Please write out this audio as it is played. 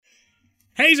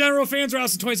Hey, General fans,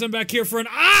 Rouse27 back here for an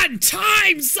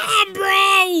on-time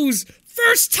Zombros!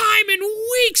 First time in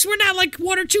weeks, we're not like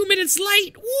 1 or 2 minutes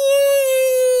late.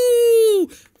 Woo!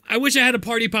 I wish I had a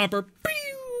party popper.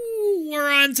 Pew!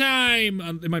 We're on time.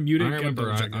 Am I muted? I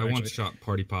remember I once shot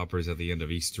party poppers at the end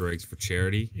of Easter eggs for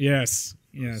charity. Yes.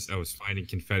 I was finding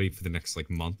confetti for the next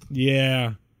month.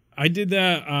 Yeah. I did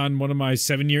that on one of my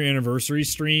 7-year anniversary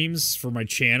streams for my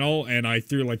channel, and I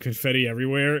threw confetti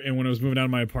everywhere. And when I was moving out of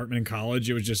my apartment in college,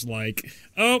 it was just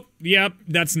oh, yep,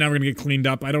 that's never gonna get cleaned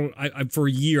up. For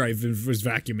a year I was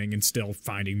vacuuming and still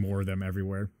finding more of them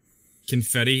everywhere.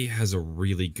 Confetti has a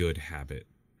really good habit,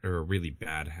 or a really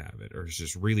bad habit, or is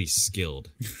just really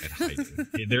skilled at hiding.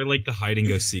 They're like the hide and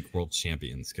go seek world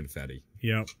champions, confetti.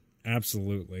 Yep,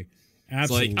 absolutely.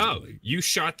 Absolutely. It's oh, you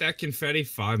shot that confetti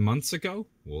 5 months ago?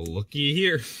 Well, looky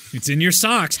here. It's in your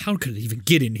socks. How could it even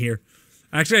get in here?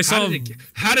 Actually, I saw...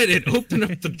 How did it open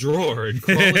up the drawer and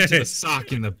crawl into the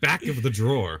sock in the back of the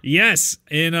drawer? Yes,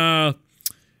 and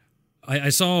I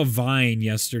saw a Vine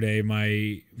yesterday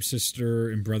my sister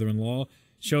and brother-in-law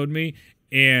showed me,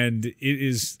 and it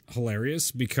is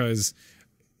hilarious because...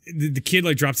 The kid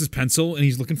drops his pencil and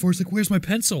he's looking for it. He's like, where's my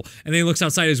pencil? And then he looks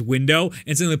outside his window and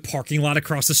it's in the parking lot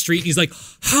across the street. And he's like,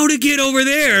 how to get over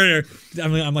there?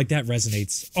 I'm like, that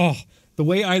resonates. Oh, the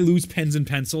way I lose pens and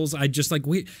pencils, I just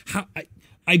wait, how?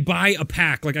 I buy a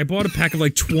pack. I bought a pack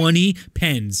of 20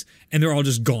 pens and they're all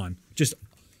just gone. Just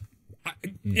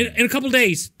in a couple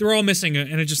days, they're all missing.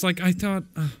 And it's just I thought,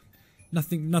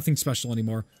 nothing special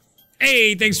anymore.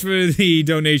 Hey, thanks for the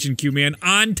donation, Q-Man.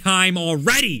 On time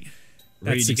already.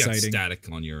 That's exciting. You got static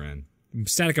on your end.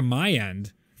 Static on my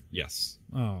end? Yes.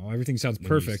 Oh, everything sounds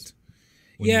perfect.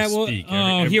 Speak,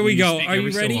 here we go. Are you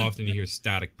ready? Every so often you hear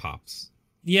static pops.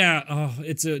 Yeah,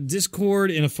 it's a Discord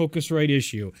and a Focusrite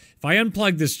issue. If I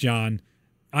unplug this, John,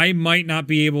 I might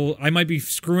be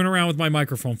screwing around with my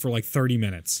microphone for 30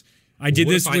 minutes. I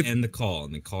end the call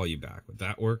and then call you back? Would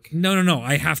that work? No.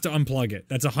 I have to unplug it.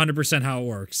 That's 100% how it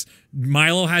works.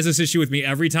 Milo has this issue with me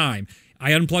every time.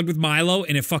 I unplugged with Milo,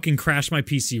 and it fucking crashed my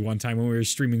PC one time when we were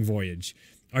streaming Voyage.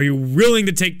 Are you willing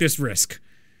to take this risk?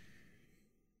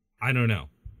 I don't know.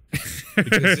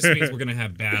 Because this means we're going to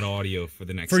have bad audio for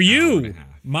the next hour and a half.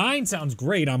 Mine sounds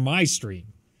great on my stream.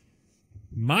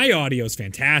 My audio's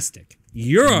fantastic.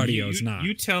 Your audio's not.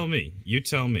 You tell me.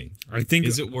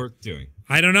 Is it worth doing?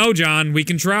 I don't know, John. We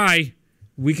can try.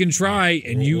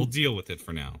 And we'll deal with it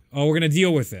for now. Oh, we're going to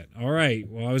deal with it. All right.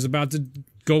 Well, I was about to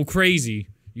go crazy.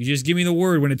 You just give me the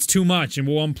word when it's too much, and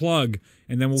we'll unplug,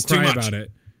 and then we'll cry about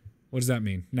it. What does that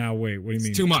mean? Now, wait, what do you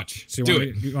mean? It's too much. So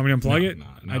you want me to unplug it?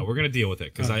 No, we're going to deal with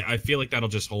it, because I feel like that'll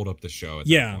just hold up the show at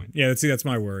that point. Yeah, that's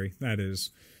my worry. That is.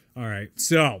 All right,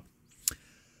 so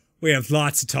we have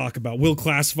lots to talk about. Will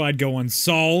Classified go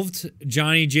unsolved?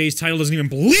 Johnny J's title doesn't even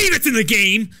believe it's in the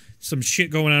game. Some shit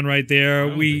going on right there.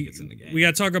 We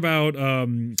got to talk about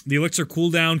the elixir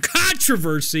cooldown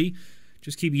controversy.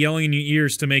 Just keep yelling in your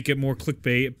ears to make it more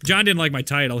clickbait. John didn't like my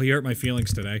title. He hurt my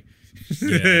feelings today.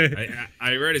 Yeah,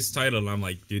 I read his title and I'm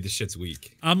like, dude, this shit's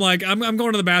weak. I'm like, I'm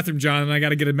going to the bathroom, John, and I got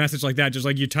to get a message like that. Just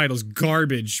your title's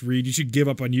garbage, Reed. You should give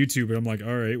up on YouTube. And I'm like,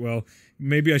 all right, well,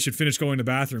 maybe I should finish going to the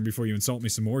bathroom before you insult me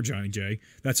some more, Johnny J.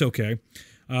 That's okay.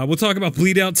 We'll talk about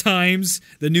Bleed Out Times,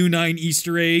 the new 9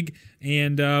 Easter egg.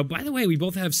 And by the way, we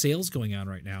both have sales going on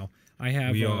right now.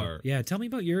 We are. Yeah, tell me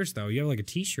about yours, though. You have a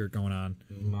t-shirt going on.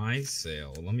 My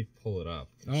sale. Let me pull it up.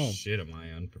 Oh. Shit, am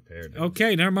I unprepared?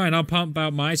 Okay, never mind. I'll pump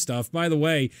out my stuff. By the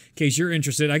way, in case you're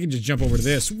interested, I can just jump over to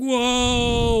this.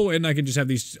 Whoa! And I can just have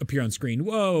these appear on screen.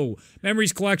 Whoa!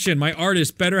 Memories Collection. My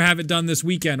artist better have it done this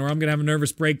weekend or I'm going to have a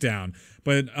nervous breakdown.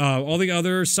 But all the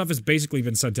other stuff has basically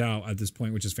been sent out at this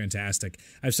point, which is fantastic.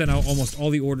 I've sent out almost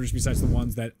all the orders besides the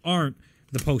ones that aren't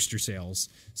the poster sales,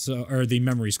 or the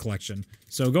Memories Collection.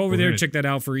 So go over there, check that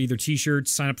out for either t-shirts,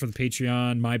 sign up for the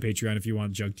Patreon, my Patreon if you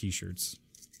want jug t-shirts.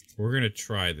 We're going to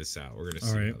try this out. We're going to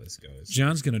see how this goes.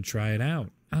 John's going to try it out.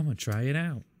 I'm going to try it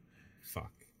out.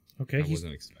 Fuck. Okay. I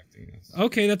wasn't expecting this.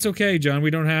 Okay, that's okay, John. We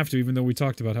don't have to, even though we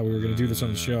talked about how we were going to do this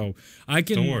on the show.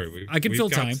 Don't worry. I can fill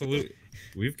time.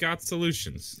 We've got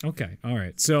solutions. Okay, all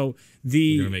right. So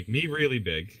You're going to make me really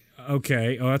big.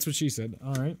 Okay. Oh, that's what she said.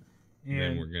 All right. And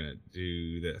then we're going to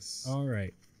do this. All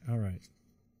right.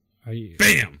 Are you...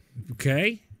 Bam!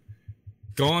 Okay.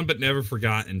 Gone but never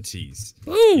forgotten tease.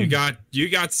 Boom! You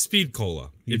got Speed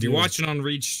Cola. If you're watching on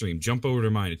Reach Stream, jump over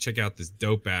to mine and check out this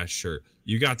dope-ass shirt.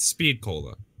 You got Speed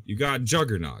Cola. You got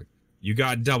Juggernog. You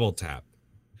got Double Tap.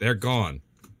 They're gone,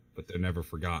 but they're never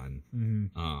forgotten.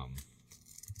 Mm-hmm.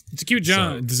 It's a cute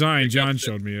design. John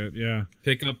showed me it. Yeah.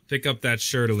 Pick up that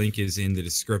shirt. A link is in the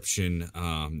description.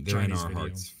 They're in our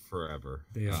hearts forever.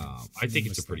 Yeah, I think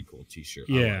it's a pretty cool T-shirt.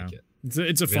 Yeah, I like it.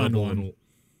 It's a fun one.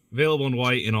 Available in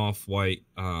white and off-white.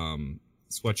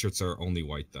 Sweatshirts are only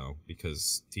white though,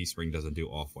 because Teespring doesn't do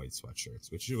off-white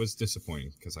sweatshirts, which was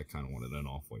disappointing because I kind of wanted an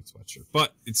off-white sweatshirt.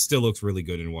 But it still looks really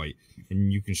good in white,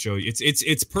 and you can show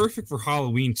it's perfect for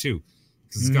Halloween too,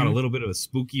 because it's got a little bit of a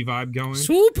spooky vibe going.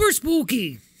 Super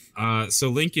spooky. So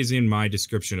link is in my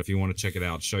description if you want to check it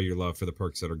out. Show your love for the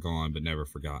perks that are gone but never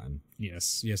forgotten.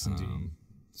 Yes, indeed.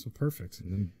 So perfect.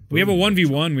 We have a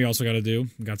 1v1 we also got to do.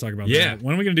 We got to talk about that.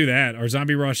 When are we going to do that? Our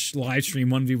Zombie Rush live stream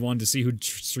 1v1 to see who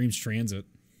streams Transit.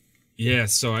 Yeah,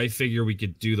 so I figure we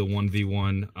could do the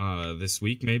 1v1 this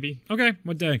week, maybe. Okay,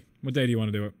 what day? What day do you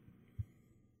want to do it?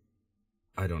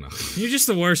 I don't know. You're just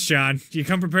the worst, John. Do you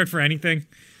come prepared for anything?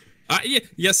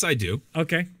 Yes, I do.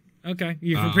 Okay.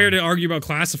 You're prepared to argue about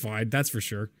Classified, that's for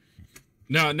sure.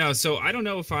 No. So I don't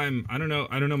know if I don't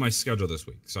know my schedule this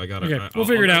week. So I got to. Okay, we'll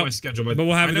figure it out. My schedule, but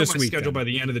we'll have it this week. Schedule by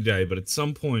the end of the day. But at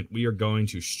some point, we are going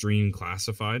to stream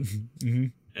Classified,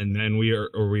 and then we are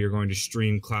going to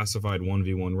stream Classified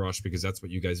 1v1 Rush because that's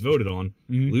what you guys voted on.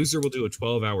 Loser will do a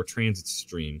 12-hour Transit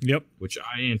stream. Yep. Which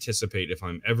I anticipate if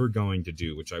I'm ever going to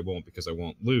do, which I won't because I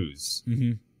won't lose.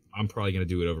 I'm probably going to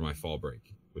do it over my fall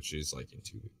break, which is like in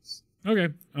 2 weeks. Okay.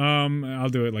 I'll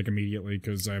do it like immediately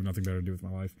because I have nothing better to do with my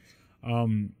life.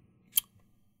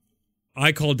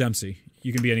 I call Dempsey.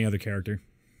 You can be any other character.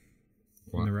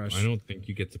 In the Rush. I don't think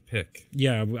you get to pick.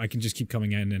 Yeah, I can just keep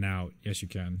coming in and out. Yes, you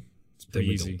can. It's pretty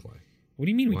easy. Don't play. What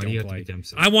do you mean we Why don't do you play? Have to be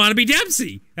Dempsey? I want to be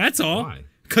Dempsey. That's all. Why?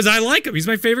 Because I like him. He's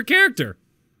my favorite character.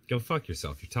 Go fuck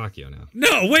yourself. You're Takio now.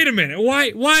 No, wait a minute.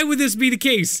 Why would this be the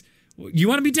case? You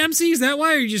want to be Dempsey? Is that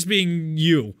why? Or are you just being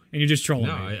you and you're just trolling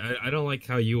me? No, I don't like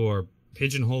how you are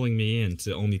pigeonholing me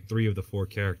into only 3 of the 4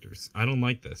 characters. I don't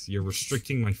like this. You're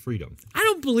restricting my freedom. I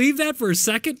don't believe that for a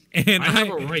second. And I have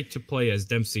a right to play as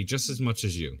Dempsey just as much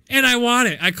as you. And I want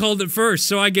it. I called it first,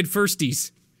 so I get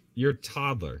firsties. You're a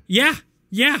toddler. Yeah.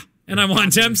 And I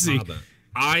want Dempsey.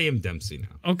 I am Dempsey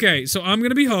now. Okay, so I'm going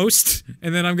to be host,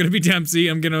 and then I'm going to be Dempsey.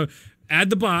 I'm going to add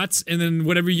the bots, and then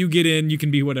whatever you get in, you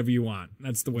can be whatever you want.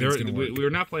 That's the way it's going to work. We're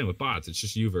not playing with bots. It's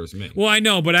just you versus me. Well, I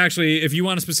know, but actually, if you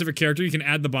want a specific character, you can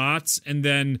add the bots, and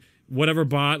then whatever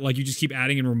bot, like you just keep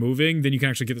adding and removing, then you can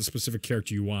actually get the specific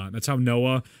character you want. That's how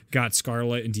Noah got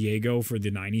Scarlet and Diego for the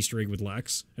 9 Easter egg with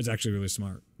Lex. It's actually really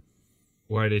smart.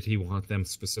 Why did he want them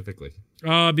specifically?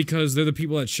 Because they're the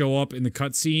people that show up in the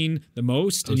cutscene the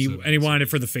most, and he wanted it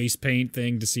for the face paint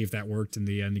thing to see if that worked in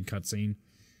the ending cutscene.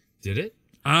 Did it?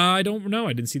 I don't know.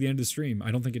 I didn't see the end of the stream.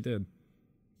 I don't think it did.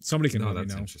 Somebody can let me know.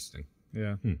 That's interesting.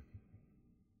 Yeah.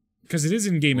 Because it is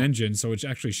in-game engine, so it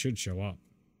actually should show up.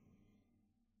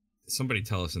 Somebody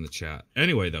tell us in the chat.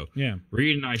 Anyway, though. Yeah.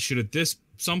 Reed and I should at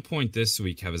some point this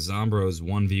week have a Zombros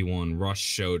 1v1 Rush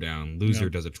showdown. Loser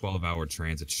does a 12-hour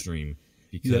Transit stream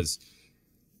because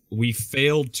we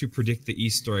failed to predict the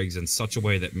Easter eggs in such a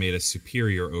way that made us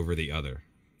superior over the other.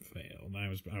 Failed. I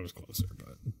was closer,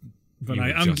 but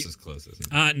I'm just as close as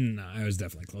him. No, I was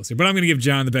definitely closer. But I'm going to give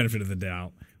John the benefit of the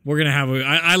doubt. We're going to have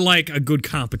I like a good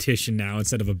competition now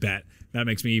instead of a bet. That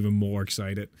makes me even more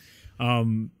excited. All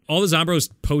the Zombros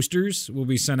posters will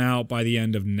be sent out by the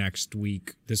end of next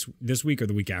week. This week or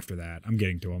the week after that. I'm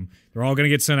getting to them. They're all going to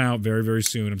get sent out very, very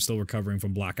soon. I'm still recovering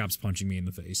from Black Ops punching me in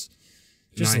the face.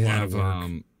 Just a lot of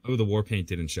work. The war paint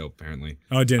didn't show apparently.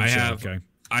 Oh, it didn't show. Okay.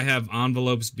 I have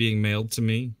envelopes being mailed to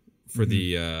me for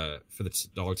the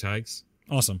dog tags.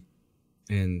 Awesome.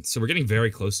 And so we're getting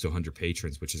very close to 100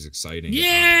 patrons, which is exciting.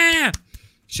 Yeah.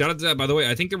 Shout out to that. By the way,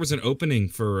 I think there was an opening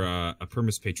for a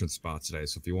Permis patron spot today.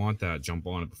 So if you want that, jump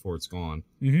on it before it's gone.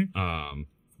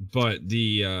 But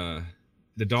the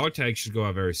dog tags should go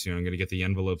out very soon. I'm going to get the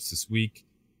envelopes this week.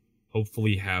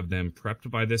 Hopefully have them prepped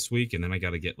by this week. And then I got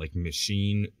to get like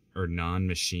machine or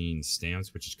non-machine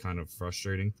stamps, which is kind of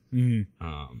frustrating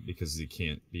because they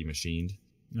can't be machined.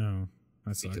 No,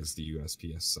 that sucks. Because the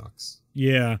USPS sucks.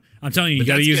 Yeah, I'm telling you, you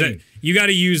got to use that. You got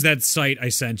to use that site I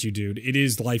sent you, dude. It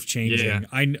is life changing.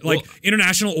 Yeah.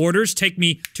 International orders take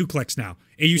me 2 clicks now.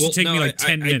 It used to take me like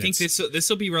 10 minutes. I think this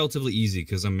will be relatively easy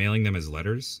because I'm mailing them as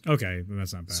letters. Okay, then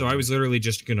that's not bad. So I was literally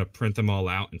just gonna print them all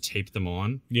out and tape them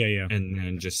on. Yeah. And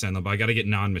then just send them. But I got to get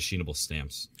non-machinable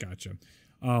stamps. Gotcha.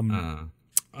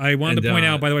 I wanted to point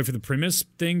out, by the way, for the premise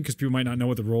thing, because people might not know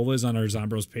what the role is on our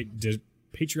Zombros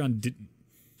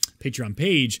Patreon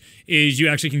page, is you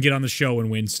actually can get on the show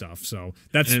and win stuff. So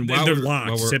they're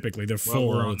locked typically. They're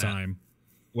full all the time.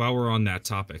 While we're on that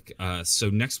topic, so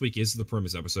next week is the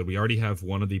Permis episode. We already have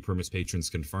one of the Permis patrons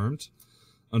confirmed.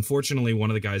 Unfortunately, one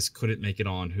of the guys couldn't make it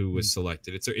on who was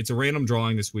selected. It's a random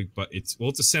drawing this week, but it's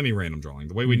a semi-random drawing.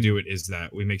 The way we do it is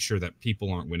that we make sure that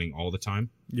people aren't winning all the time.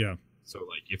 Yeah. So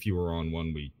like if you were on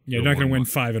 1 week, you're not going to win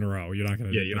 5 in a row. You're not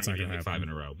going to. Yeah, you're not going to get 5 in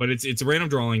a row. But it's a random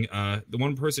drawing. The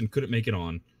one person couldn't make it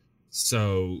on,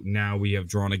 so now we have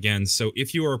drawn again. So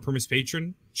if you are a Permis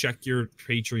patron, check your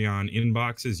Patreon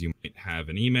inboxes. You might have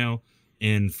an email.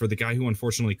 And for the guy who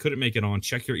unfortunately couldn't make it on,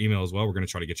 check your email as well. We're going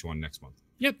to try to get you on next month.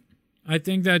 Yep. I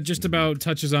think that just about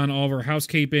touches on all of our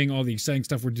housekeeping, all the exciting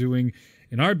stuff we're doing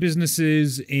in our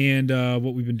businesses, and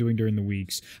what we've been doing during the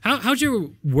weeks. How's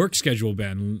your work schedule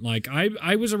been? Like,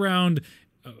 I was around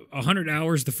 100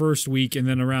 hours the first week, and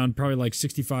then around probably like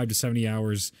 65 to 70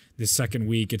 hours the second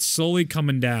week. It's slowly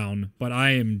coming down, but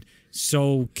I am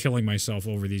so killing myself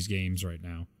over these games right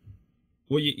now.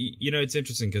 Well, you know, it's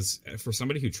interesting because for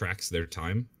somebody who tracks their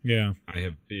time, yeah, I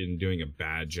have been doing a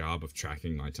bad job of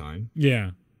tracking my time.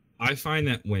 Yeah. I find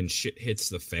that when shit hits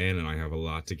the fan and I have a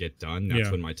lot to get done,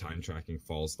 that's when my time tracking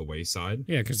falls the wayside.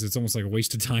 Yeah, because it's almost like a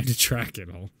waste of time to track it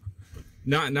all.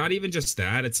 Not even just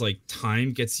that. It's like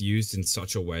time gets used in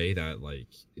such a way that like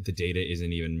the data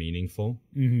isn't even meaningful.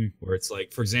 Mm-hmm. Where it's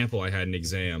like, for example, I had an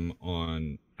exam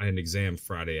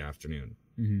Friday afternoon.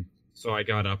 Mm-hmm. So I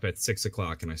got up at 6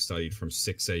 o'clock and I studied from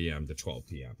 6 a.m. to 12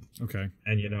 p.m. Okay.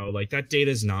 And you know, like that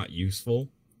data is not useful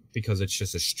because it's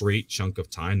just a straight chunk of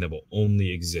time that will only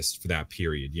exist for that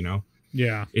period, you know?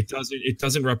 Yeah. It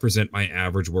doesn't represent my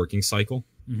average working cycle.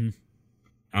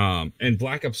 Mm-hmm. And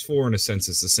Black Ops 4 in a sense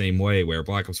is the same way, where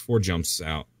Black Ops 4 jumps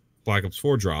out, Black Ops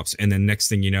 4 drops, and then next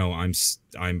thing you know,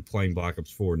 I'm playing Black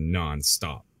Ops 4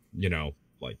 nonstop, you know,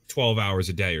 like 12 hours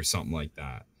a day or something like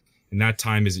that. And that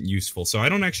time isn't useful. So I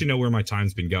don't actually know where my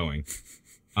time's been going.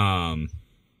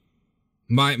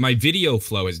 My video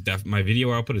flow is my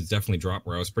video output has definitely dropped,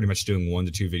 where I was pretty much doing 1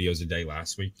 to 2 videos a day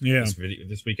last week. Yeah.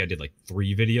 This week I did like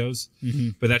 3 videos,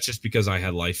 but that's just because I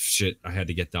had life shit I had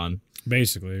to get done.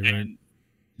 Basically, right? And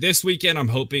this week I'm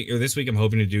hoping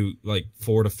to do like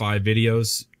 4 to 5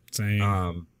 videos.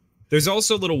 Same. There's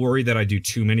also a little worry that I do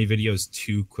too many videos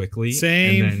too quickly.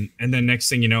 Same. And then next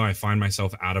thing you know, I find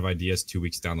myself out of ideas 2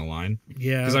 weeks down the line.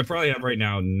 Yeah. Because I probably have right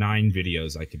now 9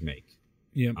 videos I could make.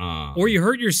 Yeah. Or you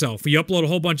hurt yourself. You upload a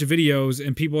whole bunch of videos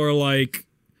and people are like,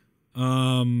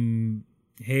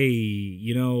 hey,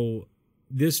 you know,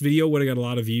 this video would have got a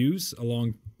lot of views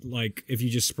along, like, if you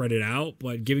just spread it out,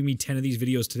 but giving me 10 of these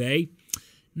videos today,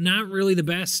 not really the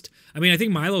best. I mean, I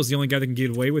think Milo's the only guy that can get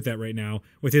away with that right now.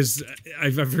 With his,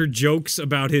 I've heard jokes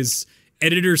about his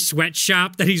editor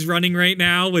sweatshop that he's running right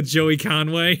now with Joey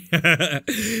Conway.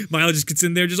 Milo just gets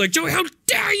in there just like, Joey, how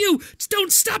dare you? Just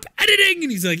don't stop editing.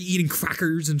 And he's like eating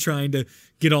crackers and trying to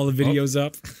get all the videos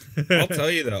up. I'll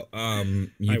tell you though,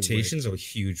 mutations are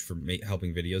huge for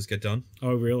helping videos get done.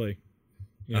 Oh, really?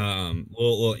 Yeah.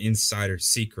 Little insider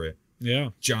secret. Yeah.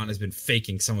 John has been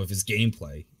faking some of his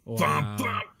gameplay. Wow. Bum,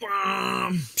 bum,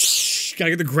 bum.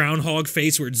 Gotta get the groundhog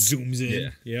face where it zooms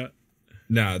in. Yeah.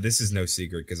 No, this is no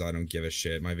secret because I don't give a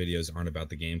shit. My videos aren't about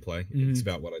the gameplay. Mm-hmm. It's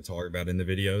about what I talk about in the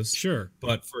videos. Sure.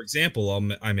 But for example,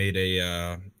 I made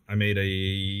a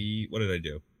what did I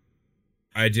do?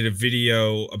 I did a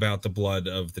video about the blood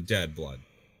of the dead blood.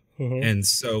 Mm-hmm. And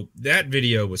so that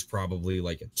video was probably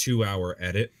like a 2-hour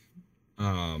edit.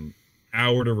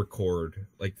 Hour to record.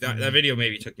 Like that video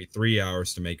maybe took me 3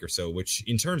 hours to make or so, which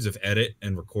in terms of edit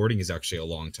and recording is actually a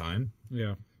long time.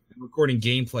 Yeah. Recording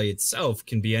gameplay itself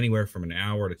can be anywhere from an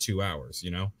hour to 2 hours,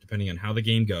 you know, depending on how the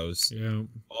game goes. Yeah.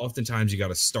 Oftentimes you got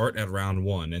to start at round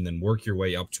 1 and then work your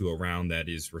way up to a round that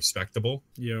is respectable.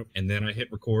 Yep. And then I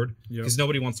hit record because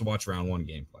nobody wants to watch round 1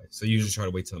 gameplay. So you usually try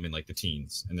to wait till I'm in like the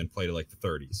teens and then play to like the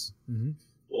 30s. Mm-hmm.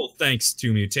 Well, thanks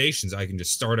to mutations, I can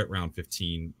just start at round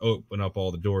 15, open up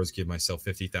all the doors, give myself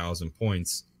 50,000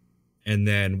 points. And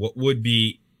then what would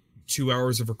be 2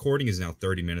 hours of recording is now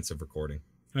 30 minutes of recording.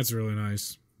 That's really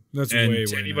nice. That's and way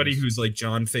to anybody nice. Who's like,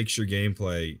 John fakes his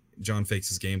gameplay,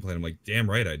 I'm like, damn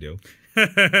right I do.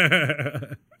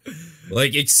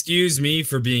 Like, excuse me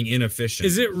for being inefficient.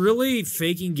 Is it really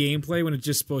faking gameplay when it's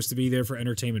just supposed to be there for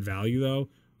entertainment value, though?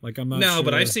 Like, I'm not sure.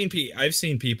 But I've seen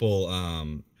people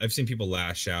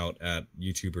lash out at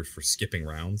YouTubers for skipping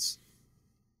rounds,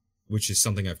 which is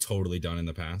something I've totally done in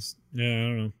the past. Yeah,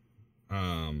 I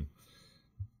don't know.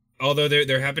 Although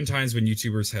there have been times when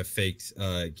YouTubers have faked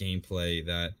gameplay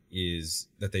that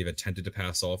they've attempted to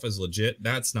pass off as legit.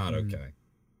 That's not okay.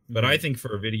 But I think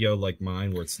for a video like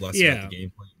mine, where it's less about the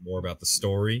gameplay, more about the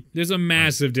story, there's a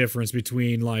massive difference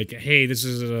between like, hey, this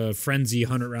is a frenzy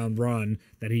 100-round run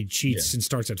that he cheats and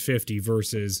starts at 50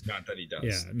 versus not that he does.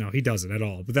 Yeah, no, he doesn't at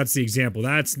all. But that's the example.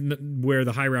 That's where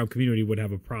the high round community would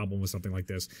have a problem with something like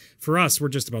this. For us, we're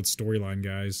just about storyline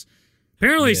guys.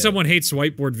 Apparently, someone hates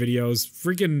whiteboard videos.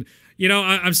 Freaking,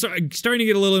 I'm starting to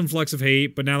get a little influx of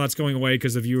hate, but now that's going away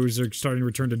because the viewers are starting to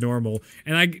return to normal.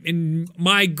 And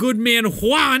my good man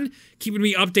Juan keeping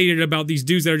me updated about these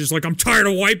dudes that are just like, I'm tired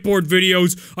of whiteboard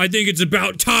videos. I think it's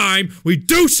about time we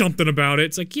do something about it.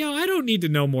 It's like, I don't need to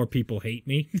know more people hate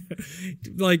me.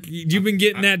 Like, you've been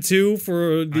getting that too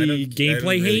for the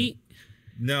gameplay hate?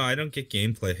 No, I don't get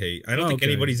gameplay hate. I don't think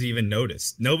anybody's even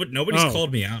noticed. Nobody's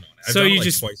called me out on it. I've so done you it like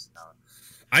just twice now.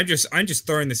 I'm just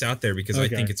throwing this out there because I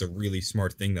think it's a really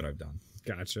smart thing that I've done.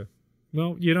 Gotcha.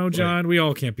 Well, John, we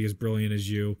all can't be as brilliant as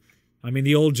you. I mean,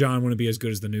 the old John wouldn't be as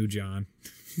good as the new John.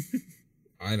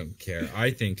 I don't care.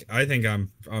 I think I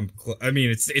mean,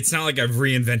 it's not like I've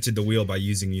reinvented the wheel by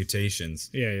using mutations.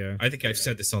 Yeah. I think I've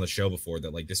said this on the show before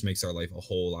that like this makes our life a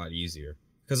whole lot easier.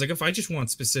 Because like if I just want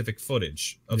specific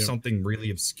footage of something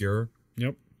really obscure,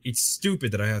 it's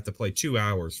stupid that I have to play 2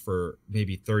 hours for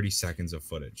maybe 30 seconds of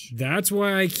footage. That's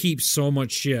why I keep so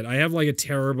much shit. I have like a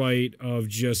terabyte of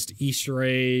just Easter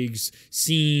eggs,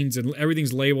 scenes, and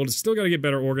everything's labeled. It's still got to get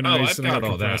better organized. Oh, I've got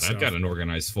all that. I've got an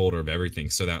organized folder of everything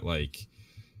so that like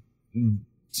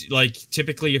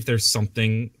typically if there's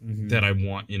something that I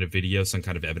want in a video, some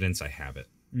kind of evidence, I have it.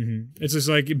 It's just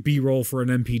like B-roll for an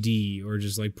MPD, or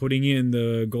just like putting in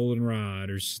the goldenrod,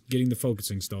 or getting the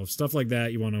focusing stuff like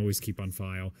that. You want to always keep on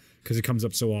file because it comes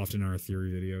up so often in our theory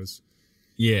videos.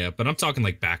 Yeah, but I'm talking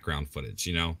like background footage,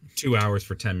 2 hours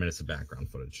for 10 minutes of background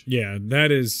footage. Yeah,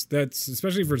 that's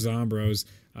especially for Zombros.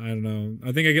 I don't know.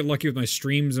 I think I get lucky with my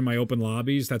streams and my open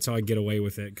lobbies. That's how I get away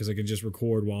with it, because I can just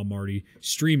record while I'm already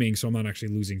streaming, so I'm not actually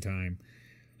losing time.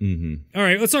 All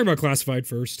right, let's talk about classified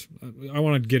first. I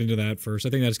want to get into that first. I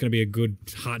think that's going to be a good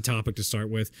hot topic to start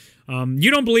with.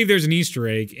 You don't believe there's an Easter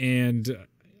egg, and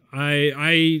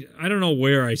I don't know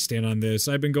where I stand on this.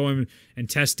 I've been going and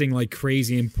testing like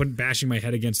crazy and bashing my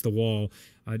head against the wall.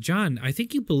 John, I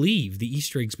think you believe the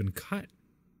Easter egg's been cut.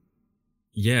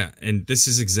 Yeah, and this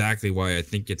is exactly why I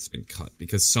think it's been cut,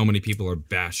 because so many people are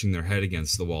bashing their head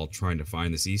against the wall trying to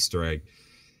find this Easter egg,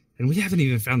 and we haven't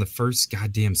even found the first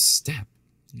goddamn step.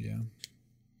 Yeah.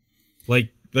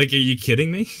 Like, are you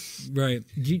kidding me? Right.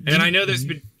 And I know there's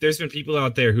been people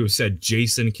out there who said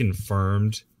Jason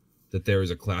confirmed that there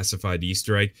was a classified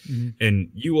Easter egg, and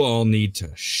you all need to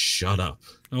shut up.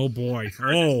 Oh boy.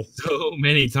 So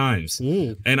many times.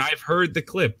 Ooh. And I've heard the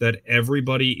clip that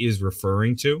everybody is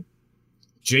referring to.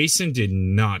 Jason did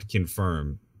not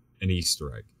confirm an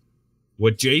Easter egg.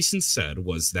 What Jason said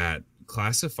was that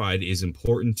classified is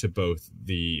important to both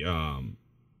the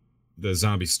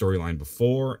zombie storyline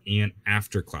before and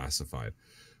after classified,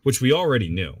 which we already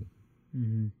knew.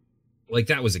 Like,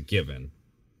 that was a given.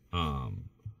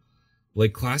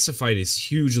 Like, classified is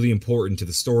hugely important to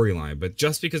the storyline, but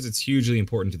just because it's hugely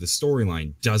important to the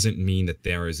storyline doesn't mean that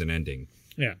there is an ending.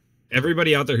 Yeah.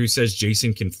 Everybody out there who says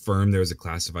Jason confirmed there was a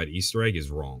classified Easter egg is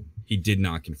wrong. He did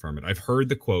not confirm it. I've heard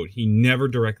the quote. He never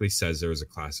directly says there was a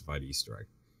classified Easter egg.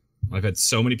 I've had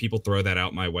so many people throw that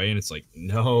out my way, and it's like,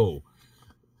 no,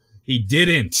 he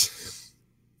didn't.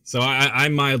 So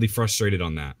I'm mildly frustrated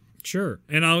on that. Sure.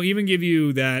 And I'll even give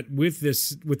you that with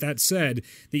that said,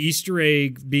 the Easter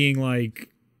egg being like,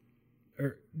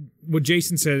 what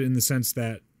Jason said in the sense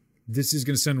that this is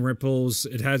going to send ripples.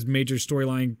 It has major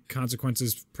storyline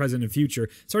consequences, present and future.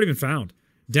 It's already been found.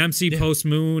 Dempsey, Post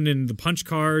Moon, and the punch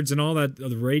cards and all that,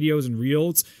 the radios and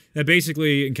reels, that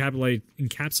basically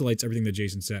encapsulates everything that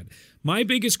Jason said. My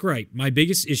biggest gripe, my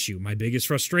biggest issue, my biggest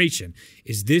frustration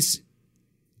is this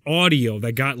audio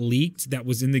that got leaked that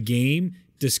was in the game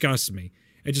disgusts me.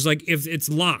 It's just like, if it's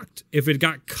locked, if it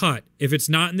got cut, if it's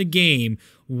not in the game,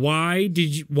 why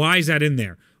is that in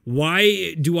there?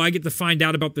 Why do I get to find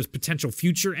out about this potential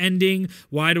future ending?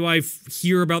 Why do I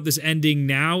hear about this ending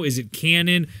now? Is it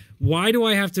canon? Why do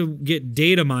I have to get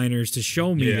data miners to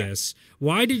show me this?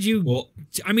 Why did you... Well,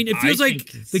 I mean, it feels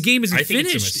like the game isn't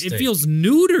finished. It feels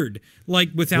neutered, like,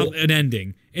 without an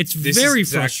ending. It's very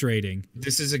frustrating.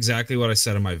 This is exactly what I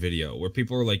said in my video, where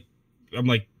people are like... I'm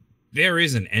like, there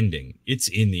is an ending. It's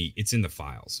in the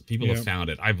files. People have found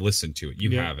it. I've listened to it.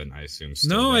 You haven't, I assume.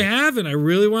 No, I haven't. I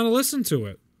really want to listen to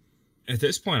it. At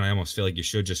this point, I almost feel like you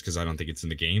should, just because I don't think it's in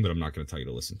the game, but I'm not going to tell you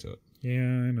to listen to it. Yeah,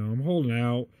 I know. I'm holding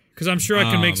out. Because I'm sure I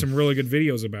can make some really good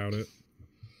videos about it.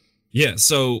 Yeah,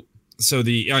 so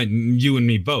you and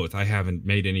me both, I haven't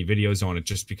made any videos on it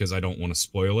just because I don't want to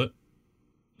spoil it.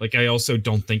 Like, I also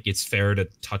don't think it's fair to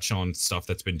touch on stuff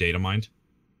that's been data mined.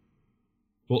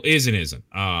 Well, is and isn't.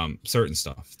 Certain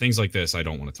stuff. Things like this, I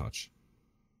don't want to touch.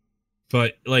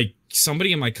 But, like,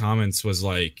 somebody in my comments was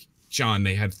like, John,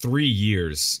 they had 3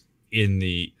 years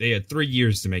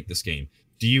to make this game.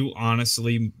 Do you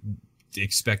honestly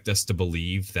expect us to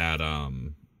believe that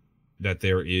that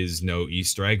there is no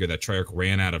Easter egg or that Treyarch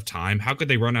ran out of time. How could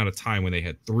they run out of time when they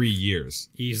had 3 years?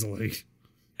 Easily.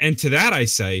 And to that I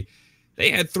say,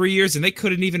 they had 3 years and they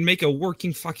couldn't even make a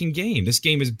working fucking game. This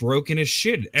game is broken as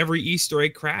shit. Every Easter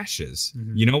egg crashes.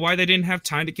 Mm-hmm. You know why they didn't have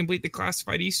time to complete the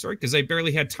classified Easter egg? Because they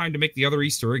barely had time to make the other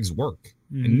Easter eggs work.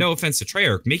 Mm-hmm. And no offense to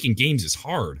Treyarch, making games is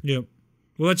hard. Yep.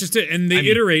 Well, that's just it. And they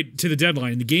iterate to the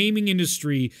deadline. The gaming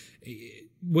industry,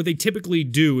 what they typically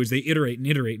do is they iterate and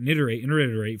iterate and iterate and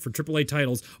iterate for AAA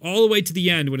titles all the way to the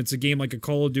end when it's a game like a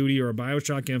Call of Duty or a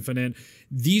BioShock Infinite.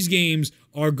 These games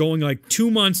are going like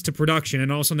 2 months to production,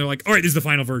 and all of a sudden they're like, all right, this is the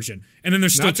final version. And then they're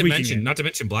still tweaking it. Not to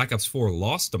mention Black Ops 4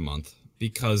 lost a month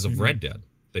because of Red Dead.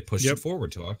 They pushed it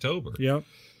forward to October. Yep.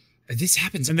 This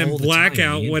happens all the time. And then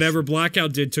Blackout, whatever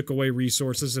Blackout did, took away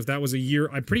resources. If that was a year,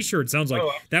 I'm pretty sure it sounds like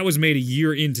that was made a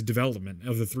year into development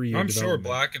of the 3-year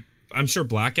development. I'm sure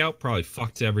Blackout probably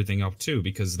fucked everything up too,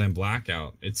 because then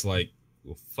Blackout, it's like,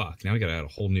 well, fuck, now we gotta add a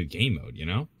whole new game mode, you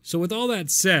know? So with all that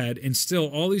said, and still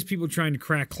all these people trying to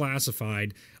crack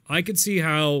classified, I could see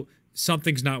how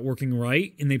something's not working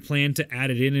right, and they plan to add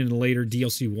it in a later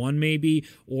DLC 1 maybe,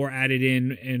 or add it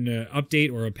in an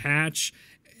update or a patch.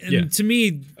 And to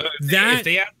me, if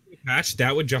they add a patch,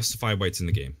 that would justify why it's in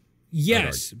the game.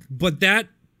 Yes, but that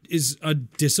is a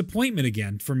disappointment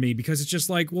again for me, because it's just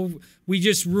like, well, we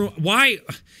just why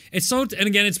it's so, and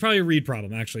again, it's probably a Reed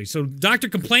problem actually. So Dr.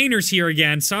 Complainer's here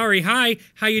again. Sorry, hi,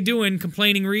 how you doing?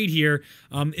 Complaining Reed here.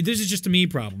 This is just a me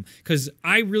problem, because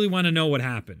I really want to know what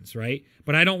happens, right?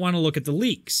 But I don't want to look at the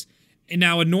leaks. And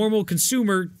now a normal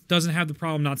consumer doesn't have the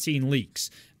problem not seeing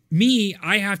leaks. Me,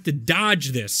 I have to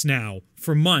dodge this now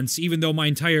for months, even though my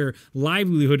entire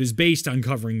livelihood is based on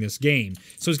covering this game.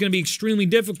 So it's going to be extremely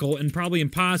difficult and probably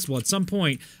impossible. At some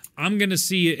point, I'm going to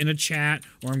see it in a chat,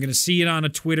 or I'm going to see it on a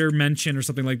Twitter mention or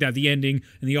something like that, the ending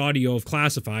and the audio of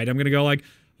Classified. I'm going to go like,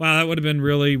 wow, that would have been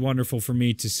really wonderful for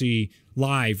me to see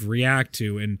live, react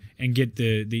to, and get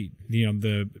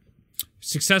the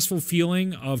successful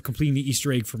feeling of completing the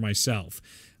Easter egg for myself.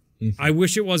 Mm-hmm. I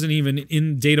wish it wasn't even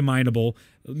in data mineable.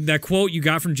 That quote you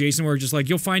got from Jason where it's just like,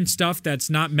 you'll find stuff that's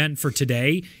not meant for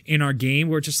today in our game,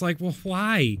 where it's just like, well,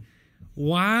 why?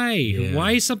 Yeah.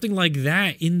 Why is something like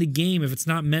that in the game if it's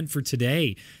not meant for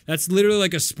today? That's literally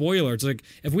like a spoiler. It's like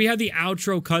if we had the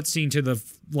outro cutscene to the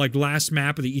like last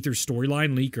map of the Ether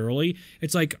storyline leak early,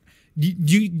 it's like,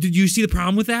 did you see the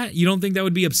problem with that? You don't think that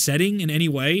would be upsetting in any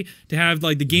way to have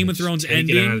like the Game of Thrones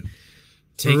ending?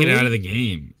 Take it out of the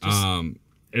game.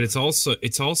 And it's also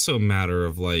a matter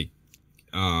of like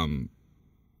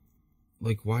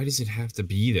why does it have to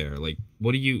be there? Like,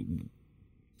 what do you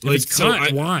like? It's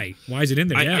cut, why is it in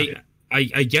there?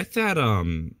 I get that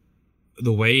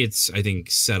the way it's, I think,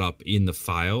 set up in the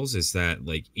files is that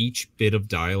like each bit of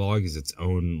dialogue is its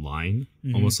own line,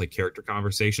 almost like character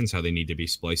conversations, how they need to be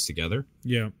spliced together.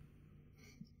 Yeah.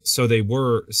 So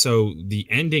the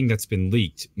ending that's been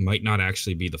leaked might not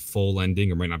actually be the full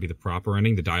ending, or might not be the proper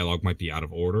ending. The dialogue might be out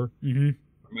of order. Mm-hmm.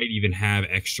 Might even have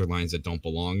extra lines that don't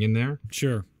belong in there.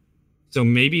 Sure. So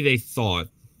maybe they thought,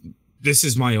 this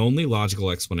is my only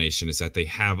logical explanation, is that they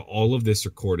have all of this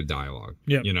recorded dialogue.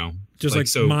 Yeah. You know? Just like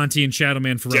so Monty and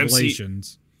Shadowman for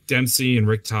Revelations. Dempsey and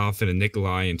Rick Toffin and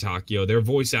Nikolai and Takio, their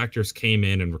voice actors came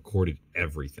in and recorded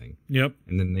everything. Yep.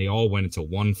 And then they all went into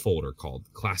one folder called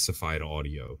Classified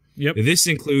Audio. Yep. This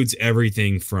includes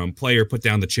everything from player put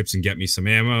down the chips and get me some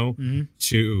ammo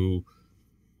to,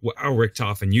 wow, Rick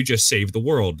Toffin, you just saved the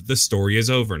world. The story is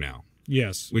over now.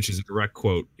 Yes. Which is a direct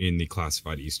quote in the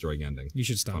classified Easter egg ending. You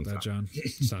should stop that, John.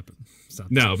 Stop it.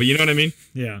 No, but you know what I mean?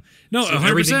 Yeah. No, so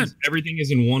 100%. Everything is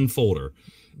in one folder.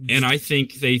 And I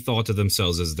think they thought to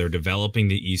themselves as they're developing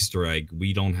the Easter egg,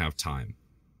 we don't have time.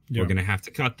 Yeah. We're going to have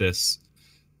to cut this.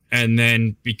 And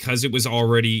then because it was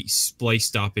already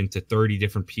spliced up into 30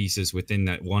 different pieces within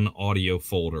that one audio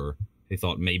folder, they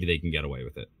thought maybe they can get away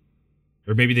with it.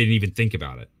 Or maybe they didn't even think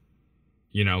about it.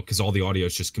 You know, because all the audio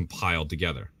is just compiled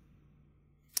together.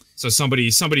 So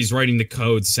somebody's writing the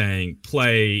code saying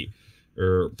play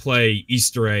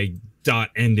Easter egg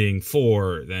dot ending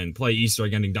 4, then play Easter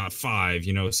egg ending dot 5,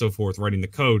 you know, so forth, writing the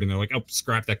code, and they're like, oh,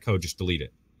 scrap that code, just delete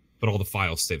it. But all the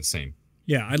files stay the same.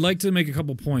 Yeah, I'd like to make a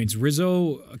couple points.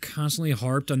 Rizzo constantly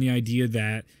harped on the idea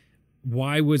that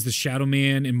why was the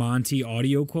Shadowman and Monty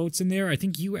audio quotes in there? I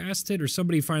think you asked it, or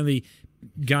somebody finally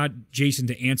got Jason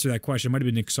to answer that question. It might have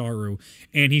been Nick Saru.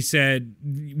 And he said,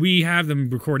 we have them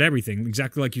record everything,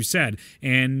 exactly like you said.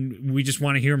 And we just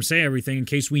want to hear him say everything in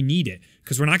case we need it.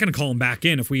 Because we're not going to call him back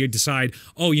in if we decide,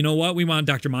 oh, you know what? We want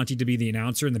Dr. Monty to be the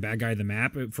announcer and the bad guy of the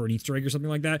map for an Easter egg or something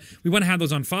like that. We want to have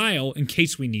those on file in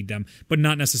case we need them, but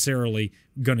not necessarily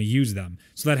going to use them.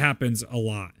 So that happens a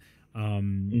lot.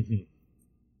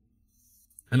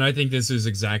 And I think this is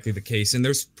exactly the case. And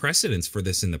there's precedence for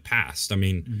this in the past. I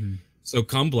mean, so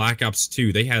come Black Ops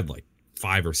 2, they had like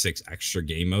 5 or 6 extra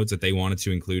game modes that they wanted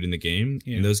to include in the game.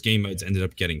 Yeah. And those game modes ended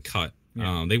up getting cut.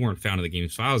 Yeah. They weren't found in the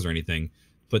game's files or anything,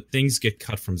 but things get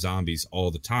cut from zombies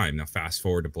all the time. Now, fast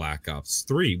forward to Black Ops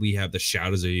 3, we have the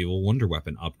Shadows of Evil Wonder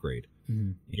Weapon upgrade.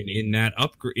 And in that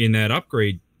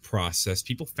upgrade process,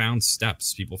 people found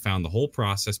steps. People found the whole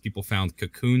process. People found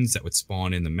cocoons that would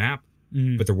spawn in the map.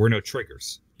 But there were no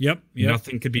triggers. Yep.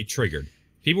 Nothing could be triggered.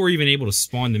 People were even able to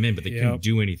spawn them in, but they couldn't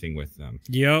do anything with them.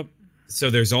 So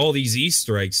there's all these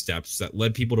Easter egg steps that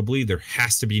led people to believe there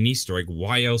has to be an Easter egg.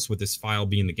 Why else would this file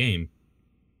be in the game?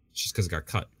 It's just because it got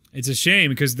cut. It's a shame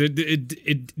because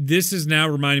this is now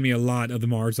reminding me a lot of the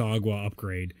Mars Agua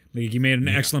upgrade. Like, you made an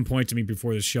excellent point to me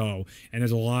before the show, and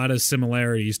there's a lot of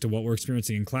similarities to what we're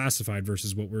experiencing in Classified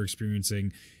versus what we're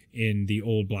experiencing in the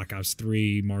old Black Ops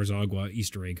 3 Mars Agua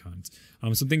Easter egg hunts.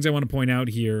 Some things I want to point out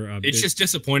here. It's just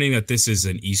disappointing that this is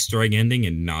an Easter egg ending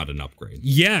and not an upgrade.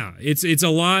 Yeah, it's a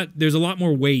lot. There's a lot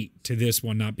more weight to this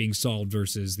one not being solved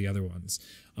versus the other ones.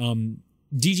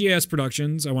 DJS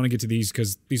Productions, I want to get to these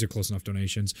because these are close enough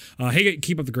donations. Hey,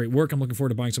 keep up the great work. I'm looking forward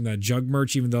to buying some of that Jug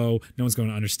merch, even though no one's going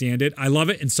to understand it. I love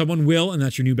it, and someone will, and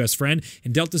that's your new best friend.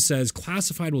 And Delta says,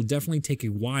 Classified will definitely take a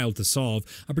while to solve.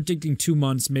 I'm predicting 2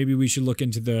 months. Maybe we should look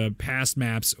into the past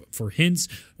maps for hints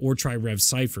or try Rev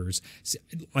ciphers.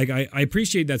 Like, I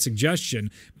appreciate that suggestion,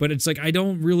 but it's like I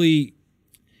don't really...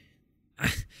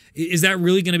 Is that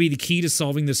really going to be the key to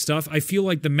solving this stuff? I feel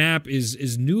like the map is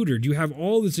neutered. You have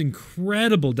all this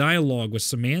incredible dialogue with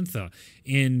Samantha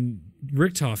in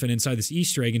Richthofen inside this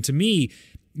Easter egg, and to me,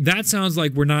 that sounds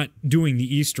like we're not doing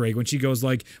the Easter egg when she goes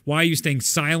like, why are you staying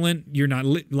silent? You're not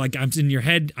like, I'm in your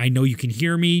head. I know you can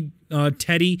hear me,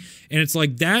 Teddy. And it's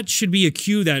like, that should be a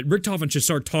cue that Richthofen should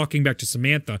start talking back to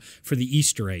Samantha for the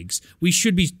Easter eggs. We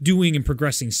should be doing and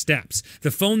progressing steps.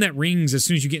 The phone that rings as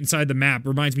soon as you get inside the map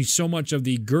reminds me so much of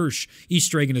the Gersh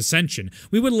Easter egg in Ascension.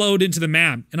 We would load into the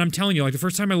map, and I'm telling you, like, the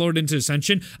first time I loaded into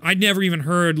Ascension, I'd never even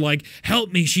heard, like,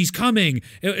 help me, she's coming.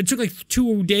 It took like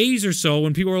 2 days or so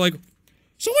when people were like,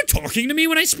 someone talking to me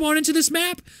when I spawn into this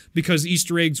map? Because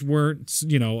Easter eggs weren't,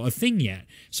 a thing yet.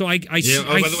 So I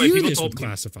hear this with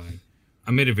Classified.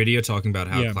 I made a video talking about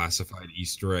how Classified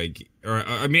Easter egg,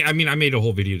 I made a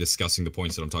whole video discussing the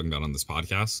points that I'm talking about on this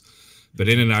podcast. But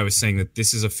in it, I was saying that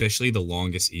this is officially the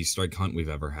longest Easter egg hunt we've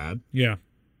ever had. Yeah.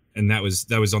 And that was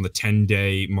on the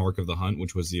 10-day mark of the hunt,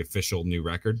 which was the official new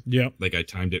record. Yep. Like, I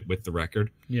timed it with the record.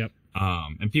 Yep.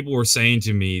 And people were saying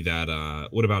to me that,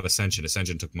 what about Ascension?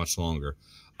 Ascension took much longer.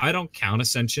 I don't count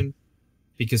Ascension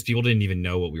because people didn't even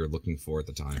know what we were looking for at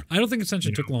the time. I don't think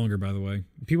Ascension took longer, by the way.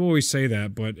 People always say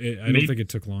that, but I don't think it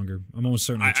took longer. I'm almost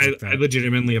certain I checked that. I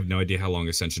legitimately have no idea how long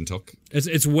Ascension took.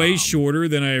 It's way shorter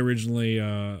than I originally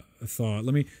thought.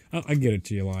 I'll get it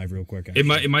to you live real quick.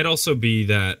 Actually. It might also be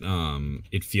that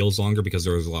it feels longer because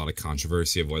there was a lot of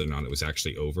controversy of whether or not it was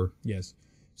actually over. Yes.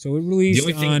 So it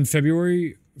released on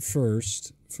February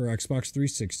 1st for Xbox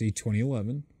 360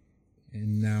 2011.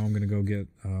 And now I'm going to go get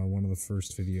one of the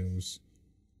first videos.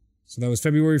 So that was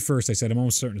February 1st. I said I'm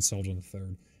almost certain it sold on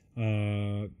the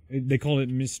 3rd. They called it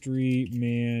Mystery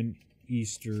Man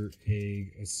Easter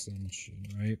Egg Ascension,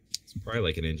 right? It's probably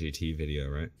like an NGT video,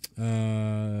 right?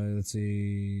 Let's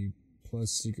see.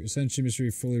 Plus Secret Ascension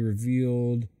Mystery fully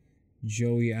revealed.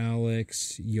 Joey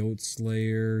Alex, Yote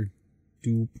Slayer,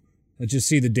 Dupe. Let's just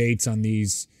see the dates on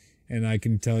these, and I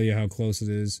can tell you how close it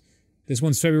is. This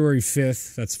one's February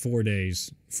 5th. That's 4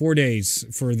 days. 4 days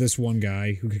for this one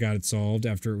guy who got it solved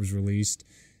after it was released.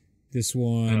 This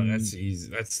one... Oh, that's easy.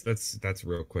 That's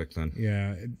real quick then.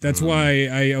 Yeah. That's why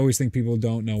I always think people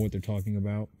don't know what they're talking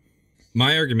about.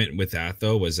 My argument with that,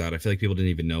 though, was that I feel like people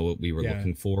didn't even know what we were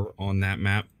looking for on that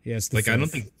map. Yes. Like, 5th. I don't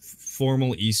think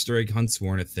formal Easter egg hunts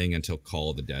weren't a thing until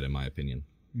Call of the Dead, in my opinion.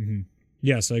 Mm-hmm.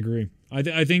 Yes, I agree.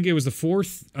 I think it was the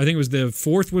 4th. I think it was the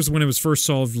 4th was when it was first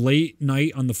solved late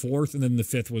night on the 4th, and then the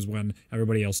 5th was when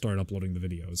everybody else started uploading the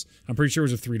videos. I'm pretty sure it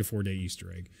was a 3 to 4 day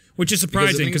Easter egg, which is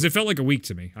surprising because it felt like a week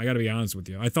to me. I got to be honest with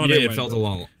you. I thought it felt a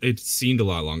long. It seemed a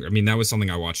lot longer. I mean, that was something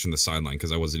I watched from the sideline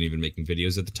because I wasn't even making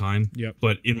videos at the time. Yep.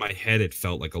 But in my head, it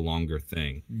felt like a longer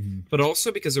thing. Mm-hmm. But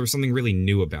also because there was something really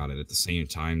new about it at the same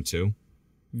time too.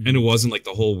 And it wasn't like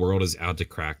the whole world is out to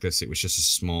crack this. It was just a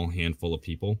small handful of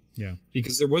people. Yeah.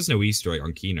 Because there was no Easter egg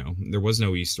on Kino. There was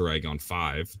no Easter egg on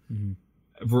 5.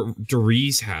 Mm-hmm.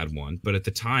 Deriz had one, but at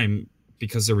the time,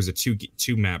 because there was a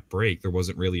two map break, there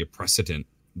wasn't really a precedent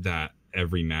that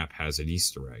every map has an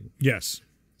Easter egg. Yes.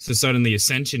 So suddenly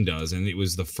Ascension does, and it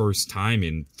was the first time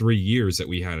in 3 years that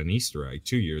we had an Easter egg.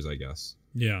 2 years, I guess.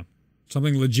 Yeah.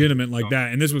 Something legitimate like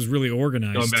that, and this was really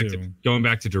organized going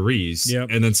back to Deriz,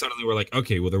 and then suddenly we're like,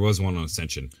 okay, well there was one on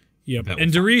Ascension. Yep.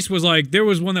 And Deriz was like, there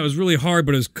was one that was really hard,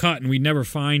 but it was cut, and we'd never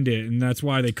find it, and that's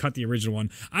why they cut the original one.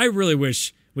 I really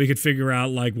wish we could figure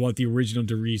out like what the original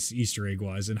Deriz Easter egg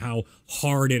was and how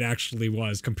hard it actually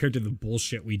was compared to the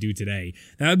bullshit we do today.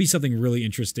 That would be something really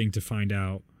interesting to find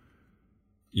out.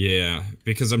 Yeah,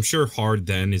 because I'm sure hard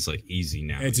then is like easy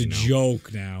now. It's a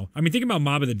joke now. I mean, think about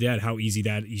Mob of the Dead, how easy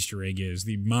that Easter egg is.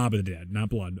 The Mob of the Dead, not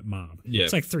Blood, Mob. Yeah.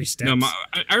 It's like 3 steps. No,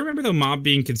 I remember the Mob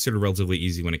being considered relatively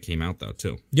easy when it came out, though,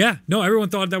 too. Yeah, no, everyone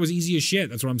thought that was easy as shit.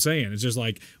 That's what I'm saying. It's just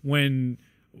like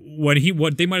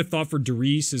what they might have thought for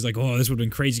Deriz is like, oh, this would have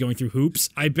been crazy going through hoops.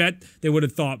 I bet they would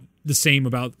have thought the same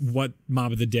about what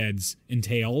Mob of the Dead's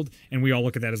entailed, and we all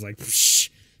look at that as like, psh,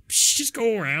 just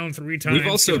go around 3 times.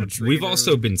 We've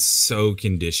also been so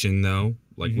conditioned though.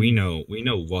 Like we know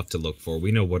what to look for.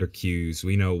 We know what are cues.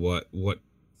 We know what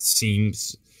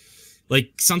seems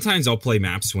like. Sometimes I'll play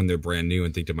maps when they're brand new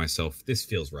and think to myself, this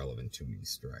feels relevant to an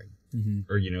Easter egg,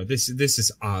 or this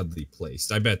is oddly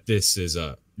placed. I bet this is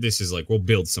like we'll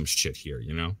build some shit here.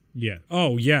 Yeah.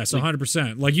 Oh yes,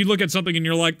 100%. Like you look at something and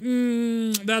you're like,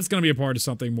 that's gonna be a part of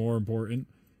something more important.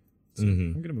 So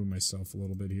I'm gonna move myself a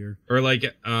little bit here. Or like,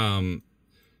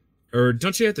 or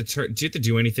don't you have to do you have to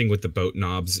do anything with the boat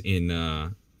knobs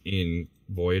in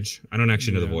Voyage? I don't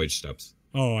actually know the Voyage steps.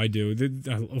 Oh, I do.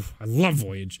 I love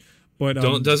Voyage, but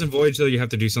doesn't Voyage though? You have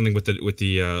to do something with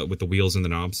the wheels and the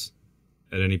knobs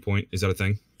at any point. Is that a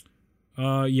thing?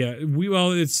 Yeah.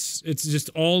 It's just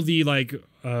all the like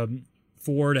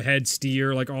forward, ahead,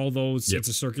 steer, like all those. Yep. It's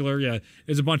a circular. Yeah,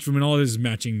 there's a bunch of them, and all it is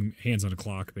matching hands on a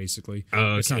clock, basically.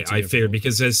 Okay, I figured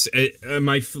because as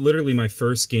my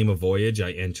first game of Voyage, I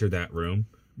entered that room,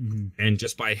 and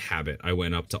just by habit, I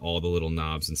went up to all the little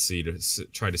knobs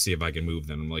and try to see if I can move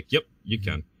them. I'm like, yep, you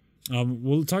can.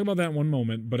 We'll talk about that in one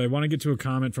moment, but I want to get to a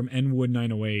comment from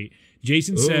nwood908.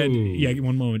 Jason said, yeah,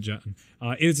 one moment, John.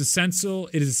 It is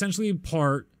essentially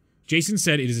part. Jason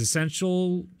said it is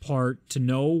essential part to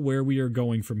know where we are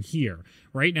going from here.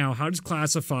 Right now, how does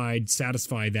Classified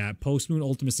satisfy that? Post-Moon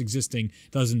Ultimates existing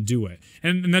doesn't do it.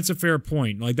 And that's a fair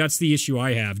point. Like, that's the issue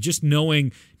I have. Just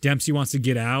knowing Dempsey wants to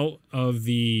get out of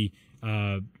the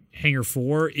Hangar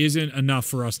 4 isn't enough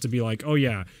for us to be like, oh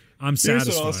yeah, I'm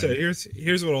satisfied.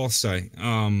 Here's what I'll say.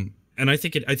 And I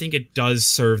think it does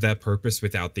serve that purpose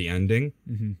without the ending.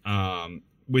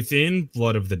 Within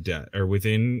Blood of the Dead, or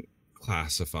within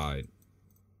Classified,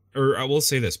 or I will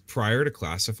say this, prior to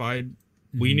Classified,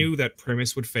 we knew that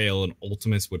Primus would fail and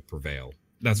Ultimus would prevail.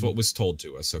 That's what was told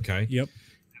to us, okay? Yep.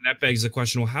 And that begs the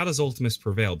question, well, how does Ultimus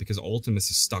prevail? Because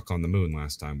Ultimus is stuck on the moon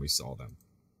last time we saw them.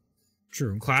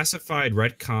 True. Classified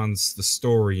retcons the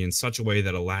story in such a way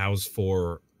that allows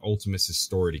for Ultimus's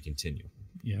story to continue.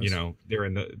 Yes.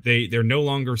 They're no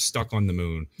longer stuck on the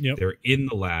moon. Yep. They're in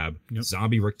the lab. Yep.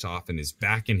 Zombie Richtofen is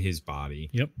back in his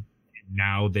body. Yep.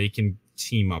 Now they can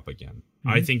team up again.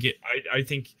 I think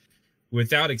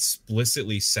without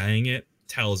explicitly saying it,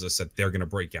 tells us that they're going to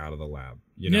break out of the lab.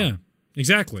 Yeah,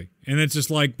 exactly. And it's just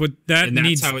like, but that and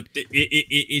needs. That's how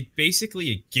it basically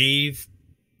it gave.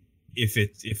 If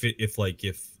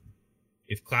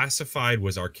Classified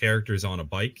was our characters on a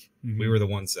bike, we were the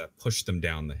ones that pushed them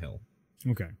down the hill.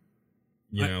 Okay.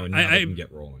 And now they can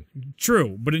get rolling.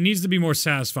 True, but it needs to be more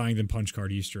satisfying than punch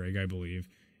card Easter egg, I believe.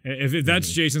 If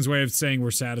that's Jason's way of saying we're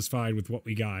satisfied with what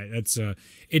we got,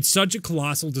 it's such a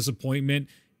colossal disappointment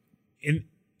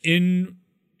in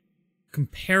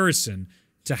comparison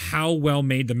to how well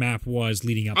made the map was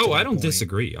leading up to that I don't point.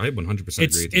 disagree. I 100%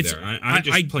 agree with you there. I'm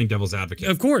just playing devil's advocate.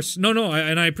 Of course. No,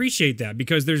 and I appreciate that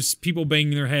because there's people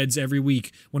banging their heads every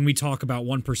week when we talk about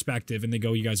one perspective and they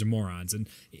go, you guys are morons. And,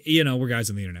 we're guys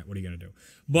on the internet. What are you going to do?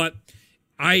 But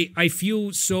I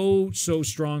feel so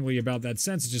strongly about that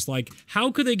sense. It's just like,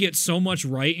 how could they get so much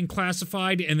right in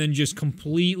Classified and then just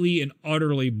completely and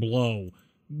utterly blow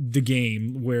the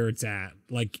game where it's at?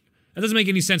 Like, that doesn't make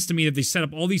any sense to me that they set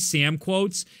up all these Sam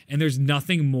quotes and there's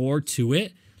nothing more to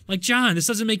it. Like, John, this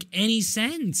doesn't make any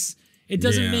sense. It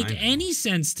doesn't make any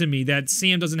sense to me that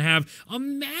Sam doesn't have a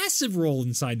massive role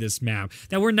inside this map,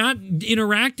 that we're not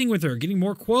interacting with her, getting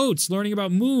more quotes, learning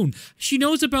about Moon. She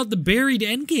knows about the buried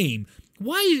endgame.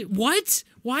 Why? What?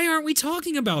 Why aren't we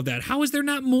talking about that? How is there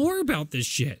not more about this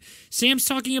shit? Sam's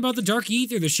talking about the Dark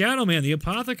Ether, the Shadow Man, the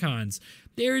Apothicons.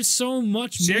 There is so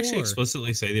much more. Does she actually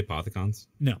explicitly say the Apothicons?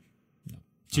 No.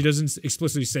 She doesn't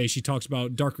explicitly say. She talks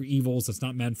about darker evils that's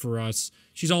not meant for us.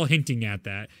 She's all hinting at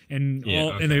that, and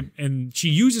and she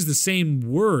uses the same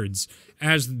words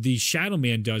as the Shadow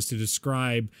Man does to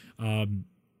describe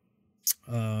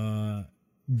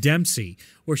Dempsey,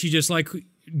 where she just like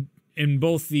in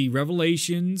both the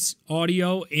Revelations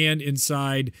audio and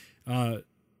inside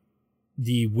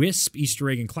the Wisp Easter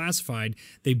egg and Classified,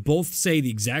 they both say the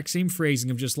exact same phrasing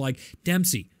of just like,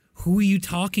 Dempsey, who are you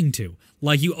talking to?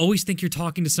 Like, you always think you're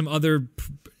talking to some other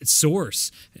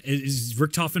source. Is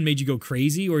Richtofen made you go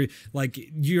crazy? Or, like,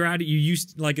 you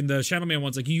used, like, in the Shadow Man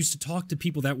ones, like, you used to talk to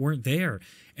people that weren't there.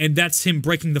 And that's him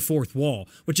breaking the fourth wall.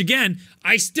 Which, again,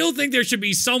 I still think there should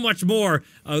be so much more,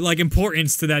 like,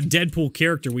 importance to that Deadpool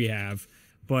character we have.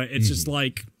 But it's just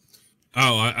like...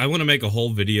 Oh, I want to make a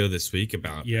whole video this week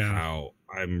about how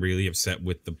I'm really upset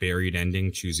with the buried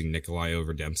ending choosing Nikolai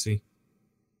over Dempsey.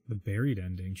 The buried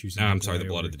ending choosing I'm sorry, the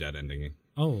Blood of the Dead ending.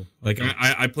 Oh. Like, okay.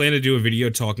 I plan to do a video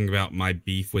talking about my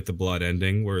beef with the Blood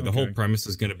ending, where the whole premise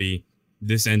is going to be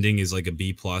this ending is like a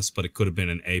B+, but it could have been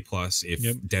an A+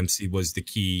 if Dempsey was the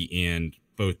key and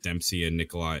both Dempsey and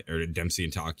Nikolai, or Dempsey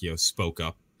and Takio spoke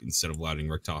up instead of letting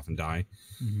Richtofen die.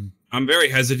 Mm-hmm. I'm very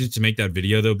hesitant to make that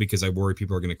video, though, because I worry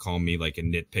people are going to call me, like, a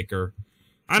nitpicker.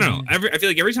 I don't know. I feel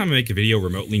like every time I make a video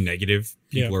remotely negative,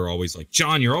 people are always like,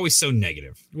 "John, you're always so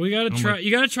negative." Well, you gotta try. You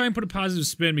gotta try and put a positive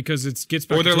spin because it gets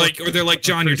back. Or they're like,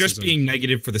 "John, you're just being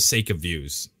negative for the sake of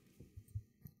views."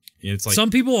 And it's like some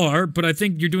people are, but I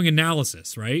think you're doing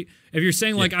analysis, right? If you're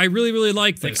saying like, "I really, really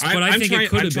like this," but I think it could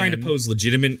have been. I'm trying to pose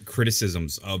legitimate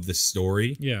criticisms of the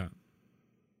story. Yeah.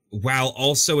 While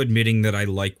also admitting that I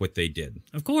like what they did.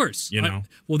 Of course. You know?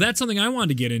 Well, that's something I wanted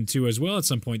to get into as well at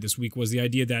some point this week, was the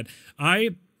idea that I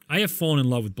have fallen in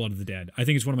love with Blood of the Dead. I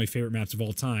think it's one of my favorite maps of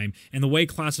all time. And the way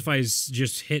Classified's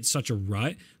just hit such a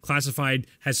rut, Classified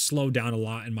has slowed down a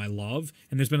lot in my love.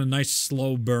 And there's been a nice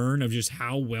slow burn of just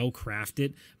how well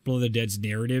crafted Blood of the Dead's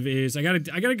narrative is. I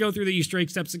gotta go through the Easter egg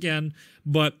steps again,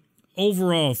 but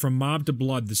overall, from Mob to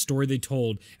Blood, the story they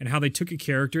told and how they took a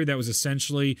character that was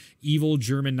essentially evil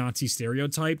German Nazi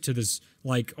stereotype to this,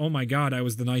 like, oh my God, I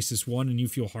was the nicest one, and you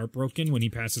feel heartbroken when he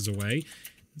passes away,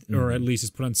 or at least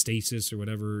is put on stasis or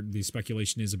whatever the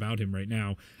speculation is about him right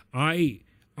now. I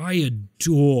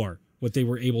adore what they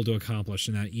were able to accomplish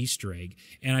in that Easter egg,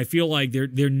 and I feel like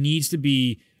there needs to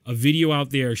be a video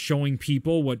out there showing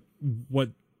people what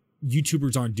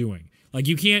YouTubers aren't doing. Like,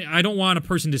 I don't want a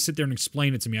person to sit there and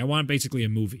explain it to me. I want basically a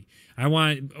movie.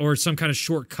 Or some kind of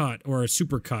shortcut or a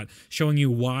supercut showing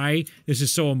you why this is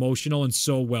so emotional and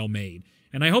so well made.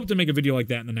 And I hope to make a video like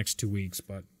that in the next 2 weeks,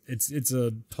 but it's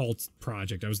a tall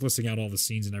project. I was listing out all the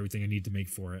scenes and everything I need to make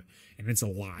for it, and it's a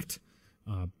lot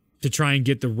to try and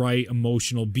get the right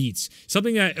emotional beats.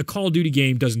 Something that a Call of Duty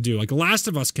game doesn't do. Like, The Last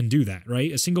of Us can do that,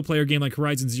 right? A single-player game like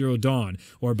Horizon Zero Dawn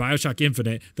or Bioshock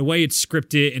Infinite, the way it's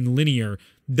scripted and linear,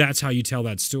 that's how you tell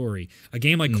that story. A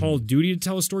game like Call of Duty to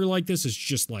tell a story like this is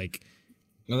just like...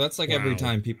 No, that's like every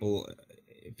time people,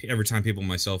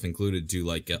 myself included, do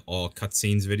like an all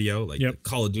cutscenes video, like the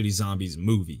Call of Duty Zombies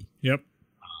movie. Yep.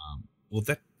 Well,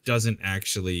 that doesn't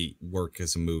actually work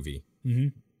as a movie. Mm-hmm.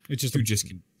 It's just... You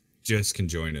just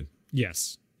conjoined.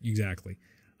 Yes, exactly.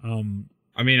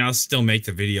 I mean, I'll still make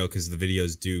the video because the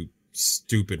videos do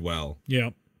stupid well.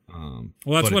 Yeah.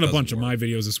 Well, that's what a bunch of my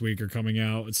videos this week are coming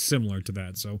out. It's similar to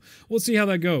that, so we'll see how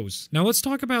that goes. Now, let's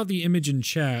talk about the image in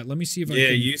chat. Let me see if I can... Yeah,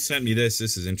 you sent me this.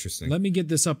 This is interesting. Let me get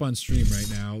this up on stream right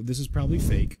now. This is probably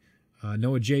fake.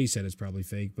 Noah J said it's probably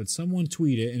fake, but someone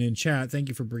tweeted, and in chat, thank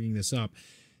you for bringing this up,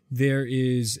 there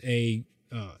is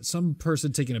some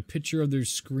person taking a picture of their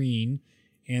screen,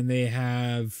 and they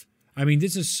have... I mean,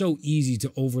 this is so easy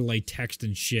to overlay text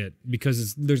and shit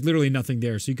because there's literally nothing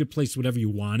there, so you could place whatever you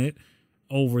want it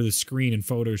over the screen in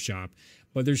Photoshop.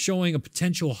 But they're showing a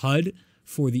potential HUD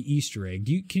for the Easter egg.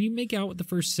 Can you make out what the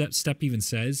first step even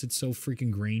says? It's so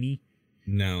freaking grainy.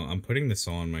 No, I'm putting this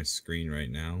on my screen right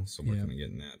now, so we're gonna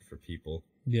get that for people.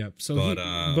 Yeah. So,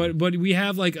 but we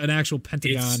have like an actual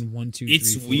pentagon. 1, 2, 3,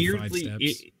 4, weirdly, 5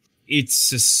 steps. It's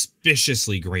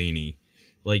suspiciously grainy.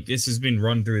 Like, this has been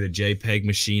run through the JPEG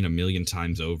machine 1,000,000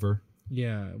 times over.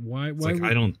 Yeah. Why?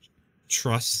 I don't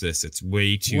trust this. It's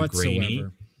way too grainy.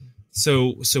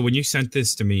 So when you sent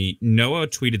this to me, Noah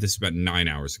tweeted this about 9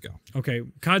 hours ago. Okay,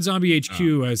 COD Zombie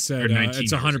HQ has said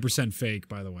it's 100% fake,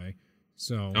 by the way.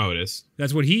 So it is.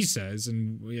 That's what he says,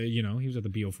 and you know, he was at the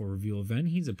BO4 reveal event.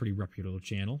 He's a pretty reputable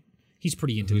channel. He's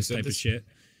pretty into this type of shit.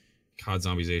 COD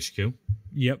Zombies HQ.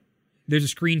 Yep. There's a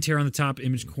screen tear on the top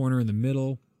image corner in the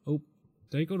middle. Oh,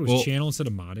 did I go to his channel instead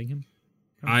of modding him?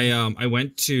 I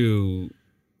went to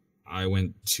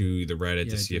the Reddit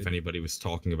to see if anybody was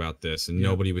talking about this, and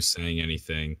nobody was saying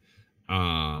anything.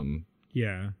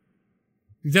 Yeah.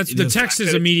 That's the text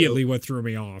is immediately what threw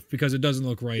me off because it doesn't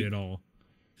look right at all.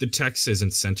 The text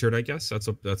isn't centered, I guess. That's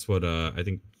what I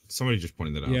think somebody just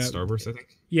pointed that out. Starburst, I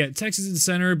think. Yeah, text isn't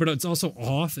centered, but it's also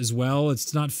off as well.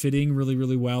 It's not fitting really,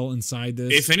 really well inside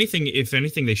this. If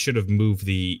anything, they should have moved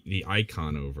the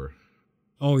icon over.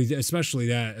 Oh, especially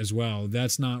that as well.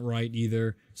 That's not right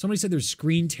either. Somebody said there's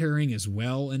screen tearing as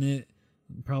well in it,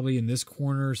 probably in this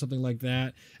corner or something like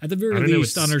that. At the very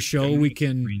least, on our show, we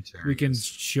can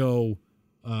show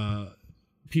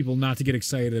people not to get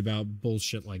excited about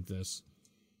bullshit like this.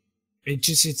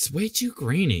 It's way too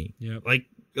grainy. Yeah.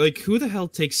 Like who the hell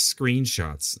takes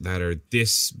screenshots that are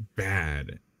this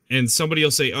bad? And somebody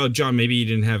will say, "Oh, John, maybe he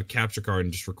didn't have a capture card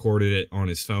and just recorded it on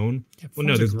his phone." Yeah, well,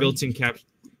 no, there's built-in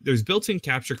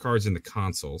capture cards in the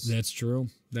consoles. That's true.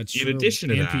 In addition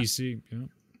to that, PC. Yeah.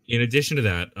 In addition to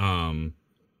that,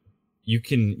 you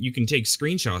can take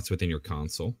screenshots within your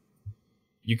console.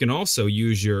 You can also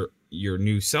use your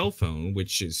new cell phone,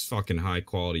 which is fucking high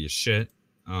quality as shit.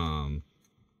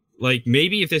 Like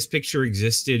maybe if this picture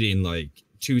existed in like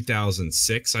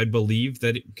 2006, I'd believe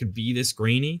that it could be this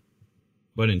grainy.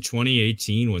 But in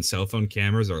 2018, when cell phone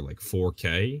cameras are like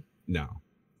 4K,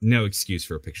 no excuse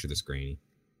for a picture this grainy.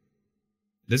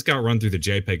 This got run through the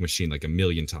JPEG machine like a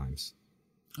million times.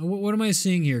 What am I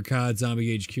seeing here, COD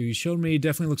Zombie HQ? You showed me. It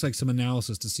definitely looks like some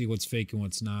analysis to see what's fake and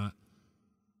what's not.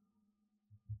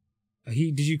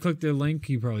 Did you click the link?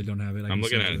 You probably don't have it. I'm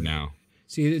looking at it now.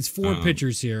 See, it's 4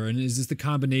 pictures here, and is this the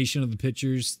combination of the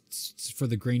pictures for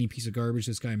the grainy piece of garbage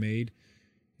this guy made?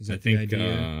 Is that the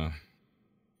idea?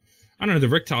 I don't know. The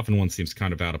Richtofen one seems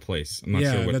kind of out of place. I'm not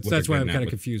sure what that's why I'm kind of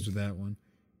confused with that one.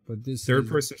 But this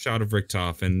third-person shot of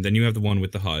Richtofen, then you have the one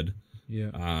with the HUD.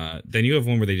 Yeah. Then you have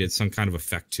one where they did some kind of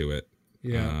effect to it.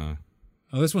 Yeah.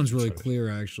 This one's really clear,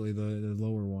 actually. The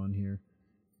lower one here.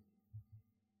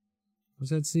 What does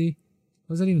that see?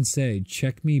 What does that even say?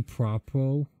 Check me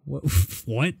propo. What?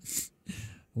 What? Are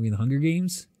we in the Hunger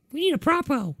Games? We need a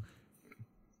propo.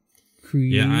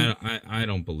 Yeah, I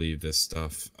don't believe this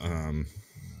stuff.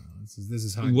 This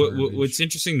is hot. What's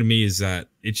interesting to me is that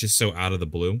it's just so out of the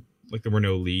blue. Like there were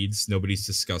no leads, nobody's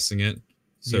discussing it,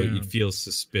 so it feels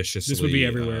suspiciously. This would be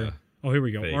everywhere. Here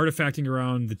we go. Fake. Artifacting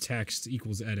around the text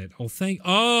equals edit.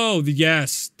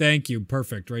 Yes, thank you.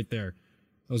 Perfect, right there.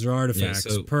 Those are artifacts.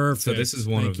 Yeah, perfect. So this is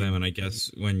one of them, and I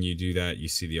guess when you do that, you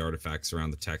see the artifacts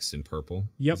around the text in purple.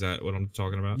 Yep. Is that what I'm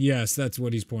talking about? Yes, that's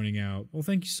what he's pointing out. Well,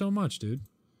 thank you so much, dude.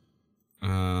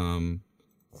 Clear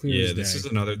this is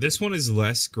another. This one is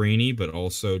less grainy, but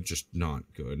also just not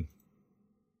good.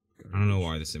 I don't know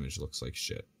why this image looks like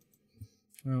shit.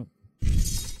 Well,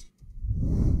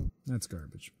 that's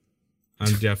garbage.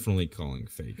 I'm definitely calling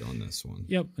fake on this one.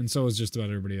 Yep, and so is just about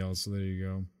everybody else. So there you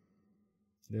go.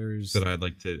 But I'd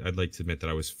like to admit that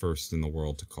I was first in the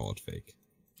world to call it fake.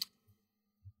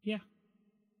 Yeah,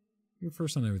 you're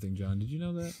first on everything, John. Did you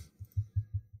know that?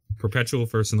 Perpetual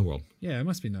first in the world. Yeah, it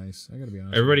must be nice. I gotta be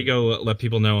honest. Everybody go let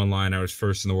people know online I was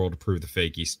first in the world to prove the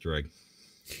fake Easter egg.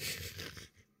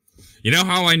 You know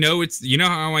how I know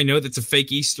that's a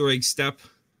fake Easter egg step?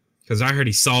 Because I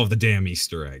already solved the damn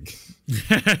Easter egg.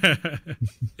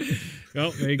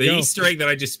 Well, there you go. The Easter egg that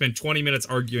I just spent 20 minutes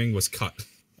arguing was cut.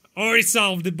 Already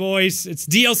solved it, boys. It's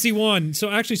DLC 1. So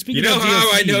actually, speaking of DLCs... You know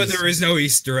how I know there is no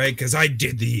Easter egg? Because I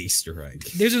did the Easter egg.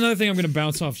 There's another thing I'm going to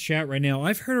bounce off chat right now.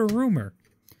 I've heard a rumor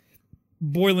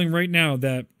boiling right now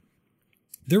that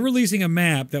they're releasing a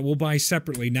map that we'll buy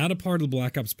separately, not a part of the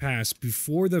Black Ops Pass,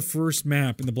 before the first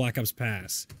map in the Black Ops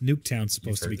Pass. Nuketown's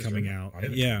supposed to be coming out.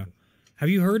 Yeah. Have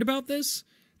you heard about this?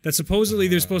 That supposedly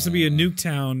there's supposed to be a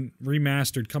Nuketown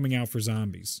remastered coming out for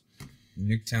zombies.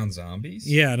 Nuketown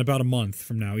Zombies? Yeah, in about a month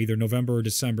from now, either November or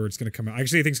December, it's going to come out.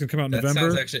 Actually, I think it's going to come out in November.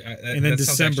 And then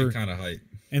December kind of hype.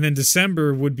 And then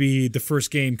December would be the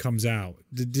first game comes out.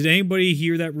 Did anybody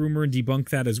hear that rumor and debunk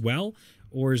that as well,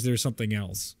 or is there something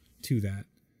else to that?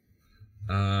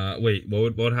 Wait,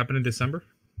 what would happen in December?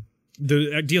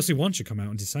 The DLC 1 should come out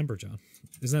in December, John.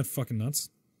 Isn't that fucking nuts?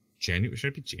 January? Should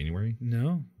it be January?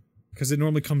 No, because it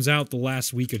normally comes out the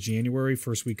last week of January,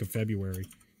 first week of February.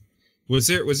 Was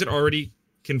it already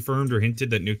confirmed or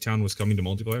hinted that Nuketown was coming to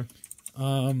multiplayer?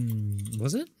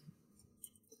 Was it?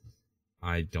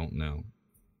 I don't know.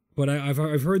 But I've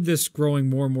heard this growing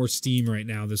more and more steam right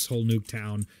now. This whole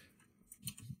Nuketown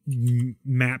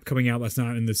map coming out that's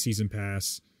not in the season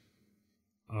pass.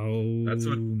 Oh, That's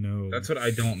what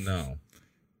I don't know.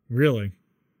 Really?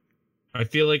 I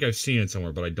feel like I've seen it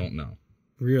somewhere, but I don't know.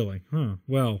 Really? Huh.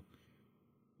 Well,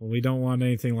 we don't want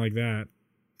anything like that.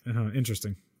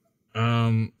 Interesting.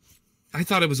 I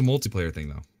thought it was a multiplayer thing,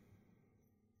 though.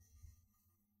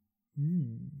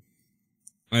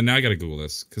 And now I gotta Google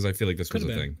this, because I feel like this was a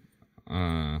thing.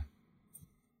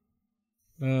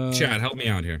 Chat, help me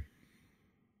out here.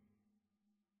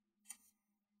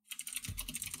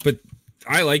 But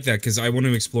I like that, because I want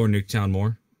to explore Nuketown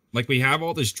more. Like, we have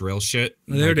all this drill shit.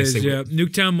 There it is, yeah.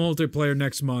 Nuketown multiplayer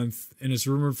next month, and it's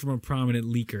rumored from a prominent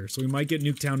leaker. So we might get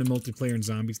Nuketown and multiplayer and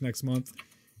zombies next month.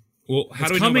 Well, how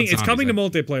do we know about zombies? It's coming to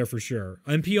multiplayer for sure.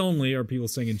 MP only, are people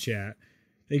saying in chat.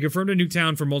 They confirmed a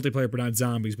Nuketown for multiplayer, but not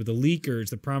zombies. But the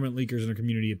leakers, the prominent leakers in the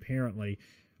community, apparently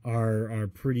are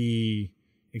pretty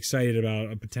excited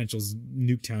about a potential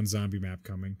Nuketown zombie map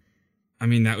coming. I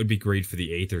mean, that would be great for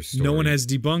the Aether story. No one has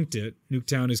debunked it.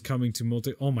 Nuketown is coming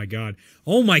to Oh my god!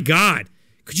 Oh my god!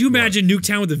 Could you imagine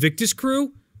Nuketown with the Victus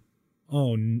crew?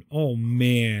 Oh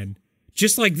man!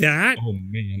 Just like that? Oh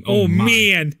man! Oh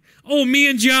man! Oh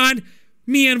man, John!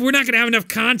 Man, we're not gonna have enough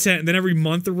content, and then every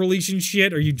month they're releasing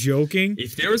shit. Are you joking?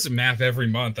 If there was a map every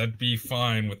month, I'd be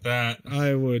fine with that.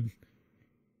 I would.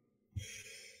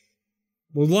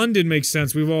 Well, London makes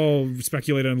sense. We've all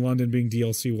speculated on London being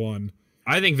DLC 1.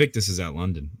 I think Victus is at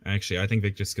London. Actually, I think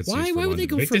Victus gets used for London. Why would they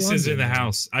go Victus for London? Victus is in the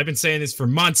house. I've been saying this for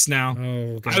months now.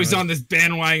 Oh, God. I was on this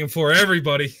bandwagon for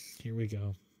everybody. Here we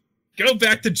go. Go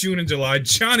back to June and July.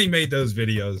 Johnny made those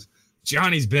videos.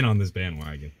 Johnny's been on this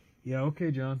bandwagon. Yeah,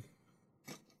 okay, John.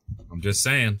 I'm just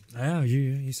saying. Yeah,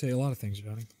 you say a lot of things,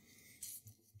 Johnny.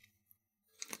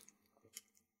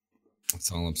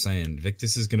 That's all I'm saying.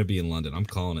 Victus is going to be in London. I'm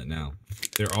calling it now.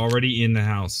 They're already in the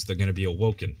house. They're going to be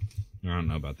awoken. I don't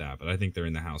know about that, but I think they're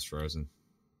in the house frozen.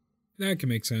 That can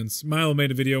make sense. Milo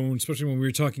made a video, especially when we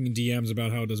were talking in DMs,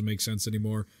 about how it doesn't make sense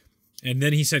anymore. And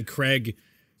then he said Craig.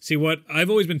 See,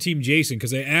 I've always been Team Jason,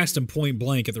 because I asked him point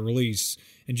blank at the release,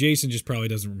 and Jason just probably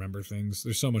doesn't remember things.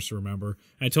 There's so much to remember.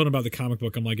 And I told him about the comic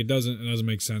book. I'm like, it doesn't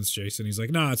make sense, Jason. He's like,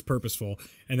 nah, it's purposeful.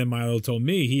 And then Milo told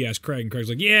me, he asked Craig, and Craig's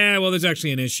like, yeah, well, there's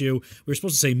actually an issue. We were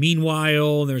supposed to say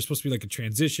meanwhile, and there was supposed to be like a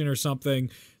transition or something.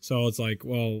 So it's like,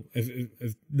 well,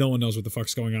 if no one knows what the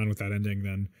fuck's going on with that ending,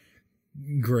 then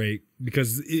great,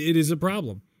 because it is a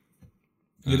problem.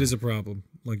 It is a problem,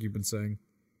 like you've been saying.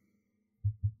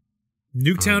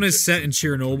 Nuketown is set in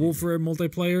Chernobyl for a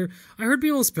multiplayer. I heard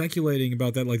people speculating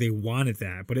about that, like they wanted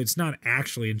that, but it's not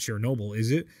actually in Chernobyl,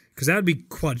 is it? Because that would be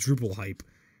quadruple hype.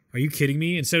 Are you kidding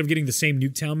me? Instead of getting the same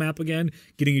Nuketown map again,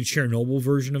 getting a Chernobyl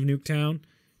version of Nuketown?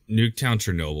 Nuketown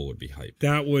Chernobyl would be hype.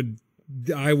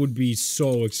 I would be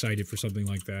so excited for something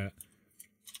like that.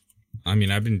 I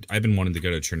mean, I've been wanting to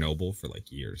go to Chernobyl for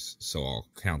like years, so I'll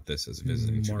count this as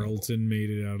visiting Marlton made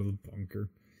it out of the bunker.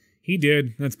 He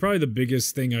did. That's probably the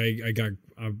biggest thing I got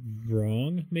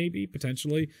wrong, maybe,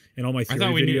 potentially, in all my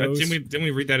theory videos. Didn't we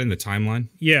read that in the timeline?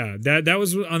 Yeah, that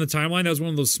was on the timeline. That was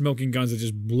one of those smoking guns that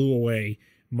just blew away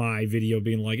my video,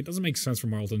 being like, it doesn't make sense for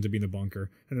Marlton to be in the bunker.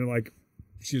 And they're like,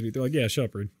 yeah, shut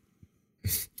up, Rude.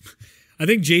 I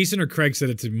think Jason or Craig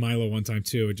said it to Milo one time,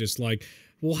 too. It just like,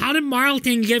 well, how did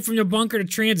Marlton get from the bunker to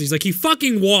transit? He's like, he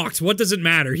fucking walked. What does it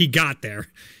matter? He got there.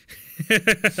 So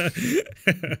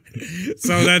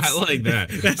that's I like that.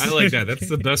 That's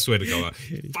the best way to go out.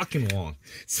 Fucking long.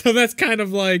 So that's kind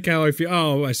of like how I feel.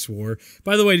 Oh, I swore.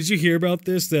 By the way, did you hear about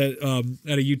this? That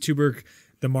at a YouTuber,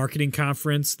 the marketing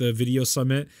conference, the video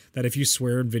summit, that if you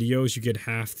swear in videos, you get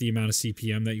half the amount of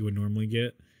CPM that you would normally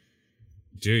get.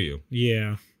 Do you?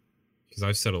 Yeah. Because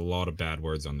I've said a lot of bad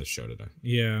words on this show today.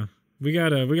 Yeah. We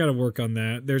gotta work on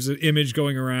that. There's an image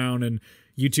going around, and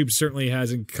YouTube certainly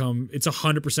hasn't come. It's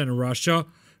 100% in Russia.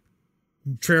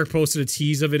 Treyarch posted a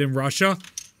tease of it in Russia.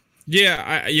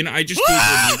 Yeah, I just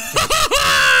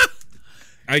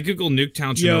googled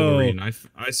Nuketown Chernobyl, and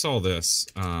I saw this.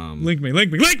 Link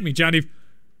me, Johnny.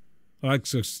 Oh!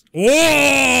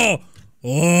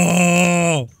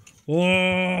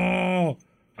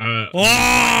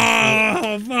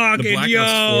 Fucking the Black yo!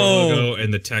 Ops 4 logo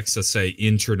and the text that say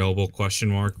 "in Chernobyl?"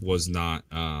 was not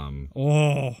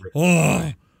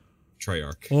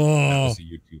Treyarch. That was a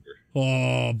YouTuber.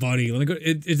 Oh, buddy, let me go.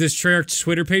 Is this Treyarch's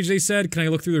Twitter page? They said, can I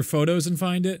look through their photos and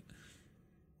find it?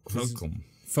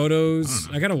 Photos.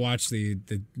 I gotta watch the.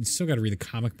 Still gotta read the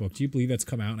comic book. Do you believe that's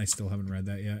come out? And I still haven't read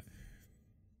that yet.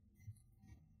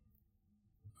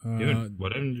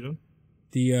 What haven't you done?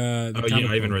 I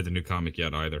haven't read the new comic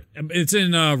yet either. It's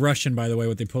in Russian, by the way,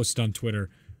 what they posted on Twitter.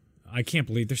 I can't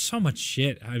believe there's so much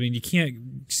shit. I mean, you can't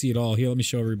see it all. Here, let me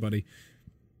show everybody.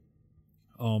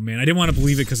 Oh man, I didn't want to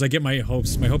believe it because I get my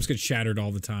hopes get shattered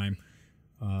all the time.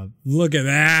 Look at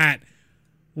that.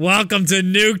 Welcome to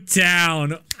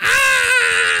Nuketown. Ah!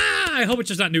 I hope it's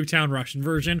just not Nuketown Russian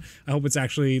version. I hope it's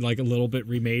actually like a little bit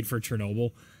remade for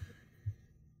Chernobyl.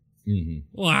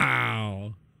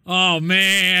 Wow. Oh,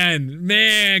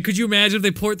 man. Could you imagine if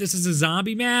they port this as a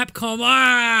zombie map? Come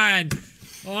on.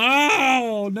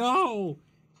 Oh, no.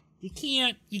 You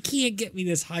can't get me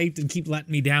this hyped and keep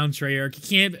letting me down, Treyarch.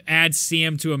 You can't add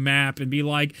Sam to a map and be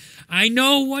like, I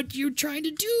know what you're trying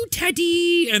to do,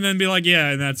 Teddy. And then be like,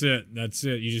 yeah, and that's it. That's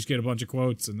it. You just get a bunch of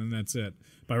quotes and then that's it.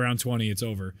 By round 20, it's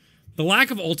over. The lack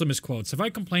of Ultimus quotes. Have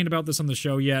I complained about this on the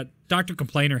show yet? Dr.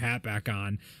 Complainer hat back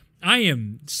on. I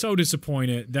am so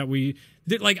disappointed that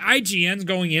like IGN's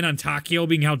going in on Takio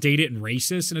being outdated and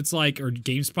racist, and it's like, or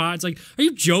GameSpot, it's like, are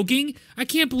you joking? I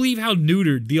can't believe how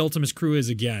neutered the Ultimus crew is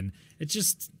again. It's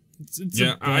just, it's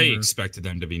yeah, I expected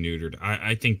them to be neutered.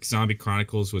 I think Zombie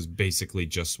Chronicles was basically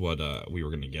just what we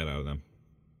were going to get out of them.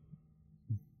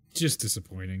 Just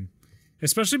disappointing,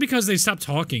 especially because they stopped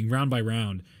talking round by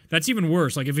round. That's even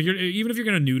worse. Like even if you're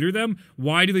going to neuter them,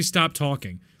 why do they stop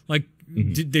talking? Like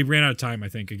they ran out of time. I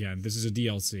think again, this is a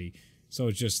DLC. So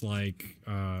it's just like,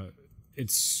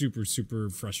 it's super, super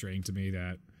frustrating to me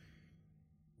that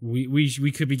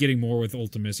we could be getting more with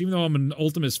Ultimus. Even though I'm an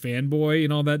Ultimus fanboy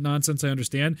and all that nonsense, I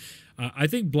understand. I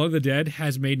think Blood of the Dead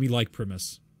has made me like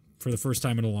Primus for the first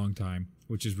time in a long time,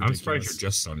 which is ridiculous. I'm surprised you're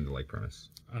just starting to like Primus.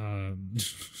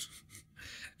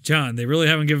 John, they really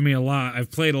haven't given me a lot. I've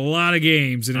played a lot of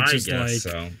games, and it's just like...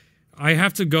 So. I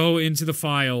have to go into the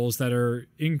files that are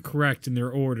incorrect in their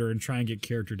order and try and get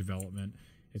character development.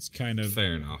 It's kind of...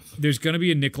 Fair enough. There's going to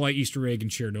be a Nikolai Easter egg in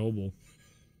Chernobyl.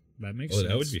 That makes sense.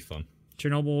 That would be fun.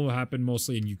 Chernobyl happened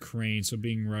mostly in Ukraine, so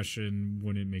being Russian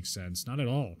wouldn't make sense. Not at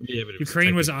all. Yeah, but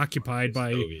Ukraine was occupied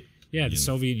by the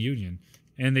Soviet Union.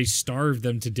 And they starved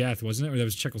them to death, wasn't it? Or that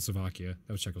was Czechoslovakia.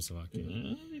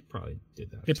 They probably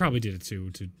did that. They probably did it too,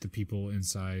 to the people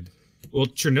inside. Well,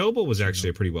 Chernobyl was actually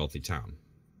a pretty wealthy town.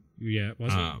 Yeah,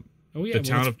 was it? Oh yeah,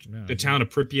 the town of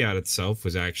Pripyat itself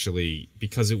was actually,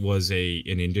 because it was an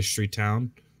industry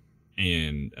town,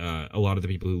 and a lot of the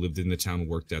people who lived in the town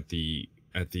worked at the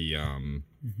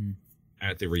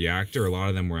reactor. A lot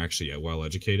of them were actually well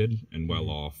educated and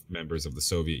well off members of the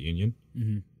Soviet Union.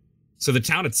 So the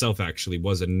town itself actually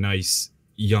was a nice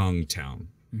young town.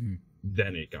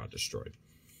 Then it got destroyed.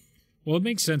 Well, it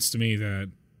makes sense to me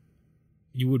that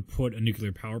you would put a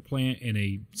nuclear power plant in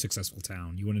a successful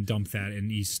town. You want to dump that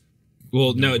in East.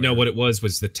 Well, no. What it was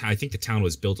I think the town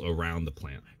was built around the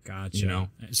plant. Gotcha. You know,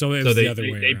 so it was the other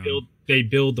way around. They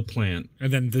build the plant,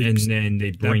 and then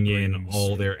they bring in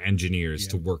all their engineers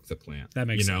to work the plant. That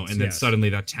makes sense. And then suddenly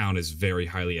that town is very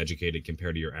highly educated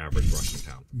compared to your average Russian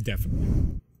town.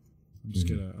 Definitely.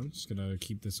 I'm just gonna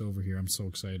keep this over here. I'm so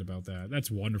excited about that. That's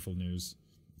wonderful news.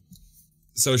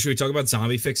 So should we talk about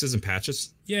zombie fixes and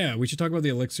patches? Yeah, we should talk about the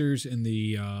elixirs and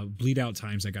the bleed out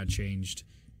times that got changed.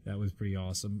 That was pretty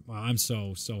awesome. Wow, I'm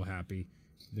so happy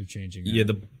they're changing that. Yeah,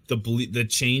 the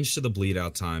change to the bleed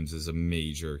out times is a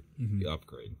major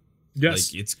upgrade.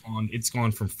 Yes. Like it's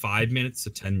gone from 5 minutes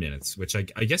to 10 minutes, which I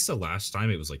guess the last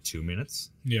time it was like 2 minutes.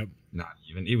 Yep. Not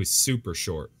even. It was super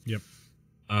short. Yep.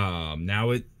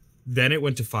 Then it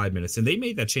went to 5 minutes, and they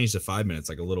made that change to 5 minutes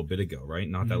like a little bit ago, right?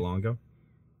 Not that long ago.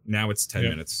 Now it's 10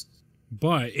 minutes.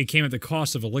 But it came at the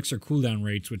cost of elixir cooldown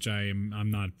rates, which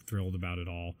I'm not thrilled about at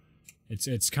all.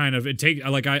 It's kind of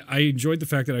I enjoyed the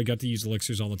fact that I got to use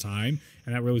elixirs all the time,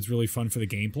 and that was really fun for the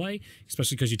gameplay,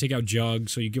 especially because you take out Jug,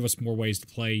 so you give us more ways to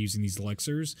play using these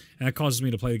elixirs, and that causes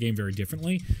me to play the game very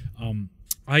differently.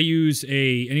 I use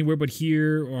a anywhere but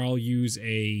here, or I'll use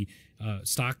a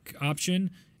stock option.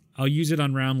 I'll use it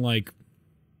on round like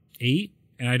 8,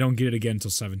 and I don't get it again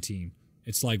until 17.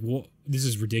 It's like, well, this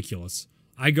is ridiculous.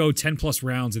 I go 10 plus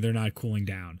rounds and they're not cooling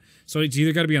down. So it's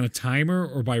either got to be on a timer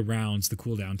or by rounds the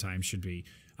cooldown time should be.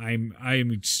 I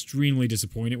am extremely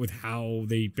disappointed with how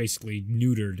they basically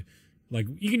neutered. Like,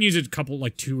 you can use it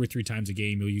 2 or 3 times a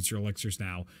game. You'll use your elixirs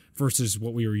now versus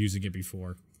what we were using it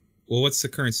before. Well, what's the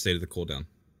current state of the cooldown?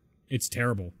 It's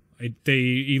terrible.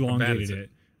 They elongated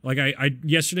it. Like I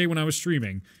yesterday when I was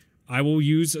streaming, I will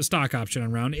use a stock option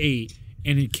on round 8,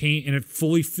 and it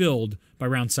fully filled by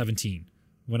round 17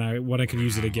 when I could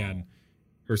use it again.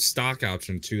 Her stock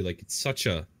option too, like it's such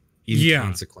a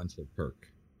inconsequential perk.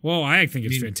 Well, I think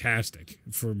it's fantastic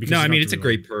it's a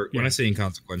great perk. Yeah. When I say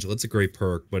inconsequential, it's a great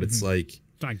perk, but it's like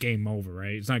it's not game over,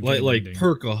 right? It's not like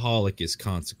perkaholic is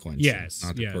consequential. Yes,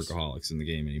 not the perkaholics in the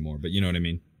game anymore, but you know what I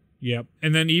mean. Yep,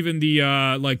 and then even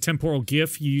the temporal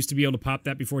GIF, you used to be able to pop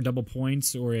that before double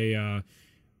points or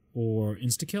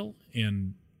insta kill,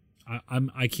 and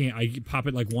I can't. I pop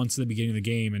it like once at the beginning of the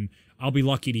game, and I'll be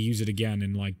lucky to use it again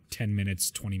in like 10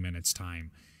 minutes, 20 minutes time.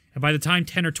 And by the time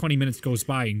 10 or 20 minutes goes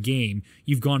by in game,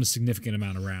 you've gone a significant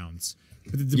amount of rounds.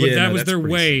 But that was their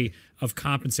way of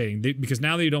compensating, because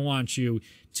now they don't want you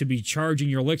to be charging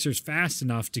your elixirs fast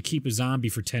enough to keep a zombie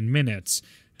for 10 minutes.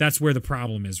 That's where the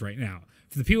problem is right now.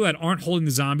 For the people that aren't holding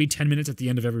the zombie 10 minutes at the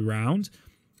end of every round,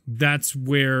 that's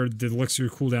where the elixir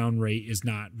cooldown rate is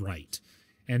not right.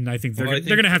 And I think they're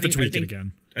going to have to tweak it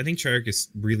again. I think Treyarch is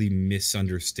really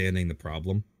misunderstanding the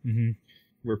problem. Mm-hmm.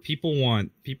 Where people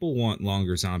want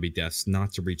longer zombie deaths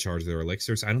not to recharge their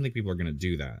elixirs. I don't think people are going to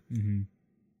do that. Mm-hmm.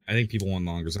 I think people want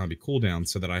longer zombie cooldowns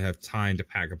so that I have time to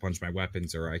pack a punch my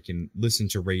weapons, or I can listen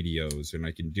to radios and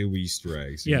I can do Easter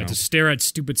eggs. Yeah, to stare at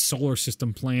stupid solar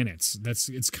system planets.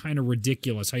 It's kind of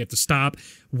ridiculous. I have to stop,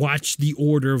 watch the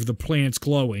order of the planets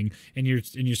glowing, and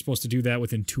you're supposed to do that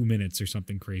within 2 minutes or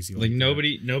something crazy like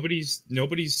that.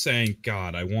 Nobody's saying,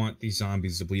 God, I want these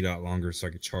zombies to bleed out longer so I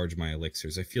could charge my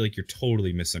elixirs. I feel like you're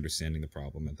totally misunderstanding the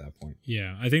problem at that point.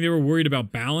 Yeah, I think they were worried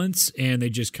about balance, and they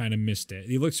just kind of missed it.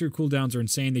 The elixir cooldowns are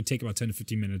insane. They take about 10 to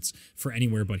 15 minutes for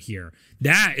anywhere but here.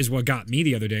 That is what got me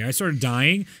the other day. I started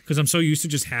dying because I'm so used to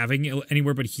just having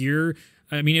anywhere but here.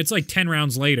 I mean, it's like 10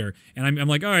 rounds later, and I'm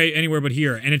like, all right, anywhere but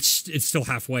here, and it's still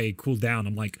halfway cooled down.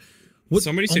 I'm like, what?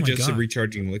 Somebody suggested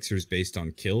recharging elixirs based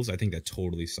on kills. I think that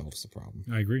totally solves the problem.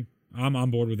 I agree. I'm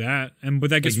on board with that,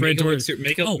 but that gets right towards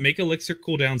make elixir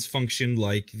cooldowns function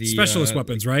like the specialist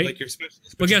weapons, right? Like your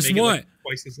specialist. But guess what?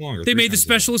 Twice as long. They made the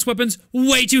specialist weapons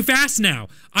way too fast now.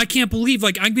 I can't believe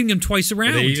I'm getting them twice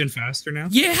around. Are they even faster now?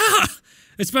 Yeah,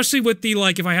 especially with the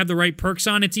if I have the right perks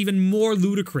on, it's even more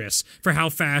ludicrous for how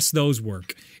fast those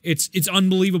work. It's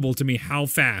unbelievable to me how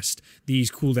fast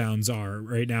these cooldowns are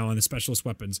right now on the specialist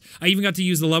weapons. I even got to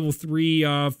use the level 3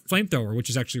 flamethrower, which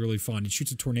is actually really fun. It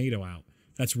shoots a tornado out.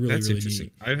 That's really interesting.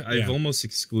 Neat. I've almost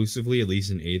exclusively, at least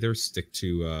in Aether, stick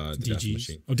to the Death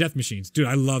Machine. Oh, Death Machines. Dude,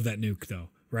 I love that nuke, though,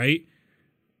 right?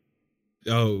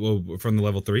 Oh, well, from the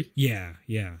level 3? Yeah.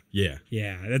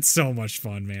 That's so much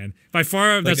fun, man. By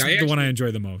far, that's the one I enjoy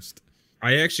the most.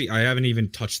 I haven't even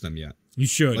touched them yet. You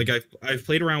should. I've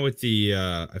played around with the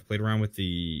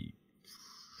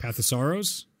Path of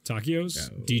Sorrows,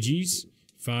 Takios, DGs,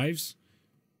 5s,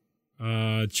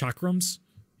 Chakrams.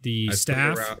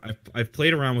 I've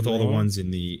played around with all the ones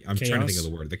in the... I'm trying to think of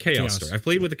the word. The Chaos Store. I've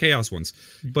played with the Chaos ones.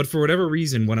 But for whatever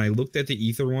reason, when I looked at the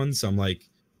Ether ones, I'm like,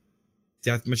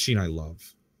 Death Machine I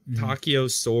love. Mm-hmm.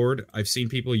 Takio's Sword, I've seen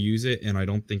people use it, and I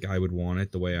don't think I would want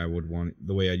it the way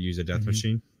I'd use a Death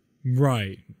Machine.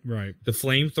 Right. The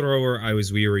Flamethrower, I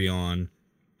was weary on.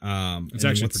 It's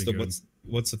actually pretty good.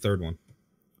 What's the third one?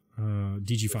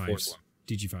 DG5s.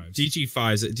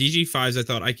 DG5s, I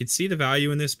thought I could see the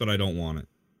value in this, but I don't want it.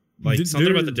 Something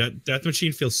about the Death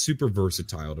Machine feels super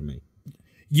versatile to me.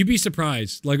 You'd be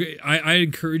surprised. I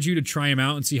encourage you to try them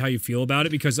out and see how you feel about it,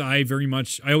 because I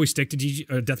always stick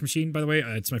to Death Machine, by the way.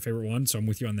 It's my favorite one, so I'm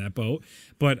with you on that boat.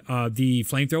 But the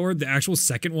Flamethrower, the actual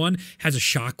second one, has a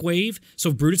shockwave. So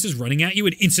if Brutus is running at you,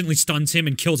 it instantly stuns him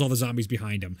and kills all the zombies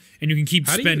behind him. And you can keep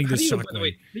spending this shockwave. How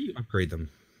do you upgrade them?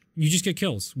 You just get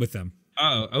kills with them.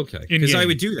 Oh, okay. Because I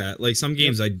would do that. Some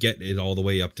games I'd get it all the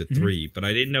way up to 3, but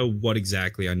I didn't know what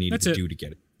exactly I needed to do to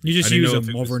get it. You just use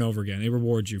them over and over again. It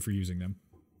rewards you for using them.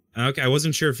 Okay, I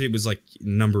wasn't sure if it was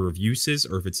number of uses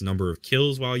or if it's number of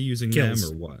kills while using them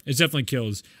or what. It's definitely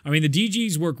kills. I mean, the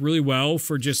DGs work really well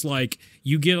for just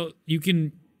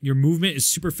your movement is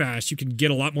super fast. You can get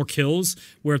a lot more kills.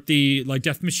 Where at the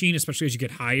Death Machine, especially as you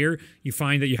get higher, you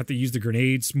find that you have to use the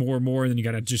grenades more and more, and then you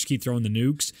got to just keep throwing the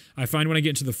nukes. I find when I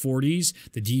get into the 40s,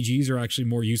 the DGs are actually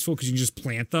more useful because you can just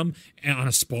plant them on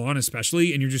a spawn,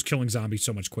 especially, and you're just killing zombies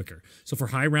so much quicker. So for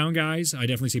high round guys, I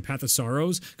definitely say Path of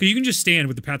Sorrows, because you can just stand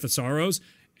with the Path of Sorrows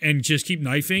and just keep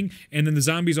knifing, and then the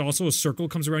zombies also, a circle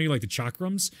comes around you like the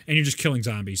chakrams, and you're just killing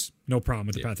zombies. No problem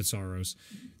with the Path of Sorrows.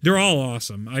 They're all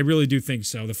awesome. I really do think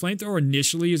so. The Flamethrower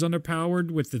initially is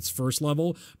underpowered with its first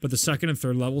level, but the second and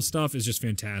third level stuff is just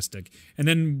fantastic. And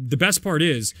then the best part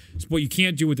is what you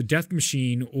can't do with the Death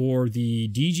Machine or the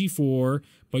DG4,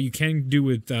 but you can do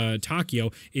with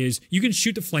Takio, is you can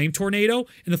shoot the Flame Tornado,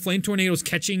 and the Flame Tornado is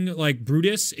catching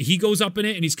Brutus. He goes up in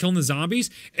it, and he's killing the zombies,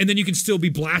 and then you can still be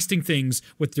blasting things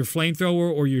with your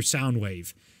Flamethrower or your Sound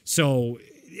Wave. So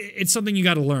it's something you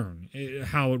got to learn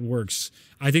how it works.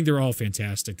 I think they're all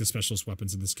fantastic, the specialist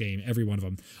weapons in this game, every one of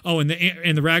them. Oh, and the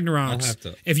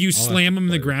Ragnaroks, if you slam them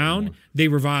in the ground, they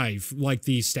revive like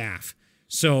the staff.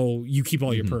 So you keep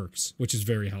all your perks, which is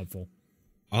very helpful.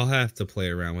 I'll have to play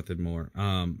around with it more.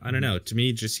 I don't know. To me,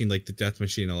 it just seemed like the Death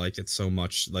Machine, I liked it so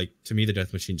much. To me, the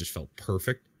Death Machine just felt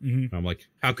perfect. Mm-hmm. I'm like,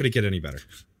 how could it get any better?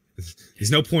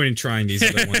 There's no point in trying these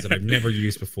other ones that I've never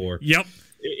used before. Yep.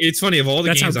 It's funny, of all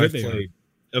the games I've played,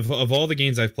 of all the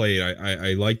games I've played,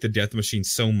 I like the Death Machine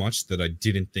so much that I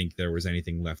didn't think there was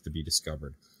anything left to be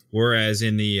discovered. Whereas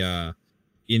in the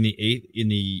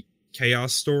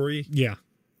Chaos story, yeah,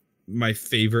 my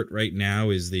favorite right now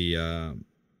is the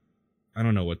I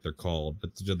don't know what they're called,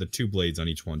 but the two blades on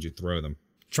each one, you throw them.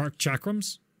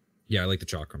 Chakrams? Yeah, I like the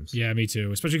chakrams. Yeah, me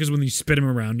too. Especially because when you spin them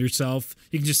around yourself,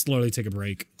 you can just slowly take a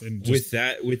break. And just...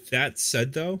 With that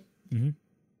said, though, mm-hmm.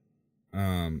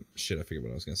 I forget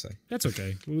what I was gonna say. That's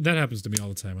okay. That happens to me all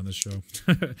the time on this show.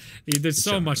 There's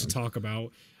so much to talk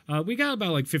about. We got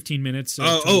about like 15 minutes.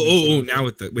 Now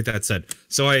with that said,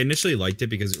 so I initially liked it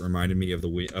because it reminded me of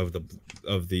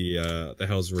the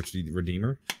Hell's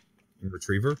Redeemer and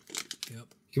Retriever. Yep.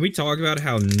 Can we talk about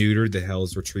how neutered the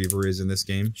Hell's Retriever is in this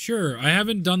game? Sure. I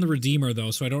haven't done the Redeemer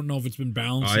though, so I don't know if it's been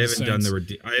balanced. I haven't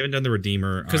done the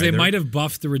Redeemer because they might have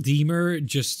buffed the Redeemer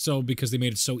just so because they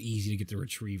made it so easy to get the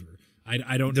Retriever.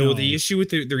 I don't know. The issue with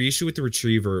the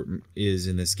Retriever is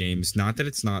in this game is not that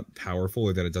it's not powerful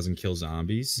or that it doesn't kill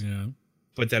zombies,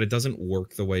 but that it doesn't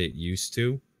work the way it used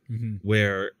to. Mm-hmm.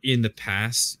 Where in the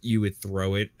past you would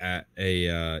throw it at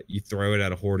a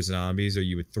horde of zombies, or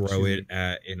you would throw it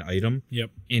at an item,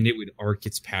 and it would arc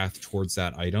its path towards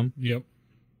that item.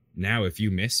 Now, if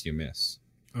you miss, you miss.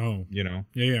 Oh, you know,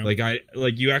 yeah.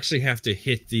 Like you actually have to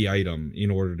hit the item in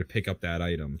order to pick up that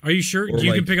item. Are you sure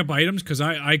you can pick up items? Because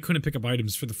I couldn't pick up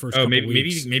items for the first. couple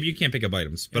weeks. maybe you can't pick up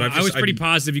items, but I was pretty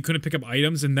positive you couldn't pick up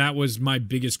items, and that was my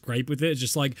biggest gripe with it. It's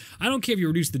just like I don't care if you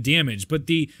reduce the damage, but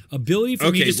the ability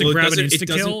for me just to grab an insta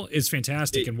kill is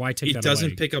fantastic. And why take that away?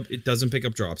 It doesn't pick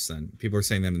up drops. Then people are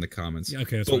saying that in the comments.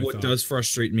 Okay, that's but what does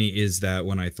frustrate me is that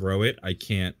when I throw it, I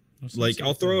can't.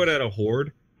 I'll throw it at a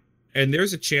horde. And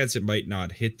there's a chance it might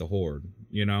not hit the horde,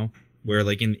 you know? Where,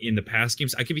 like, in the past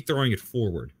games, I could be throwing it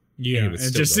forward. Yeah, and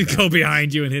just go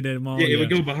behind you and hit them all. Yeah, it would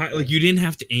go behind. Like, you didn't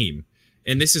have to aim.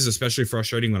 And this is especially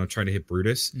frustrating when I'm trying to hit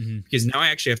Brutus. Because now I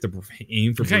actually have to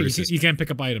aim for Brutus. You can't pick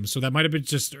up items. So that might have been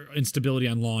just instability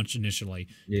on launch initially.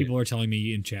 Yeah. People are telling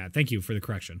me in chat. Thank you for the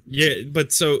correction. Yeah,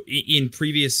 but so in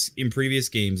previous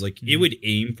games, like, it would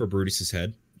aim for Brutus's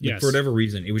head. Like, for whatever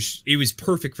reason. It was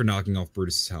perfect for knocking off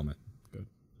Brutus's helmet.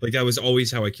 Like, that was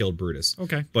always how I killed Brutus.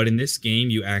 Okay. But in this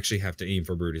game, you actually have to aim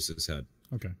for Brutus's head.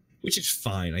 Okay. Which is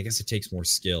fine. I guess it takes more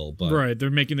skill, but... Right, they're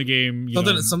making the game...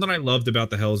 Something I loved about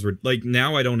the Hell's... Like,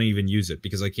 now I don't even use it,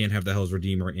 because I can't have the Hell's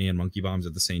Redeemer and Monkey Bombs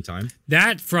at the same time.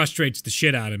 That frustrates the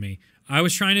shit out of me. I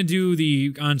was trying to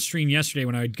do on stream yesterday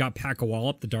when I got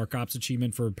Pack-a-Wallop, the Dark Ops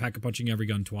achievement for pack-a-punching every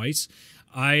gun twice.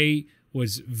 I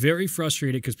was very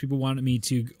frustrated because people wanted me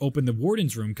to open the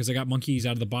warden's room because I got monkeys